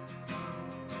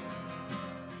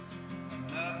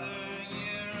 Another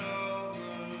year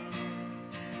over.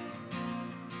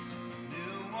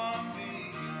 New one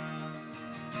begun.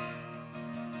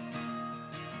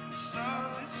 So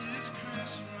this is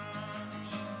Christmas.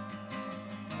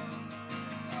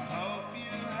 I hope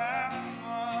you have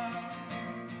fun.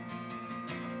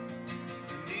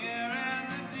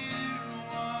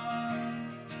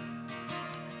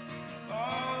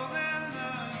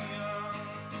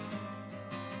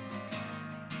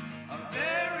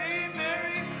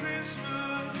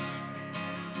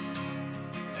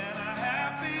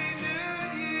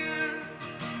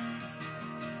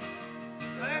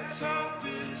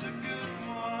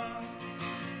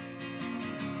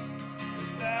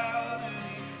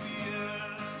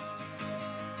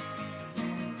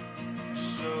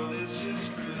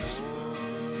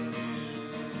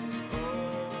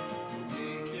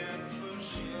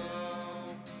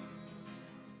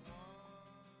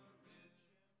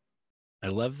 I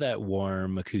love that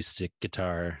warm acoustic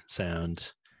guitar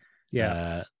sound.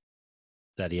 Yeah.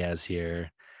 That he has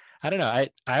here. I don't know.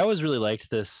 I always really liked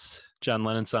this John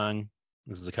Lennon song.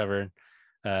 This is a cover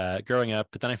growing up,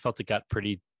 but then I felt it got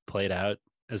pretty played out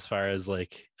as far as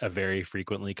like a very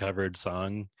frequently covered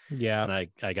song. Yeah. And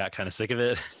I got kind of sick of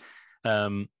it.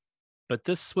 But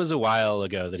this was a while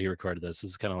ago that he recorded this.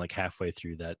 This is kind of like halfway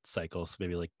through that cycle. So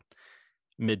maybe like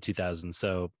mid 2000s.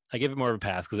 So I gave it more of a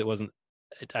pass because it wasn't,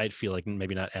 I'd feel like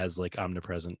maybe not as like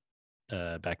omnipresent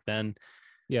back then.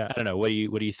 Yeah. I don't know. What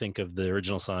do you think of the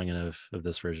original song and of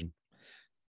this version?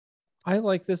 I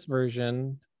like this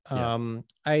version. Yeah.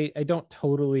 I don't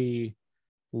totally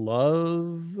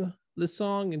love the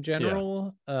song in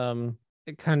general.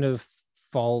 It kind of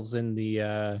falls in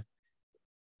the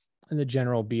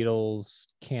general Beatles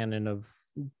canon of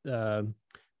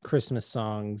Christmas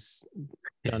songs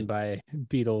done by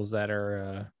Beatles that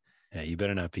are yeah, you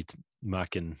better not be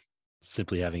mocking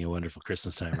Simply Having a Wonderful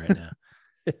Christmas Time right now.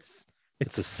 it's a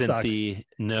synthy.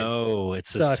 No,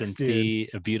 it's sucks, a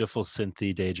synthy, a beautiful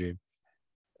synthy daydream.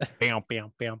 Bam,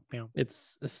 bam, bam, bam.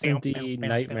 It's a synthy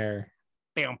nightmare.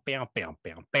 Bam, bam, bam,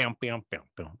 bam, bam, bam, bam,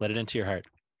 bam. Let it into your heart.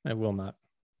 I will not.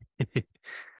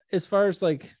 As far as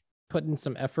like putting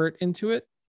some effort into it,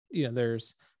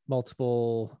 there's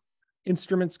multiple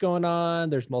instruments going on.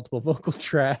 There's multiple vocal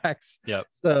tracks. Yep.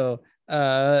 So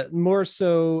more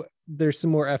so, there's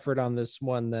some more effort on this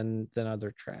one than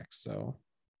other tracks. So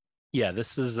yeah,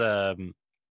 this is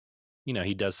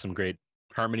he does some great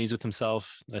harmonies with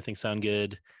himself that I think sound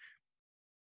good.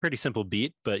 Pretty simple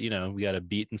beat, but we got a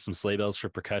beat and some sleigh bells for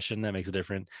percussion. That makes a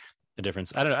difference. I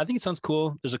don't know. I think it sounds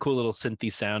cool. There's a cool little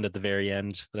synthy sound at the very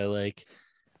end that I like.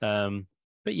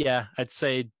 But yeah, I'd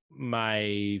say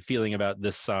my feeling about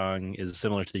this song is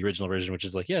similar to the original version, which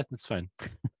is like, yeah, that's fine.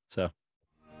 So,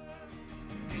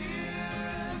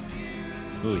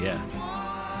 oh yeah.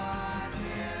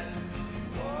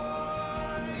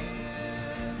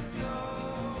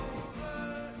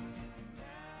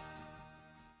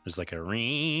 There's like a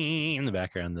ring in the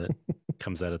background that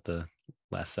comes out at the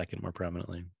last second more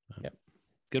prominently. Yep.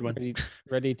 Good one.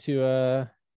 Ready to let's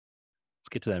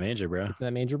get to that manger, bro.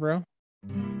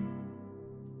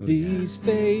 These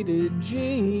faded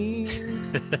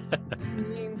jeans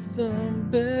mean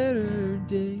some better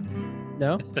days.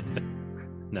 No?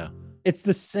 No. It's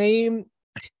the same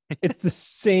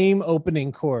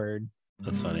opening chord.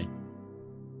 That's funny.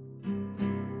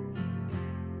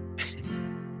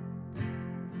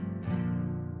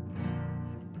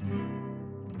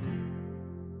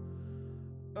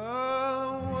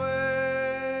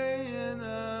 Away in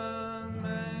a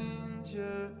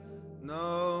manger,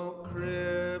 no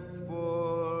crib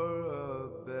for a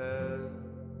bed.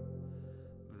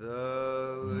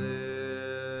 The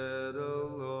little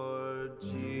Lord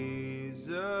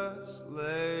Jesus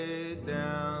laid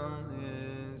down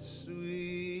his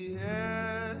sweet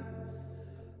head.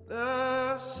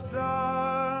 The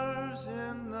stars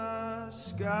in the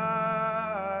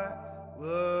sky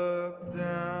looked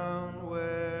down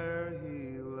where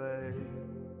he lay.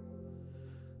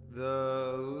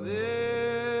 The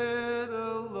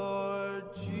little Lord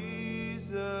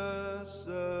Jesus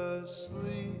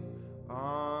asleep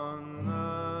on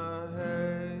the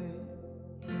hay.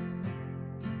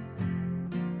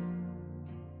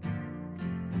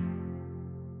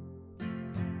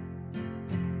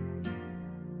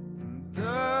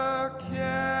 The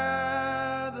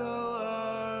cattle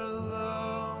are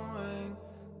lowing,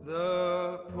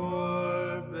 the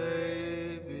poor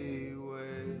baby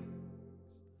waits,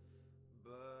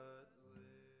 but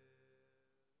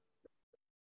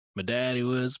My daddy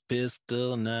was a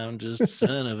pistol, and I'm just a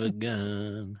son of a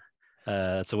gun.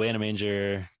 It's Away in a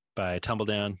Manger by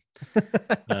Tumbledown.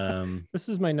 This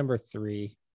is my number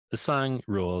 3. The song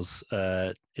rules.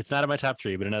 It's not in my top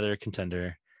 3, but another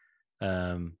contender.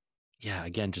 Yeah,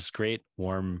 again, just great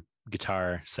warm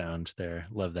guitar sound there.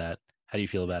 Love that. How do you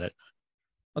feel about it?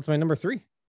 That's my number 3.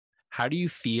 How do you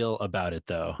feel about it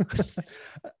though?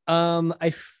 I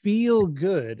feel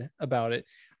good about it.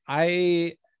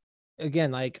 I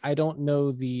don't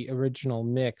know the original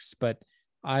mix, but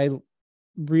I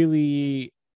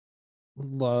really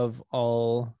love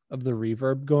all of the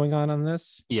reverb going on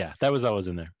this. Yeah, that was always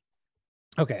in there.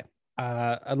 Okay.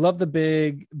 I love the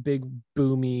big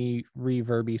boomy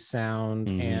reverby sound,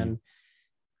 and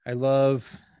I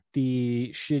love the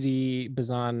shitty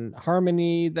Bazan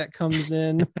harmony that comes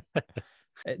in.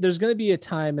 There's going to be a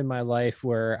time in my life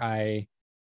where I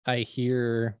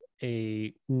hear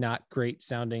a not great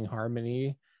sounding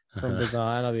harmony from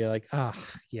Bazan. I'll be like,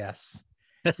 yes,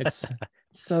 it's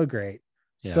so great.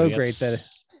 Yeah, So great that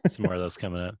some more of those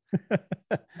coming up.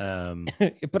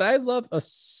 But I love a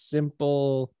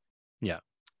simple, Yeah.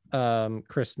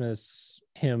 Christmas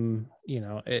hymn. You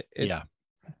know, Yeah.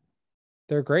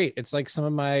 they're great. It's like some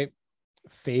of my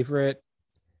favorite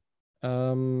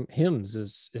hymns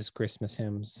is Christmas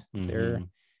hymns. Mhm.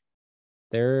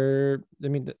 They're I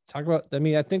mean, talk about, I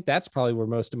mean, I think that's probably where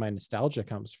most of my nostalgia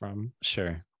comes from.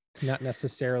 Sure. Not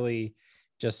necessarily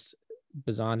just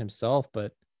Bazan himself,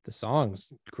 but the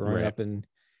songs growing Right. up and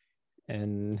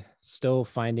still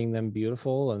finding them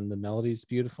beautiful, and the melodies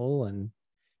beautiful, and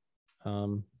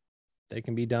they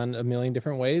can be done a million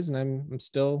different ways, and I'm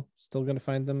still going to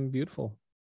find them beautiful.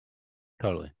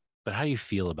 Totally. But how do you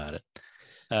feel about it?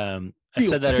 I Feel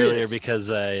said that earlier pissed.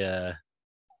 because I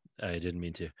didn't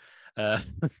mean to.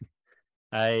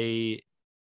 I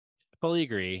fully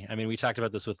agree. I mean, we talked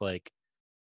about this with like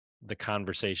the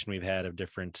conversation we've had of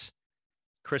different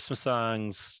Christmas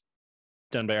songs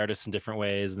done by artists in different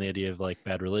ways, and the idea of like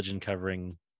Bad Religion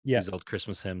covering these old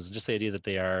Christmas hymns, and just the idea that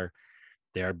they are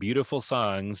beautiful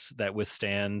songs that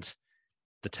withstand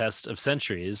the test of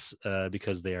centuries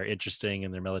because they are interesting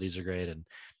and their melodies are great, and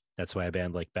that's why a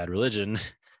band like Bad Religion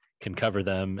can cover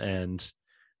them and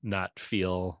not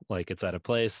feel like it's out of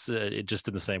place. It just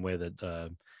in the same way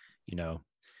that you know,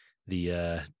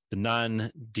 the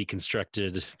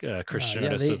non-deconstructed Christian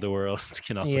artists of the world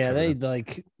can also cover they them.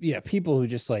 like people who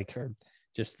just like are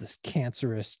just this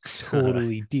cancerous,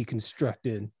 totally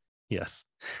deconstructed. Yes,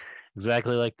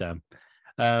 exactly like them.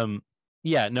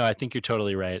 Yeah, no, I think you're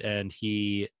totally right. And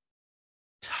he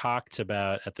talked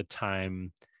about at the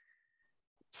time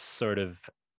sort of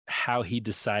how he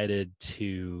decided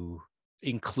to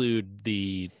include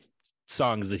the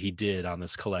songs that he did on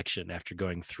this collection after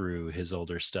going through his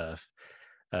older stuff.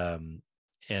 And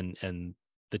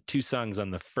the two songs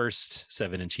on the first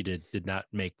 7-inch he did not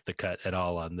make the cut at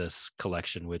all on this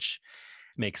collection, which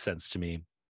makes sense to me.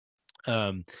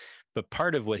 But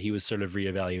part of what he was sort of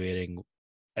reevaluating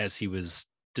as he was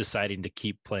deciding to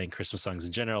keep playing Christmas songs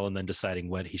in general, and then deciding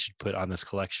what he should put on this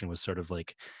collection, was sort of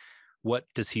like, what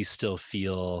does he still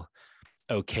feel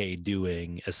okay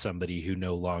doing as somebody who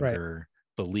no longer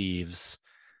believes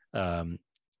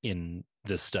in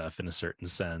this stuff in a certain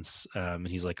sense. And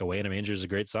he's like, Away in a Manger is a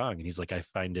great song. And he's like, I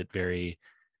find it very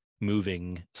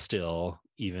moving still,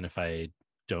 even if I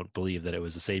don't believe that it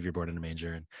was a savior born in a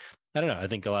manger. And I don't know, I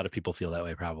think a lot of people feel that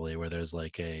way probably, where there's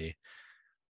like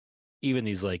even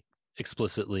these like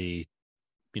explicitly,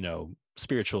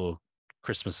 spiritual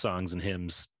Christmas songs and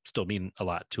hymns still mean a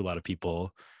lot to a lot of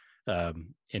people,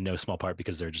 in no small part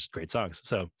because they're just great songs.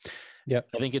 So I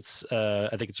think it's a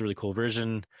really cool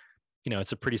version.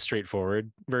 It's a pretty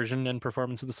straightforward version and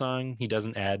performance of the song. He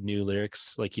doesn't add new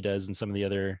lyrics like he does in some of the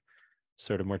other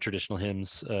sort of more traditional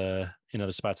hymns in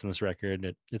other spots in this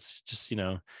record. It's just,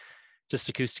 just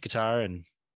acoustic guitar and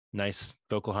nice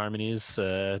vocal harmonies,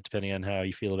 depending on how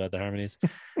you feel about the harmonies.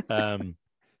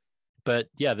 But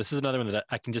yeah, this is another one that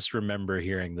I can just remember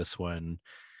hearing this one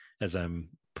as I'm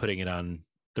putting it on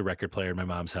the record player in my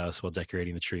mom's house while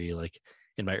decorating the tree, like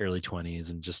in my early 20s,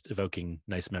 and just evoking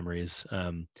nice memories.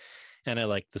 And I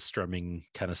like the strumming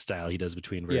kind of style he does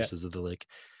between verses of the like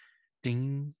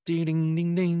ding ding ding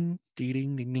ding ding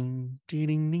ding ding ding ding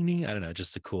ding ding ding. I don't know,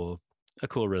 just a cool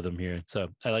rhythm here. So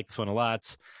I like this one a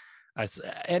lot.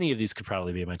 Any of these could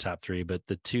probably be in my top 3, but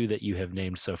the two that you have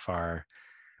named so far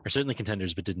are certainly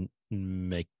contenders, but didn't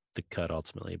make the cut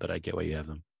ultimately. But I get why you have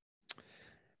them.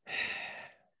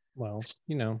 Well,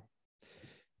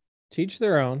 to each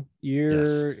their own.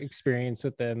 Your experience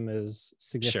with them is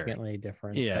significantly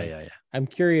different. Yeah. I'm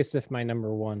curious if my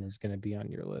number 1 is going to be on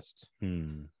your list.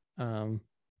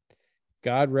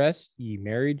 God Rest Ye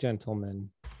Merry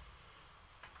Gentlemen.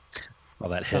 All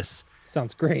that hiss.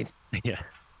 Sounds great. Yeah.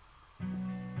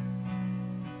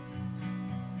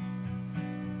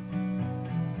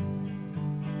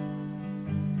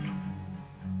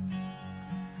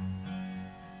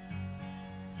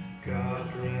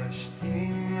 God rest ye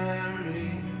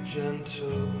merry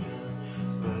gentlemen,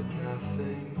 let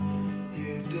nothing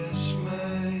you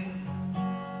dismay.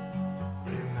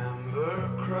 Remember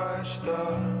Christ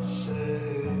our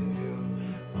Savior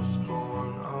was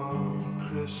born on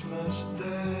Christmas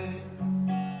Day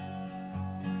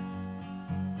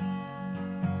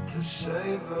to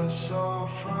save us all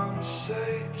from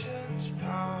Satan's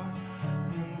power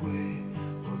when we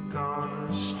were gone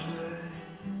astray.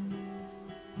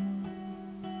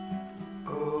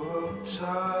 Oh,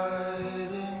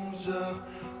 tidings of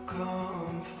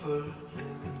comfort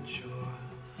and joy,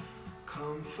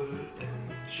 comfort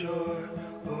and joy.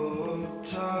 Oh,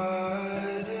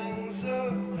 tidings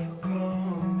of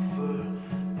comfort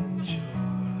and joy.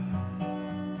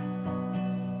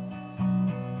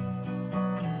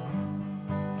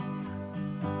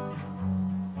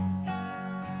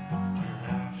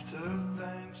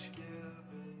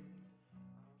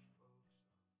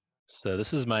 So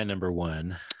this is my number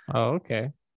one. Oh,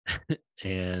 okay.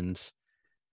 And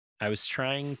I was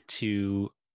trying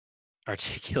to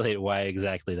articulate why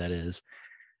exactly that is.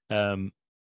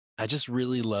 I just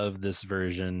really love this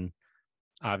version.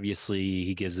 Obviously,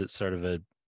 he gives it sort of a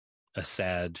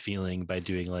sad feeling by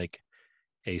doing like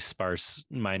a sparse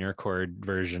minor chord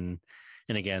version.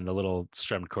 And again, the little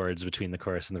strummed chords between the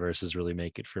chorus and the verses really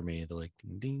make it for me. The like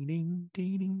ding ding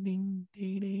ding ding ding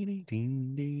ding ding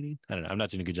ding ding. I don't know. I'm not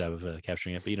doing a good job of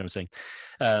capturing it, but you know what I'm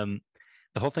saying.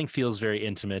 The whole thing feels very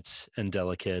intimate and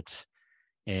delicate,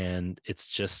 and it's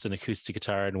just an acoustic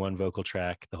guitar and one vocal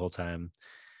track the whole time.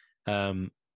 So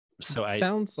It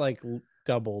sounds like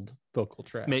doubled vocal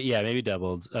tracks. Maybe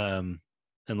doubled. And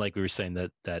like we were saying,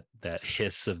 that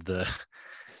hiss of the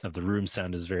room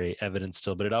sound is very evident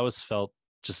still, but it always felt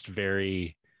just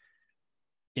very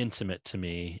intimate to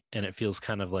me, and it feels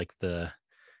kind of like the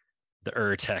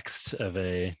text of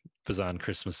a Bazan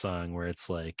Christmas song, where it's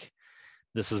like,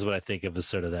 this is what I think of as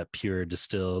sort of that pure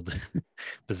distilled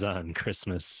Bazan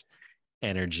Christmas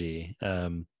energy.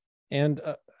 And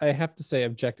I have to say,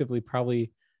 objectively,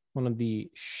 probably one of the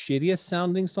shittiest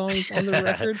sounding songs on the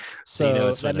record. So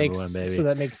it's my number one, baby. So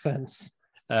that makes sense.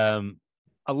 A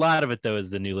lot of it though is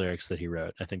the new lyrics that he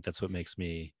wrote. I think that's what makes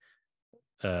me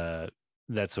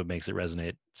that's what makes it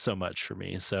resonate so much for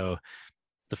me. So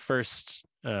the first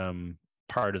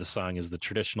part of the song is the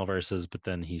traditional verses, but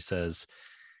then he says,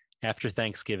 after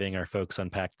Thanksgiving, our folks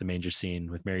unpacked the manger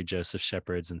scene with Mary, Joseph,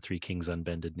 shepherds, and 3 kings on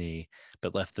bended knee,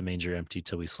 but left the manger empty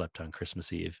till we slept on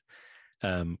Christmas Eve.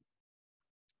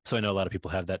 So I know a lot of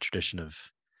people have that tradition of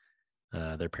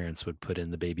their parents would put in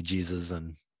the baby Jesus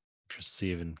on Christmas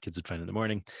Eve and kids would find it in the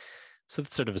morning. So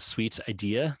it's sort of a sweet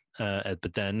idea.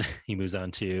 But then he moves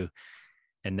on to,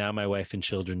 and now my wife and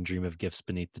children dream of gifts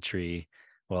beneath the tree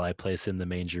while I place in the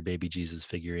manger baby Jesus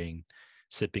figurine,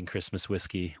 sipping Christmas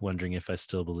whiskey, wondering if I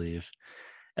still believe.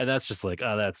 And that's just like,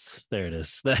 oh, there it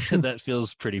is. That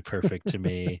feels pretty perfect to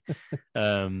me.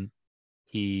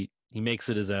 He makes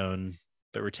it his own,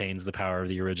 but retains the power of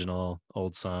the original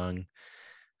old song.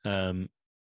 And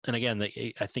again,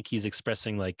 I think he's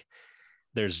expressing like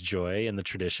there's joy in the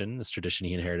tradition, this tradition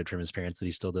he inherited from his parents that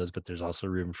he still does, but there's also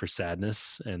room for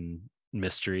sadness and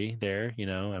mystery there. You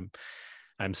know,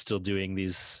 I'm still doing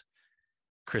these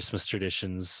Christmas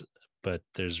traditions, but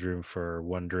there's room for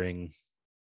wondering,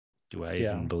 do I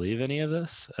even believe any of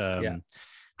this?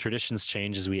 Traditions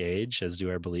change as we age, as do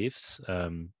our beliefs.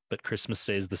 But Christmas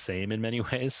stays the same in many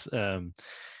ways,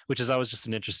 which is always just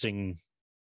an interesting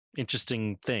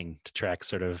thing to track,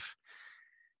 sort of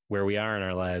where we are in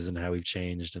our lives and how we've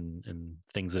changed and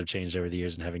things that have changed over the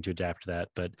years and having to adapt to that.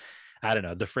 But I don't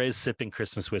know, the phrase sipping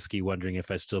Christmas whiskey, wondering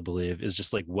if I still believe is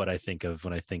just like what I think of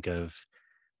when I think of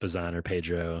Bazan or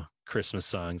Pedro Christmas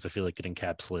songs. I feel like it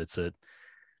encapsulates it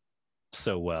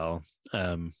so well.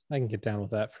 I can get down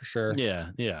with that for sure.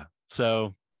 Yeah.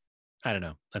 So I don't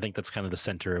know. I think that's kind of the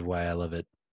center of why I love it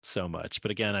so much.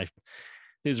 But again,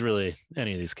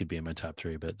 any of these could be in my top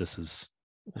 3, but this is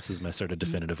my sort of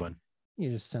definitive one. You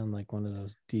just sound like one of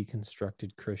those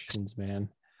deconstructed Christians, man.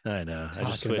 I know.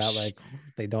 Talking about like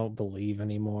they don't believe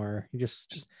anymore. You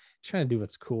just trying to do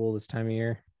what's cool this time of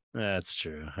year. That's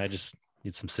true. I just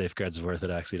need some safeguards of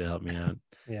orthodoxy to help me out.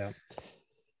 Yeah.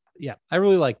 I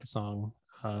really like the song.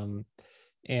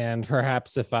 And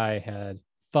perhaps if I had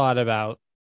thought about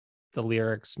the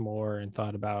lyrics more and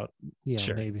thought about,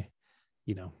 maybe,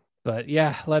 but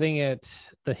yeah, letting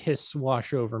the hiss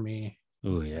wash over me.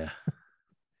 Oh yeah.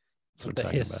 That's what I'm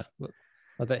talking about.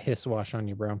 Let that hiss wash on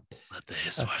you, bro. Let the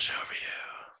hiss wash over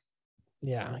you.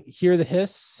 Yeah. Hear the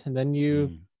hiss and then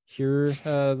you hear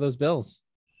those bells.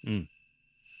 On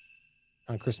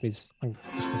Christmas Day,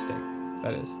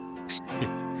 that is.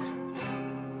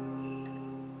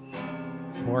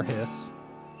 More hiss.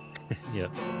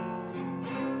 Yep.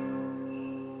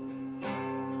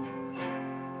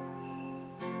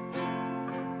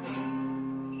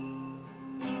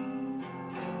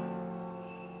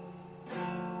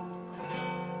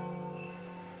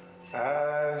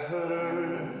 I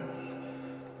heard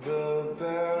the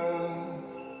bells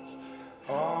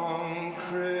on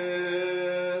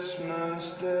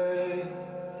Christmas Day.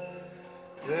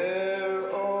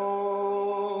 Their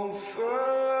old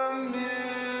familiar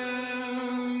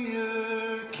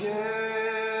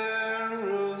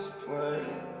carols play,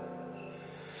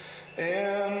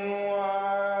 and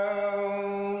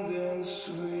wild and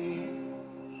sweet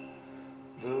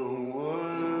the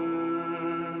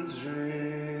words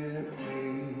repeat.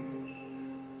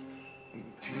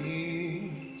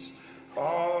 Peace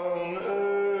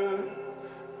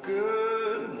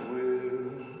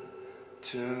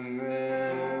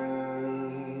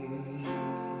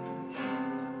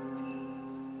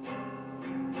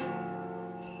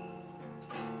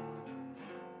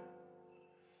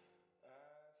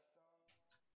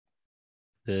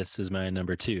This is my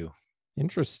number 2.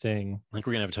 Interesting. I think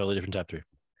we're gonna have a totally different top 3.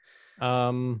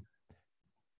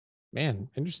 Man,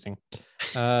 interesting.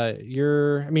 I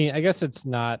mean, I guess it's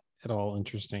not at all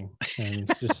interesting, and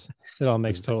just it all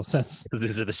makes total sense.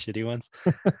 These are the shitty ones.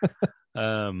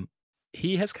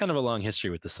 He has kind of a long history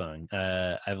with the song.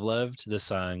 I've loved this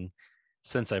song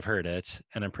since I've heard it,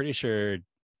 and I'm pretty sure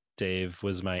Dave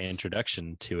was my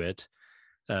introduction to it.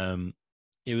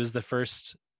 It was the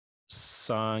first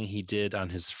song he did on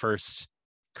his first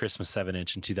Christmas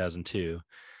 7-inch in 2002.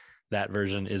 That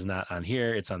version is not on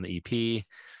here. It's on the EP,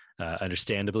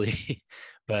 understandably,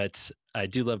 but I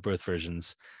do love both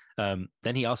versions. Then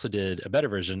he also did a better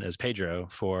version as Pedro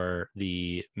for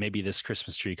the Maybe This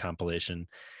Christmas Tree compilation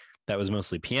that was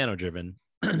mostly piano driven.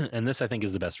 And this, I think,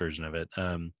 is the best version of it.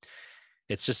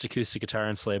 It's just acoustic guitar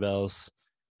and sleigh bells.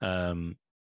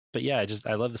 But yeah,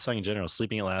 I love the song in general.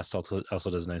 Sleeping at Last also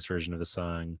does a nice version of the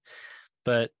song.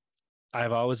 But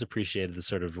I've always appreciated the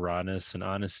sort of rawness and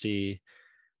honesty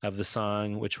of the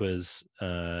song, which was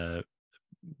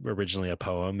originally a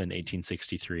poem in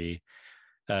 1863.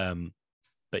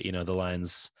 But, you know, the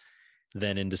lines,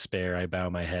 "Then in despair I bow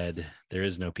my head. There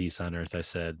is no peace on earth, I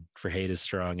said, for hate is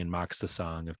strong and mocks the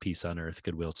song of peace on earth,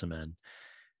 goodwill to men."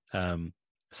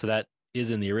 So that is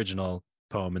in the original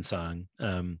poem and song.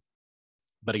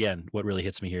 But again, what really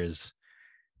hits me here is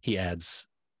he adds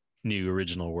new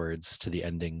original words to the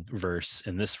ending verse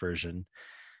in this version.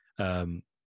 And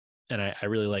I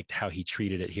really liked how he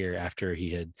treated it here after he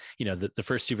had, you know, the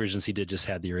first 2 versions he did just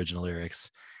had the original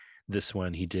lyrics. This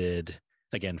one he did,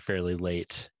 again, fairly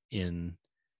late in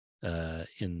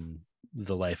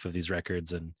the life of these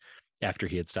records, and after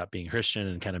he had stopped being Christian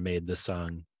and kind of made this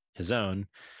song his own.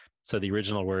 So the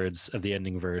original words of the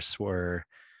ending verse were,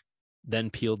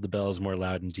 "Then pealed the bells more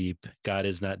loud and deep. God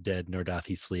is not dead, nor doth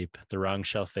he sleep. The wrong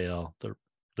shall fail, the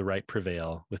right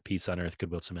prevail, with peace on earth,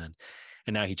 goodwill to men."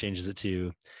 And now he changes it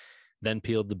to, "Then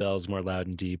pealed the bells more loud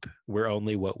and deep. We're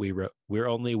only what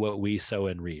we sow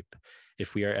and reap.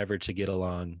 If we are ever to get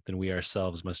along, then we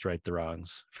ourselves must right the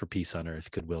wrongs, for peace on earth,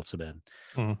 goodwill to men."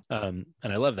 And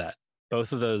I love that.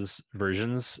 Both of those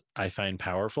versions I find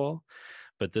powerful,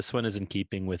 but this one is in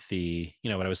keeping with the, you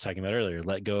know, what I was talking about earlier,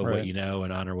 let go of what you know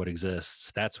and honor what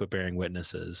exists. That's what bearing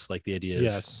witness is. Like the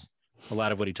idea of a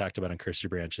lot of what he talked about on Curse Your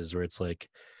Branches, where it's like,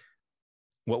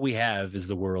 what we have is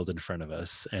the world in front of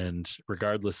us, and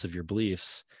regardless of your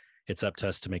beliefs, it's up to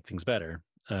us to make things better.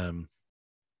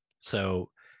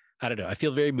 So I don't know, I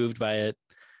feel very moved by it.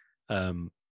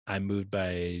 I'm moved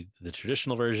by the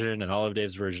traditional version and all of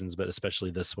Dave's versions, but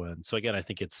especially this one. So again, I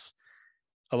think it's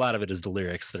a lot of it is the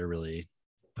lyrics that are really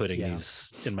putting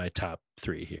these in my top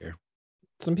 3 here.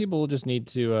 Some people just need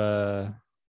to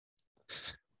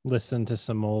listen to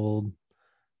some old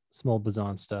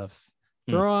Bazan stuff.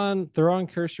 Throw on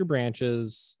Curse Your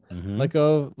Branches. Let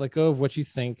go of what you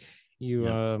think. It's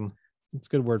a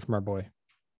good word from our boy.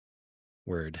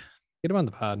 Word. Get him on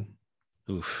the pod.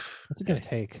 Oof. What's it gonna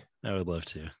take? I would love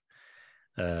to.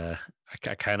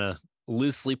 I kind of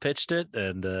loosely pitched it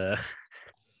and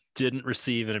didn't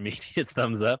receive an immediate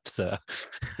thumbs up. So,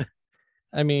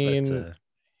 I mean,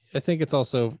 I think it's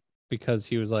also because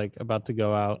he was like about to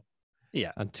go out,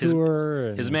 on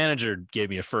tour. His manager gave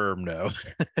me a firm no.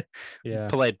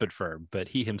 Polite but firm. But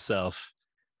he himself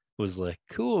was like,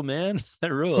 "Cool, man,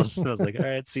 that rules." And I was like, "All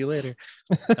right, see you later."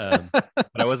 But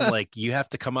I wasn't like, "You have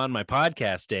to come on my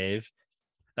podcast, Dave."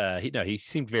 He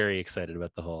seemed very excited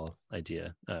about the whole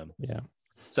idea.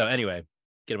 So anyway,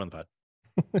 get him on the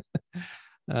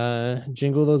pod.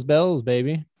 Jingle those bells,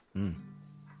 baby. 3,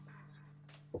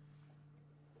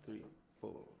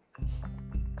 4.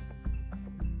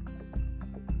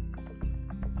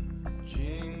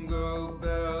 Jingle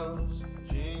bells,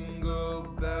 jingle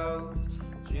bells,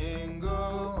 jingle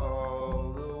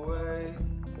all the way.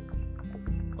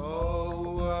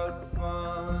 Oh, what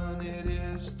fun it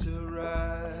is to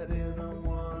ride in a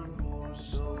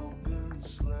one-horse open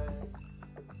sleigh.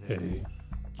 Hey.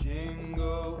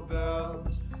 Jingle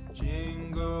bells,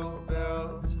 jingle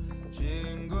bells,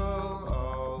 jingle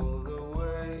all the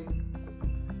way.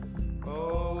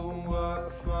 Oh,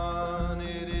 what fun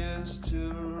it is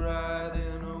to ride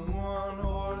in a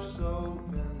one-horse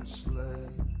open sleigh.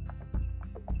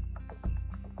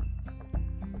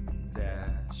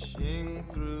 Dashing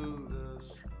through the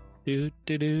snow.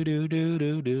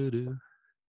 Do.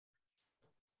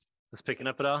 Let's picking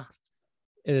up at all?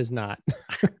 It is not.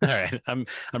 All right. I'm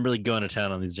really going to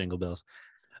town on these jingle bells.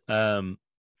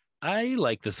 I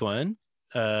like this one.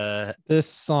 This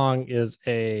song is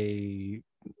a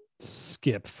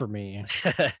skip for me.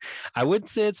 I wouldn't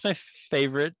say it's my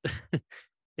favorite.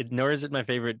 Nor is it my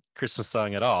favorite Christmas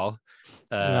song at all.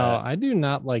 No, I do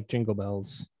not like Jingle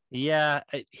Bells. Yeah,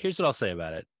 here's what I'll say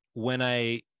about it. When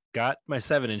I got my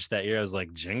 7-inch that year, I was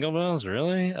like, Jingle Bells,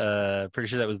 really? Pretty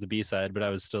sure that was the B-side, but I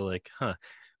was still like, huh.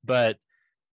 But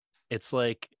it's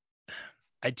like,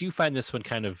 I do find this one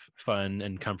kind of fun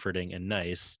and comforting and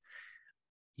nice.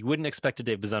 You wouldn't expect a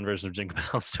Dave Bazan version of Jingle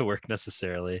Bells to work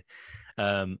necessarily.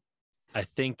 I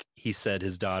think he said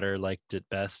his daughter liked it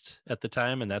best at the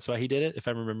time, and that's why he did it, if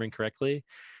I'm remembering correctly.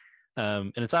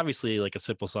 And it's obviously like a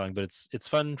simple song, but it's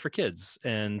fun for kids.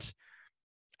 And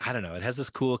I don't know, it has this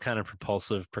cool kind of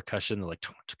propulsive percussion, like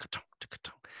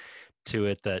to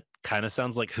it that kind of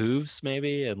sounds like hooves,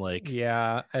 maybe. And like,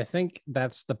 yeah, I think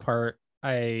that's the part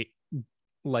I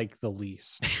like the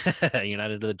least. You're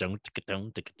not into the don't.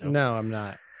 No, I'm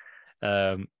not.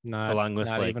 Not along with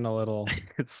not like even a little.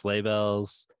 sleigh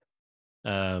bells.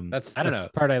 That's I don't the know.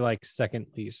 part I like second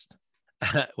least.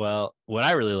 Well, what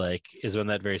I really like is when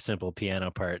that very simple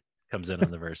piano part comes in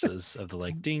on the verses of the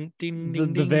like ding ding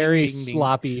ding. The ding, very ding, ding.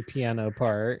 sloppy piano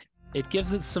part. It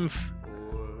gives it some.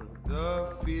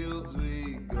 The fields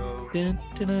we go, Dun,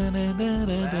 dun, dun, dun, dun, dun,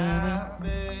 dun.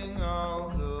 laughing all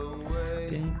the way.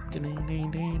 Dun, dun,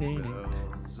 dun, dun, dun, dun.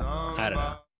 Bells on I don't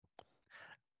know.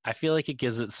 I feel like it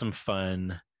gives it some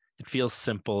fun. It feels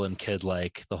simple and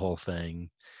kid-like, the whole thing.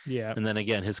 Yeah. And then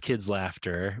again, his kids'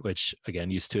 laughter, which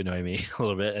again used to annoy me a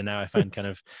little bit, and now I find kind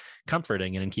of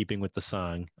comforting and in keeping with the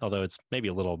song, although it's maybe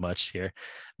a little much here.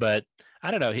 But I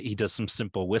don't know. He does some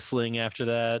simple whistling after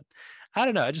that. I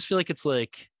don't know. I just feel like it's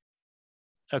like,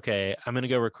 okay, I'm going to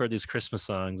go record these Christmas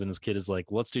songs. And his kid is like,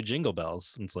 well, let's do Jingle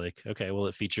Bells. And it's like, okay, well,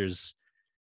 it features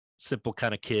simple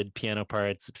kind of kid piano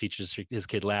parts. It features his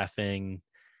kid laughing.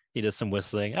 He does some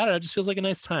whistling. I don't know. It just feels like a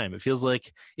nice time. It feels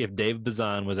like if Dave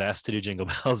Bazan was asked to do Jingle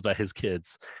Bells by his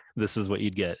kids, this is what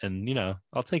you'd get. And, you know,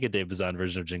 I'll take a Dave Bazan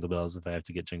version of Jingle Bells if I have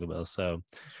to get Jingle Bells. So,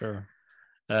 Sure.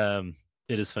 it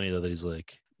is funny, though, that he's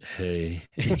like, hey,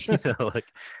 you know, like,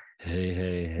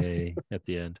 hey, at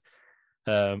the end.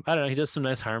 I don't know. He does some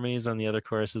nice harmonies on the other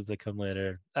choruses that come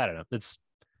later. I don't know. It's,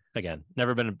 again,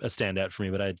 never been a standout for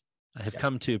me, but I have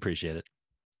come to appreciate it.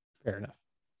 Fair enough.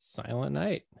 Silent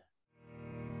Night.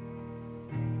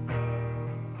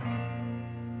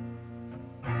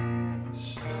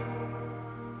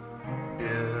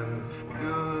 If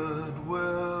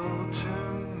goodwill to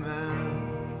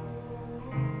men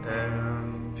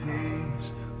and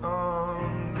peace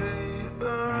on the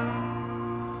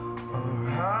earth are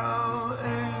how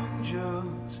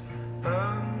angels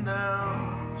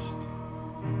announced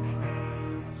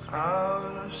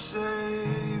our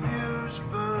Savior's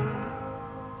birth,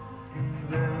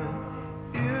 then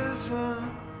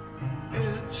isn't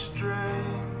it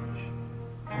strange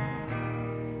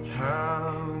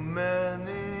how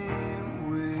many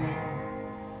we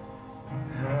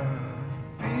have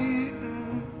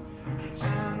beaten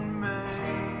and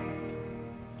made,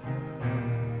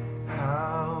 and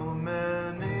how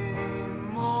many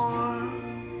more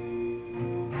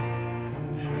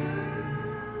we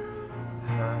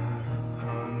have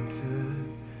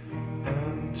hunted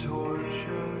and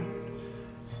tortured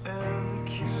and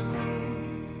killed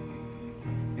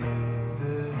in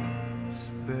this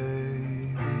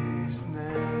baby's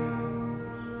name.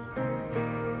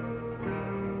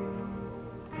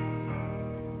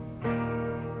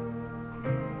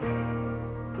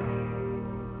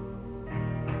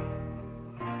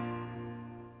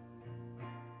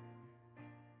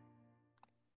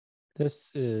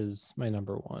 This is my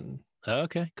number one.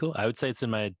 Okay, cool. I would say it's in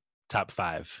my top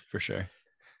 5 for sure.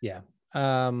 Yeah.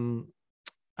 I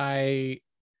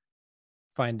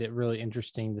find it really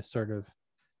interesting, the sort of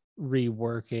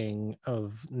reworking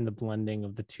of and the blending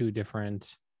of the two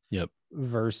different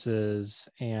verses,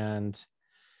 and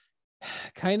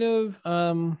kind of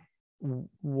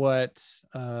what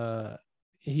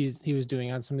he was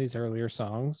doing on some of these earlier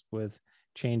songs with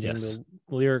changing the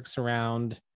lyrics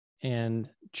around and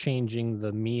changing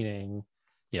the meaning.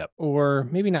 Or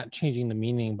maybe not changing the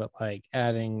meaning, but like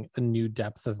adding a new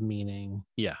depth of meaning.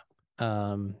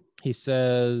 He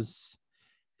says,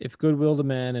 if goodwill to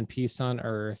men and peace on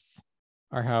earth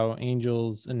are how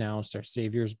angels announced our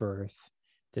Savior's birth,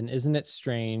 then isn't it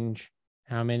strange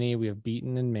how many we have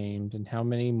beaten and maimed, and how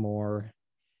many more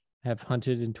have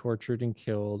hunted and tortured and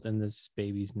killed in this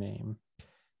baby's name,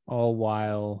 all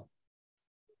while,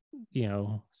 you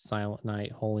know, silent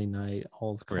night, holy night,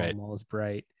 all is calm, all is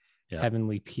bright,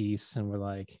 heavenly peace. And we're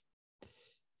like,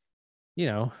 you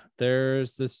know,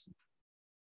 there's this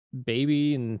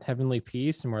baby in heavenly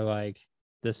peace, and we're like,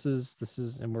 this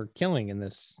is and we're killing in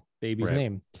this baby's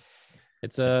name.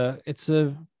 It's a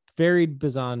very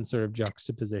Bazan sort of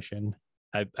juxtaposition.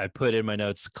 I put in my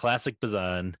notes classic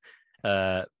Bazan,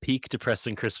 peak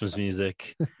depressing Christmas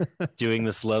music, doing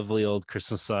this lovely old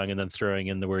Christmas song and then throwing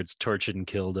in the words tortured and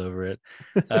killed over it.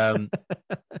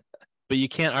 But you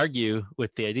can't argue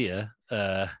with the idea.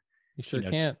 You sure you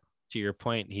know, can't. To your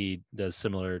point, he does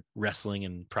similar wrestling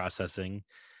and processing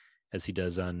as he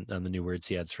does on the new words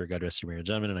he adds for God Rest Your Merry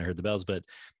Gentlemen and I Heard the Bells. But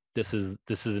this is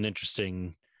an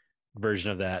interesting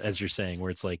version of that, as you're saying,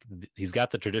 where it's like he's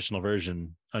got the traditional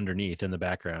version underneath in the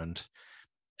background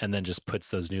and then just puts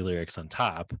those new lyrics on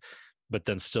top, but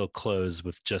then still close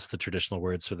with just the traditional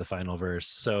words for the final verse.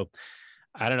 So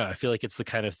I don't know. I feel like it's the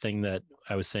kind of thing that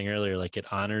I was saying earlier, like it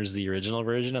honors the original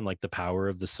version and like the power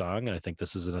of the song. And I think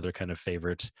this is another kind of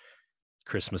favorite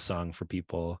Christmas song for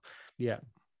people. Yeah.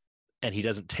 And he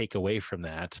doesn't take away from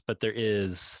that, but there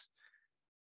is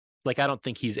like, I don't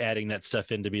think he's adding that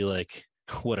stuff in to be like,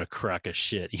 what a crock of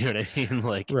shit. You know what I mean?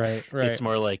 Like, right. It's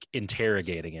more like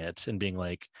interrogating it and being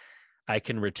like, I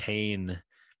can retain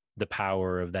the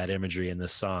power of that imagery in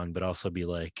this song, but also be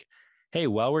like, hey,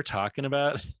 while we're talking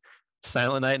about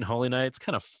Silent Night and Holy Night, it's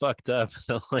kind of fucked up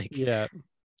that like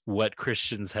what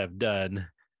Christians have done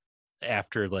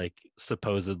after like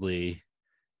supposedly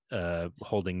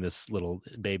holding this little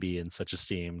baby in such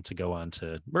esteem to go on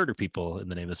to murder people in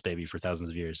the name of this baby for thousands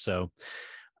of years. So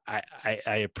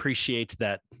I appreciate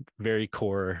that very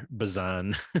core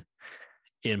Bazan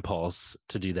impulse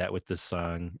to do that with this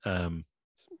song.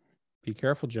 Be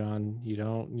careful, John.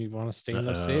 You want to stay in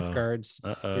those safeguards.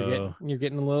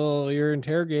 You're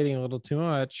interrogating a little too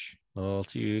much. A little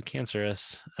too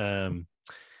cancerous. I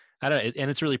don't know,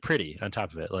 and it's really pretty on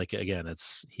top of it. Like again,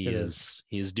 he is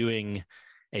doing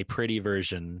a pretty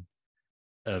version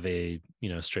of a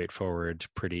straightforward,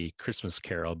 pretty Christmas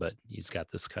carol, but he's got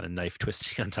this kind of knife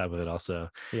twisting on top of it also.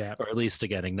 Yeah. Or at least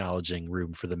again acknowledging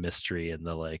room for the mystery and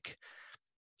the like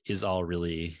is all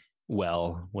really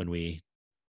well when we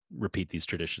repeat these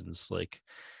traditions. Like,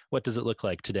 what does it look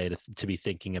like today to be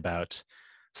thinking about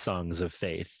songs of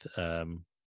faith? I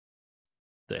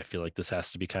feel like this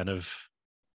has to be kind of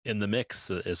in the mix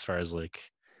as far as like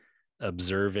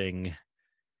observing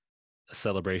a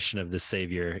celebration of the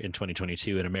Savior in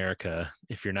 2022 in America.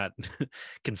 If you're not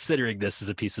considering this as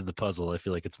a piece of the puzzle, I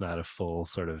feel like it's not a full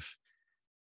sort of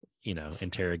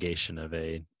interrogation of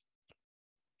a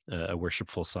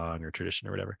worshipful song or tradition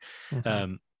or whatever.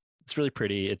 Mm-hmm. It's really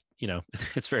pretty.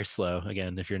 It's very slow.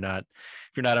 Again, if you're not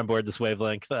on board this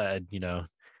wavelength, the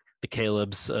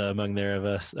Calebs among there of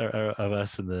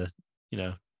us and the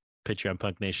Patreon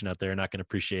Punk Nation out there are not going to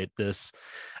appreciate this,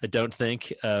 I don't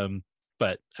think.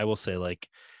 But I will say, like,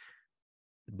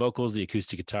 vocals, the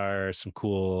acoustic guitar, some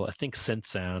cool, I think, synth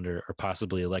sound or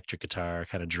possibly electric guitar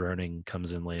kind of droning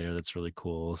comes in later. That's really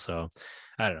cool. So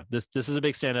I don't know. This is a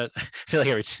big standout. I feel like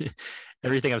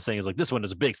everything I'm saying is like, this one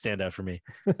is a big standout for me.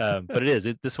 But it is.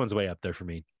 This one's way up there for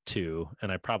me too.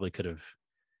 And I probably could have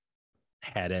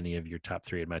had any of your top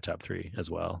three in my top three as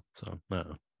well. So I don't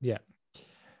know. Yeah.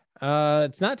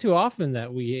 It's not too often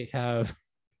that we have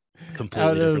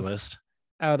completely different list.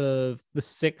 Out of the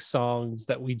 6 songs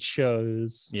that we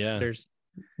chose, there's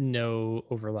no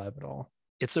overlap at all.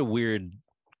 It's a weird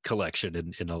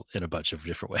collection in a bunch of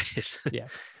different ways. Yeah,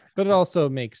 but it also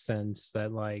makes sense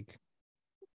that like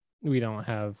we don't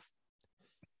have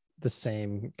the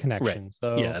same connection. Right.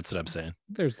 So yeah, that's what I'm saying.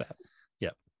 There's that. Yeah.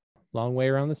 Long Way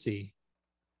Around the Sea.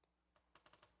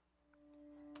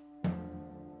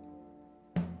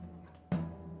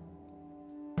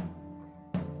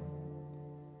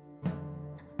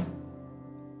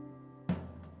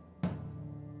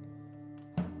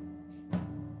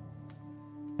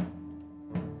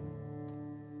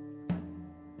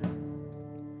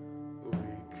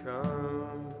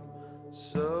 Come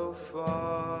so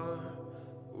far,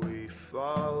 we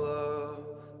follow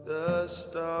the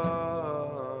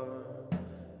star.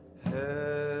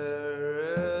 Herod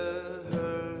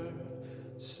heard,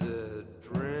 said,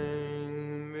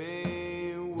 bring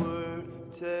me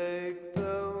word, take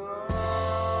the long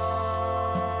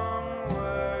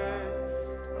way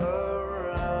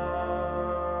around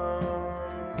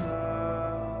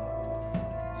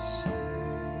the sea.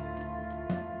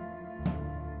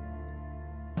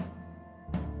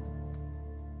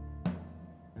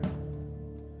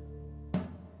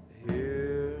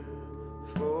 Here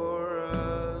for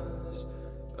us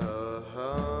a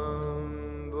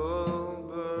humble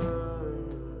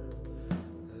bird,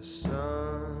 the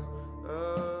Son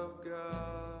of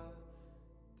God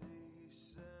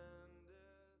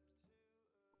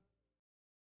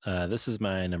descended. This is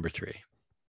my number 3.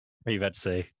 Are you about to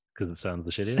say because it sounds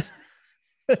the shittiest?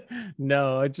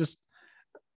 No,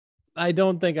 I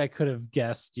don't think I could have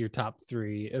guessed your top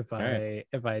 3 if I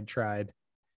had tried.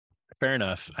 Fair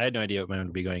enough. I had no idea what mine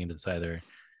would be going into this either.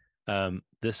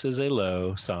 This is a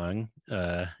Low song,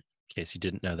 in case you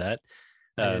didn't know that.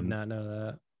 I did not know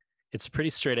that. It's a pretty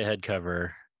straight ahead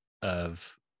cover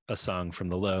of a song from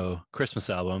the Low Christmas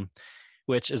album,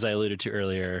 which, as I alluded to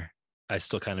earlier, I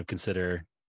still kind of consider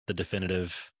the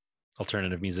definitive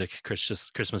alternative music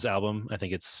Christmas album. I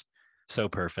think it's so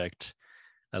perfect.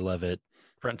 I love it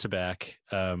front to back.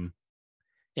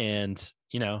 And,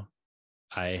 you know,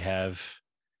 I have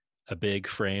a big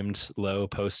framed Low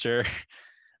poster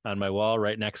on my wall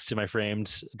right next to my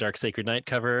framed Dark Sacred Night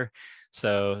cover.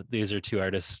 So these are two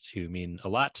artists who mean a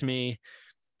lot to me.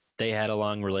 They had a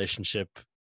long relationship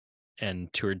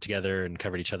and toured together and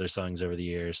covered each other's songs over the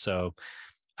years. So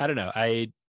I don't know.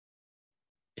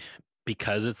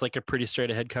 Because it's like a pretty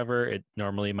straight ahead cover,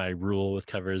 normally my rule with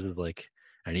covers is like,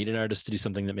 I need an artist to do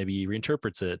something that maybe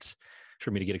reinterprets it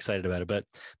for me to get excited about it. But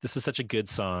this is such a good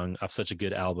song off such a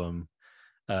good album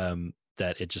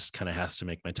that it just kind of has to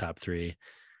make my top three.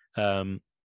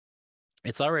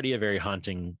 It's already a very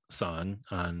haunting song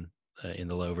on in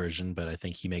the Low version, but I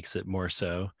think he makes it more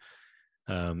so.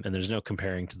 And there's no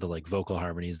comparing to the like vocal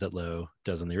harmonies that Low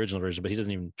does on the original version, but he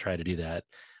doesn't even try to do that.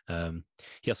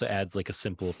 He also adds like a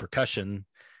simple percussion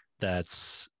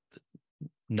that's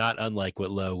not unlike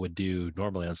what Low would do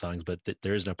normally on songs, but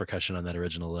there is no percussion on that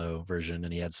original Low version.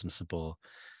 And he adds some simple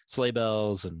sleigh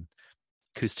bells and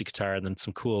acoustic guitar, and then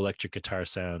some cool electric guitar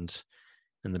sound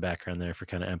in the background there for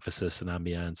kind of emphasis and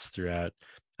ambiance throughout.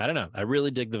 I don't know. I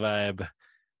really dig the vibe.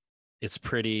 It's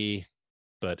pretty,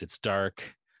 but it's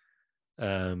dark.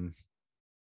 I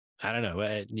don't know.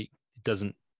 It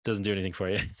doesn't do anything for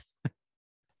you.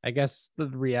 I guess the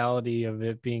reality of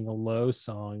it being a Low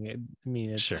song,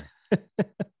 it's sure.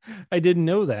 I didn't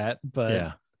know that, but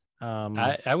yeah.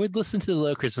 I would listen to the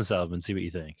Low Christmas album and see what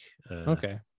you think.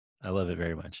 Okay. I love it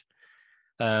very much.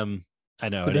 I know.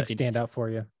 It's a big standout for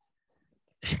you.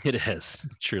 It is,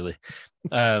 truly.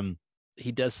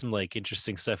 He does some like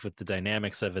interesting stuff with the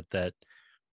dynamics of it that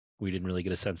we didn't really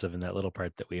get a sense of in that little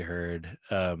part that we heard.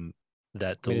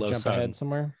 That the Low jump song, ahead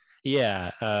somewhere. Yeah.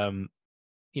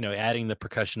 Adding the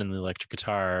percussion and the electric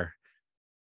guitar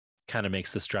kind of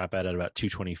makes this drop out at about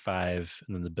 225,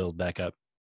 and then the build back up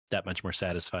that much more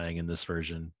satisfying in this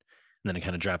version. And then it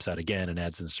kind of drops out again and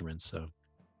adds instruments. So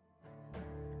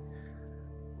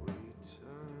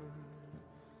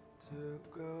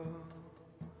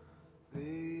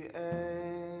the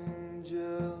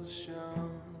angel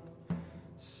shone,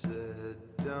 said,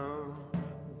 "Don't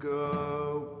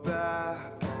go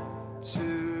back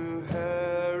to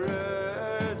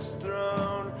Herod's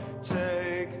throne.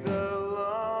 Take the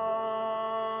long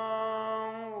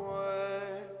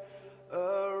way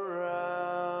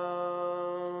around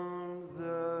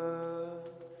the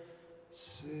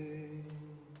sea."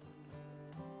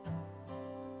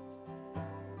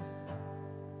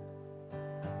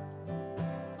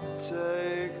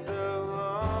 Take the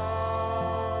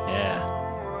long way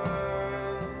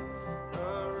around.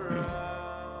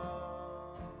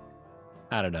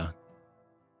 I don't know.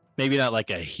 Maybe not like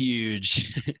a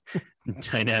huge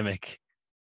dynamic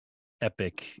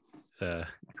epic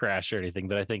crash or anything,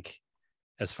 but I think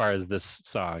as far as this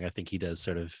song, I think he does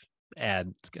sort of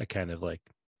add a kind of like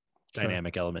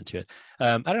dynamic element to it.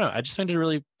 I don't know. I just find it a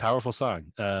really powerful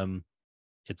song.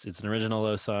 It's an original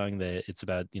Low song that it's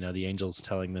about, the angels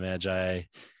telling the Magi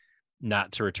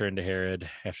not to return to Herod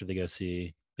after they go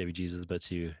see baby Jesus, but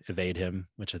to evade him,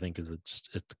 which I think is just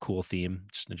a cool theme,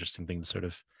 just an interesting thing to sort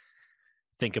of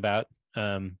think about.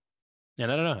 And I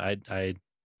don't know. I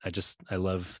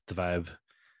love the vibe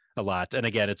a lot. And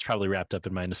again, it's probably wrapped up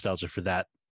in my nostalgia for that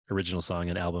original song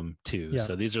and album too. Yeah.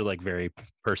 So these are like very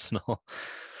personal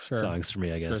songs for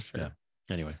me, I guess. Sure. Yeah.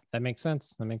 Anyway, that makes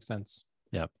sense.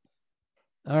 Yep.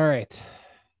 All right.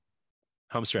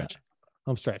 Home stretch.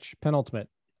 Penultimate.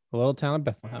 A Little Town of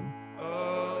Bethlehem.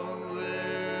 Oh,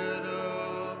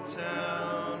 little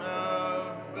town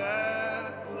of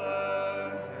Bethlehem,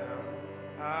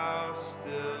 how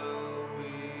still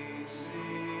we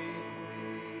see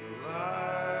thee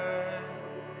lie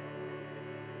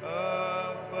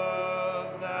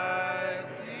above thy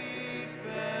deep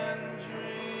and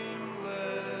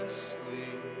dreamless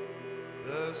sleep.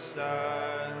 The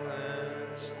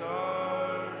silent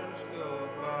stars go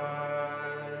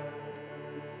by,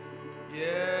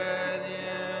 yet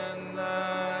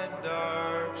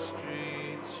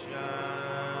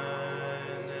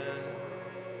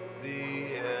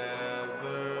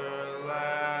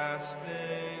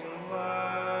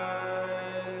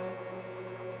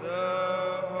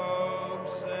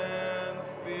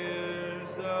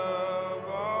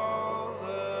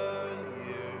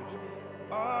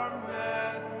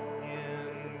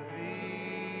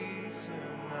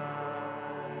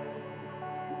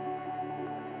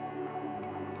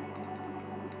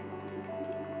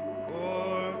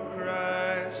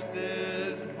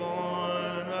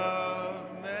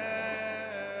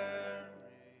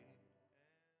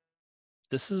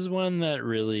this is one that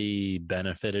really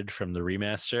benefited from the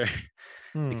remaster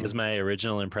because my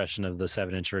original impression of the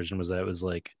 7-inch version was that it was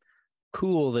like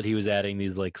cool that he was adding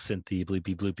these like synthy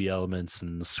bleepy bloopy elements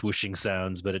and swooshing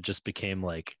sounds, but it just became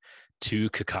like too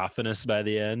cacophonous by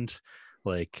the end.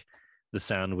 Like the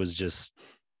sound was just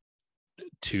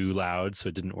too loud, so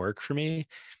it didn't work for me.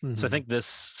 So I think this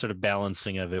sort of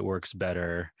balancing of it works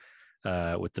better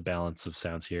with the balance of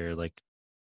sounds here. Like,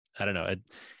 I don't know,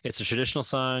 it's a traditional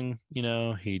song, you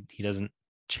know, he doesn't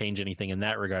change anything in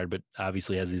that regard, but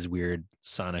obviously has these weird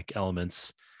sonic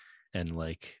elements, and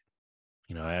like,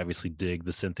 you know, I obviously dig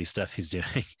the synthy stuff he's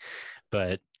doing,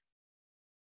 but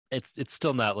it's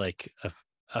still not like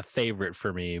a favorite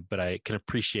for me, but I can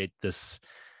appreciate this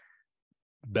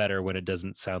better when it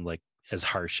doesn't sound like as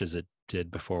harsh as it did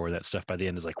before, where that stuff by the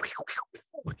end is like,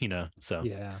 you know. So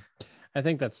yeah, I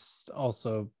think that's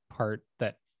also part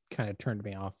that kind of turned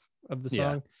me off of the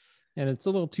song, and it's a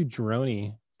little too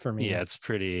droney for me. Yeah, it's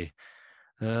pretty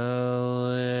you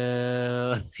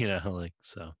know, like,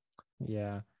 so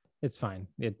yeah, it's fine,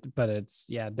 but it's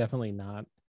definitely not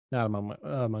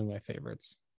among my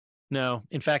favorites. No,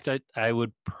 in fact, I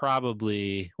would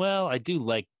probably, well, I do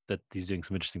like that he's doing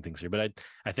some interesting things here, but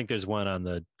I think there's one on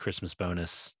the Christmas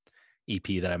bonus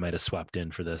EP that I might have swapped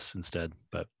in for this instead.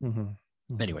 But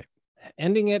anyway,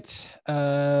 ending it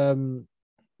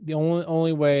the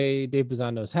only way Dave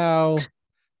Bazan knows how,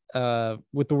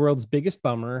 with the world's biggest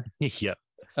bummer. Yep.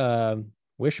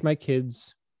 Wish my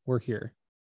kids were here.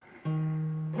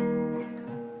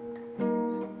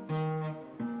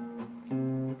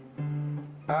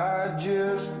 I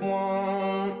just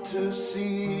want to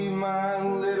see my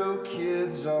little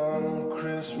kids on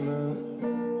Christmas.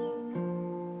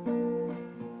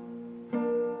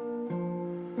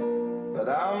 But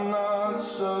I'm not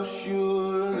so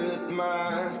sure that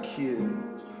my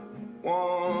kids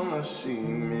wanna see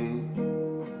me.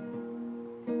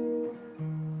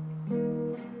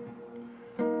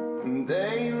 And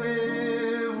they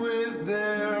live with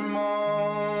their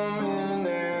mom in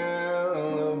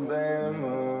Alabama,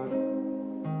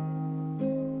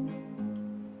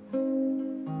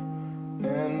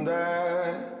 and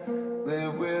I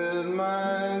live with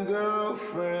my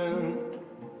girlfriend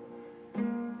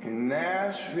in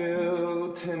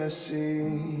Nashville,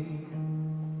 Tennessee.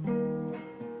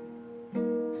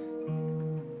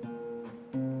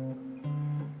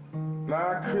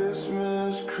 My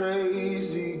Christmas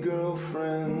crazy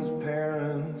girlfriend's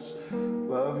parents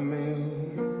love me.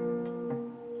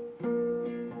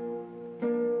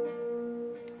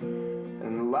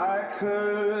 And like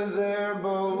her, they're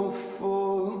both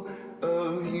full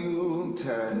of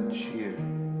Yuletide cheer.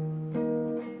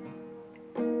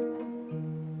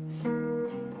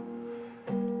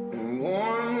 And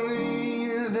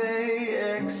warmly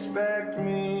they expect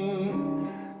me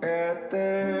at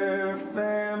their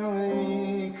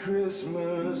family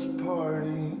Christmas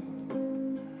party.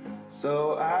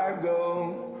 So I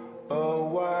go a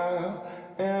while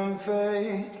and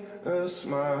fake a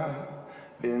smile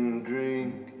and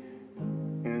drink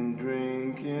and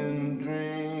drink and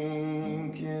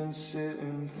drink and sit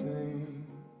and think.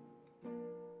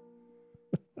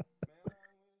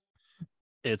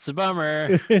 it's a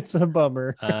bummer. It's a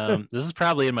bummer. This is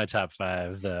probably in my top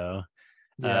 5 though.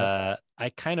 Yeah. I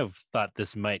kind of thought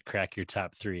this might crack your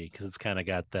top 3 because it's kind of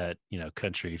got that, you know,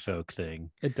 country folk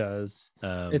thing. It does.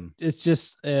 It's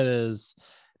just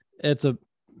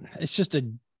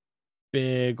a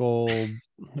big old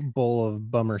bowl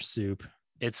of bummer soup.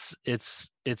 It's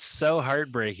so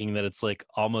heartbreaking that it's like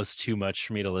almost too much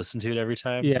for me to listen to it every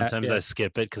time. Sometimes I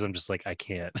skip it because I'm just like, I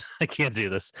can't do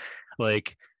this.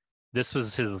 Like this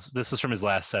was from his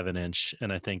last 7-inch,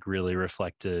 and I think really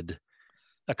reflected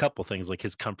a couple things, like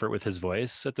his comfort with his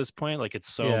voice at this point. Like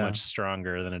it's so much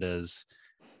stronger than it is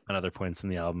on other points in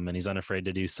the album, and he's unafraid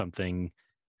to do something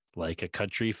like a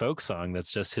country folk song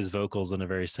that's just his vocals and a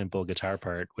very simple guitar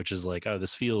part, which is like, oh,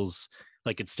 this feels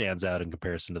like it stands out in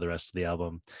comparison to the rest of the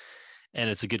album. And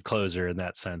it's a good closer in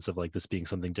that sense of like this being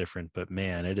something different. But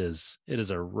man, it is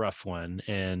a rough one,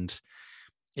 and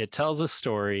it tells a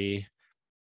story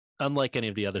unlike any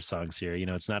of the other songs here. You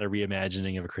know, it's not a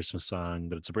reimagining of a Christmas song,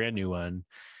 but it's a brand new one.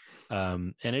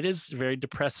 And it is very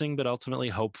depressing, but ultimately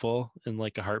hopeful in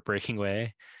like a heartbreaking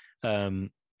way.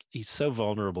 He's so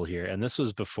vulnerable here. And this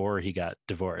was before he got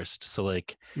divorced. So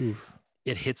like,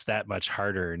 it hits that much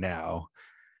harder now.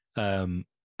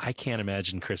 I can't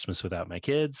imagine Christmas without my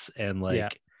kids. And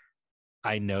like,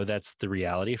 I know that's the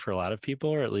reality for a lot of people,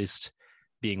 or at least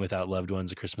being without loved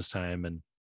ones at Christmas time. And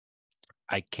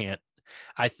I can't,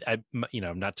 you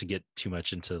know, not to get too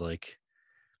much into like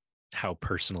how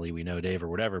personally we know Dave or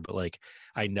whatever, but like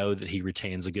I know that he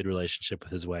retains a good relationship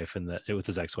with his wife and that with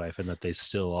his ex-wife, and that they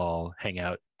still all hang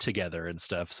out together and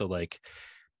stuff. So like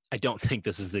I don't think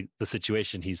this is the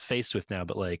situation he's faced with now,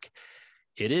 but like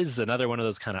it is another one of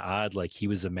those kind of odd, like he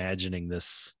was imagining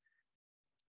this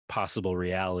possible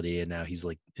reality and now he's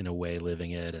like in a way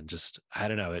living it, and just I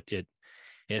don't know, it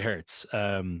hurts.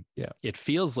 It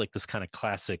feels like this kind of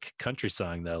classic country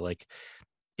song though. Like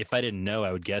if I didn't know,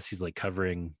 I would guess he's like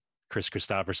covering Chris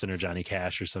Christopherson or Johnny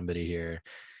Cash or somebody here,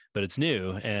 but it's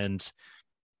new and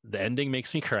the ending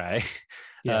makes me cry.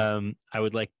 I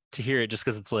would like to hear it just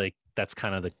because it's like that's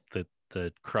kind of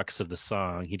the crux of the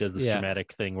song. He does this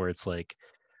dramatic thing where it's like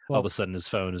all of a sudden his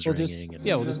phone is ringing.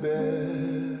 We'll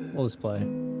just play.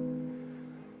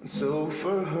 So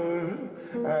for her,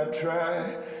 I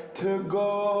try to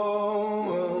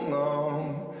go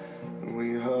along.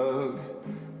 We hug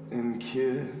and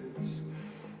kiss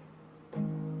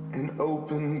and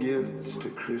open gifts to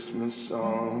Christmas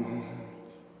songs.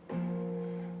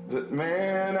 But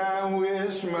man, I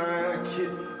wish my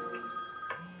kid.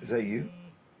 Is that you?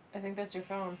 I think that's your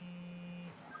phone.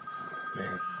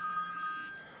 Man.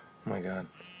 Oh my God.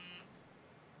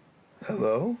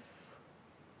 Hello?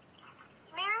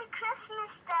 Merry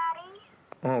Christmas, Daddy.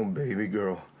 Oh, baby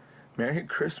girl. Merry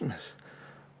Christmas.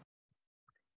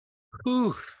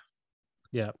 Whew.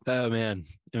 Yeah. Oh man,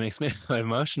 it makes me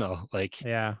emotional. Like,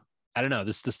 yeah, I don't know,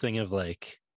 this thing of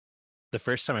like the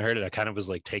first time I heard it, I kind of was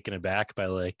like taken aback by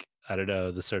like, I don't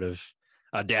know, the sort of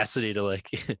audacity to like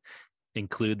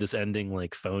include this ending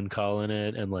like phone call in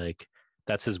it, and like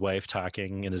that's his wife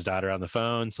talking and his daughter on the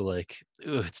phone. So like,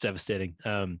 ooh, it's devastating.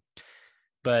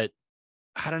 But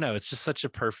I don't know, it's just such a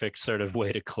perfect sort of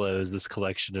way to close this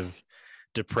collection of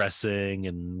depressing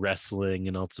and wrestling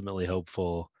and ultimately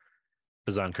hopeful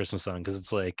Bazan Christmas song, because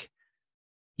it's like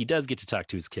he does get to talk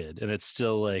to his kid and it's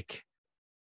still like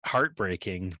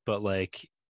heartbreaking, but like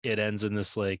it ends in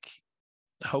this like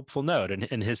hopeful note,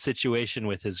 and his situation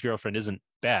with his girlfriend isn't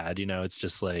bad, you know, it's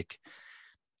just like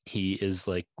he is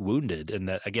like wounded. And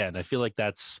that, again, I feel like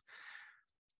that's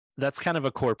kind of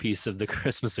a core piece of the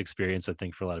Christmas experience, I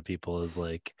think, for a lot of people, is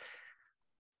like,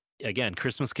 again,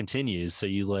 Christmas continues, so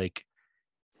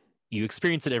you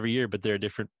experience it every year, but there are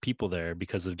different people there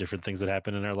because of different things that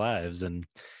happen in our lives. And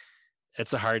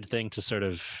it's a hard thing to sort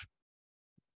of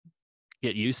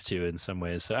get used to in some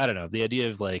ways. So I don't know, the idea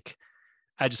of like,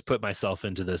 I just put myself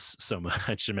into this so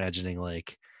much, imagining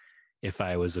like if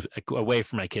I was away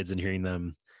from my kids and hearing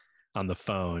them on the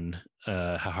phone,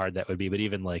 how hard that would be. But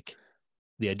even like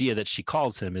the idea that she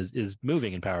calls him is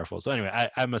moving and powerful. So anyway,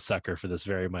 I'm a sucker for this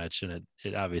very much. And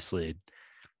it obviously,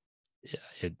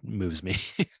 it moves me.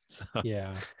 So,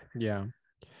 yeah.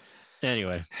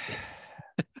 Anyway,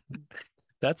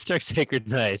 that's Dark Sacred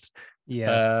Night.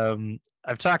 Yes.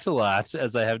 I've talked a lot,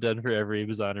 as I have done for every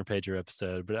Bazan or Pedro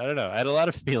episode, but I don't know, I had a lot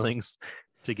of feelings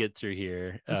to get through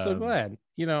here. I'm so glad.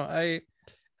 You know, I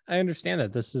understand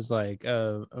that this is like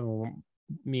a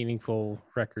meaningful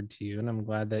record to you, and I'm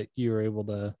glad that you were able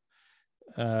to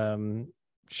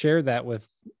share that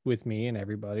with me and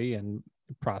everybody and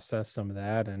process some of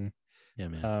that. And yeah,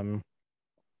 man.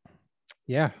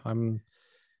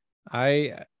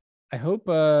 I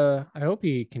hope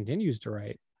he continues to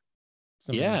write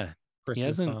some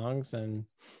Christmas songs, and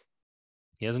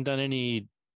he hasn't done any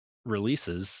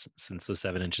releases since the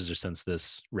 7 inches or since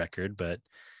this record, but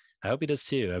I hope he does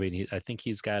too. I mean, I think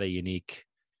he's got a unique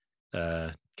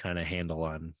kind of handle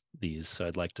on these, so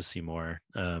I'd like to see more.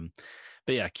 But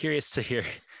yeah, curious to hear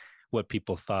what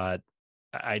people thought.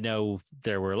 I know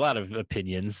there were a lot of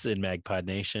opinions in MagPod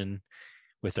Nation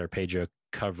with our Pedro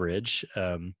coverage,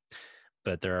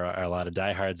 but there are a lot of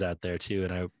diehards out there too,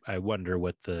 and I wonder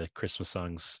what the Christmas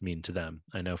songs mean to them.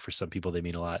 I know for some people they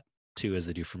mean a lot too, as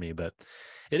they do for me, but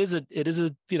it is a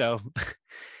you know,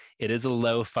 it is a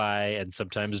lo-fi and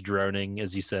sometimes droning,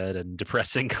 as you said, and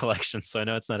depressing collection. So I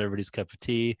know it's not everybody's cup of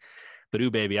tea, but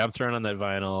ooh baby, I'm throwing on that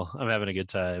vinyl, I'm having a good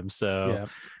time. So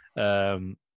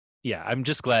yeah, I'm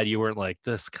just glad you weren't like,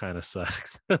 this kind of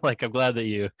sucks. Like, I'm glad that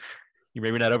you're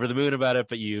maybe not over the moon about it,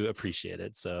 but you appreciate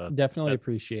it. So definitely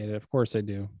appreciate it. Of course I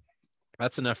do.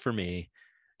 That's enough for me.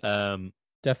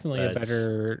 Definitely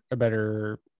a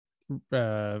better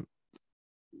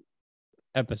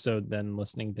episode than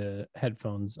listening to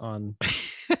Headphones on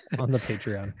the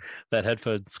Patreon. That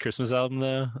Headphones Christmas album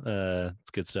though,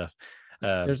 it's good stuff.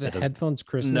 There's a Headphones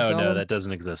Christmas album? No, that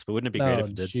doesn't exist, but wouldn't it be great if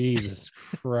it did? Jesus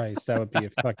Christ, that would be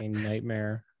a fucking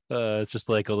nightmare. It's just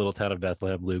like a little town of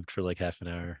Bethlehem looped for like half an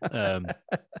hour.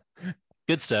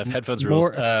 Good stuff. Headphones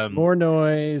rules. More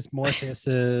noise, more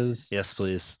hisses. Yes,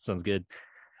 please. Sounds good.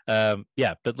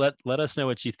 Yeah, but let us know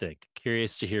what you think.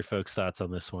 Curious to hear folks' thoughts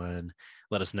on this one.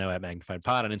 Let us know at Magnified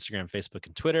Pod on Instagram, Facebook,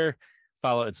 and Twitter.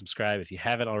 Follow and subscribe if you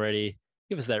haven't already.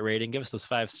 Give us that rating. Give us those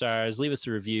 5 stars. Leave us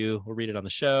a review. We'll read it on the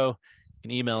show. You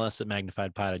can email us at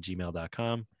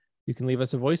magnifiedpod@gmail.com. You can leave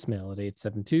us a voicemail at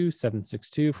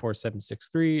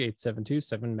 872-762-4763,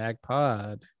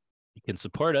 872-7MAGPOD. You can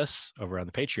support us over on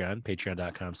the Patreon,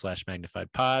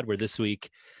 patreon.com/magnifiedpod, where this week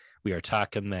we are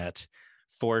talking that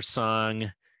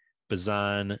 4-song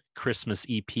Bazan Christmas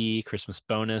EP, Christmas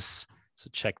bonus. So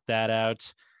check that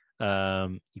out.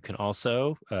 You can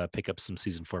also pick up some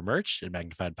season 4 merch at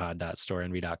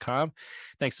magnifiedpod.storenvy.com.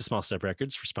 Thanks to Small Step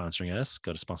Records for sponsoring us.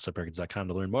 Go to smallsteprecords.com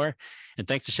to learn more. And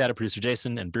thanks to shadow producer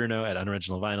Jason and Bruno at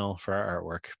Unoriginal Vinyl for our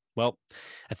artwork. Well,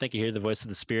 I think you hear the voice of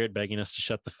the spirit begging us to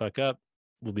shut the fuck up.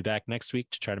 We'll be back next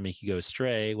week to try to make you go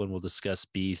astray when we'll discuss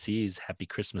BEC's Happy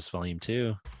Christmas Volume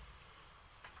 2.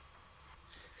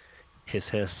 Hiss,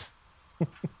 hiss.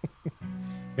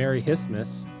 Merry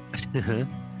Hissmas.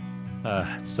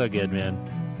 It's so good, man.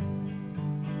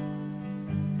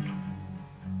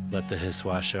 Let the hiss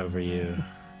wash over you.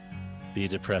 Be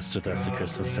depressed with us at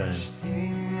Christmas time.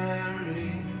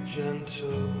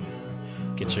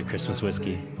 Get your Christmas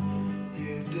whiskey.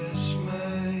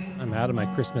 I'm out of my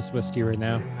Christmas whiskey right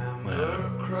now.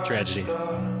 Wow, it's a tragedy.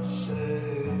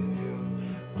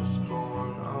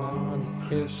 On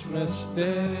Christmas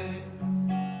Day.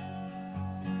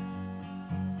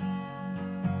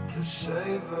 To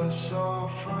save us all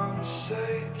from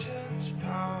Satan's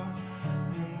power,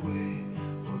 and we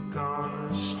were gone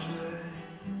astray.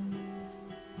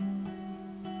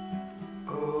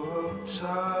 Oh,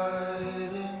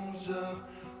 tidings of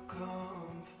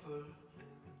comfort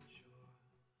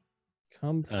and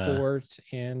Comfort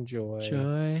and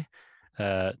joy.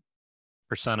 Joy.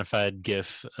 Personified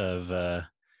gif of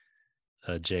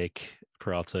Jake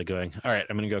Peralta going, all right,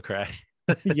 I'm gonna go cry.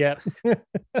 Yeah.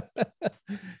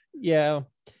 Yeah.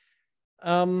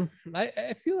 I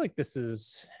feel like this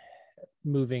is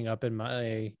moving up in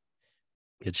my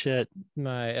good shit.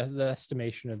 The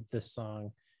estimation of this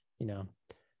song, you know.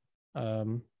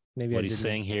 Maybe what he's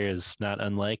saying here is not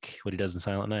unlike what he does in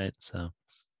Silent Night. So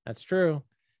that's true.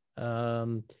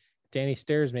 Danny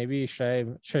Stairs, maybe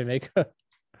should I make a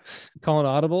call an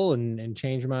audible and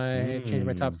change my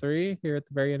top 3 here at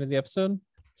the very end of the episode?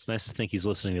 It's nice to think he's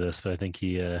listening to this, but I think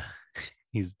he's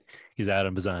out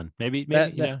on Bazan. Maybe you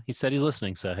know, he said he's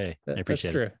listening, so hey, I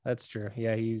appreciate it. That's true.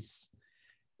 Yeah, he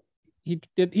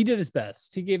did his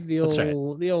best. He gave the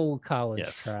old college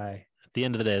try. At the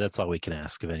end of the day, that's all we can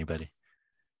ask of anybody.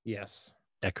 Yes.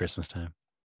 At Christmas time.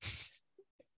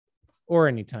 Or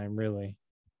anytime, really.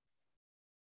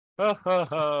 Ho, ho,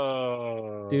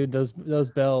 ho. Dude,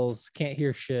 those bells, can't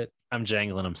hear shit. I'm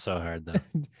jangling them so hard though.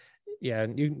 Yeah,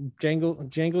 you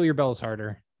jangle your bells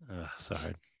harder. So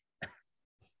hard.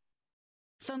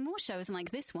 For more shows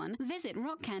like this one, visit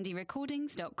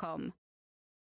rockcandyrecordings.com.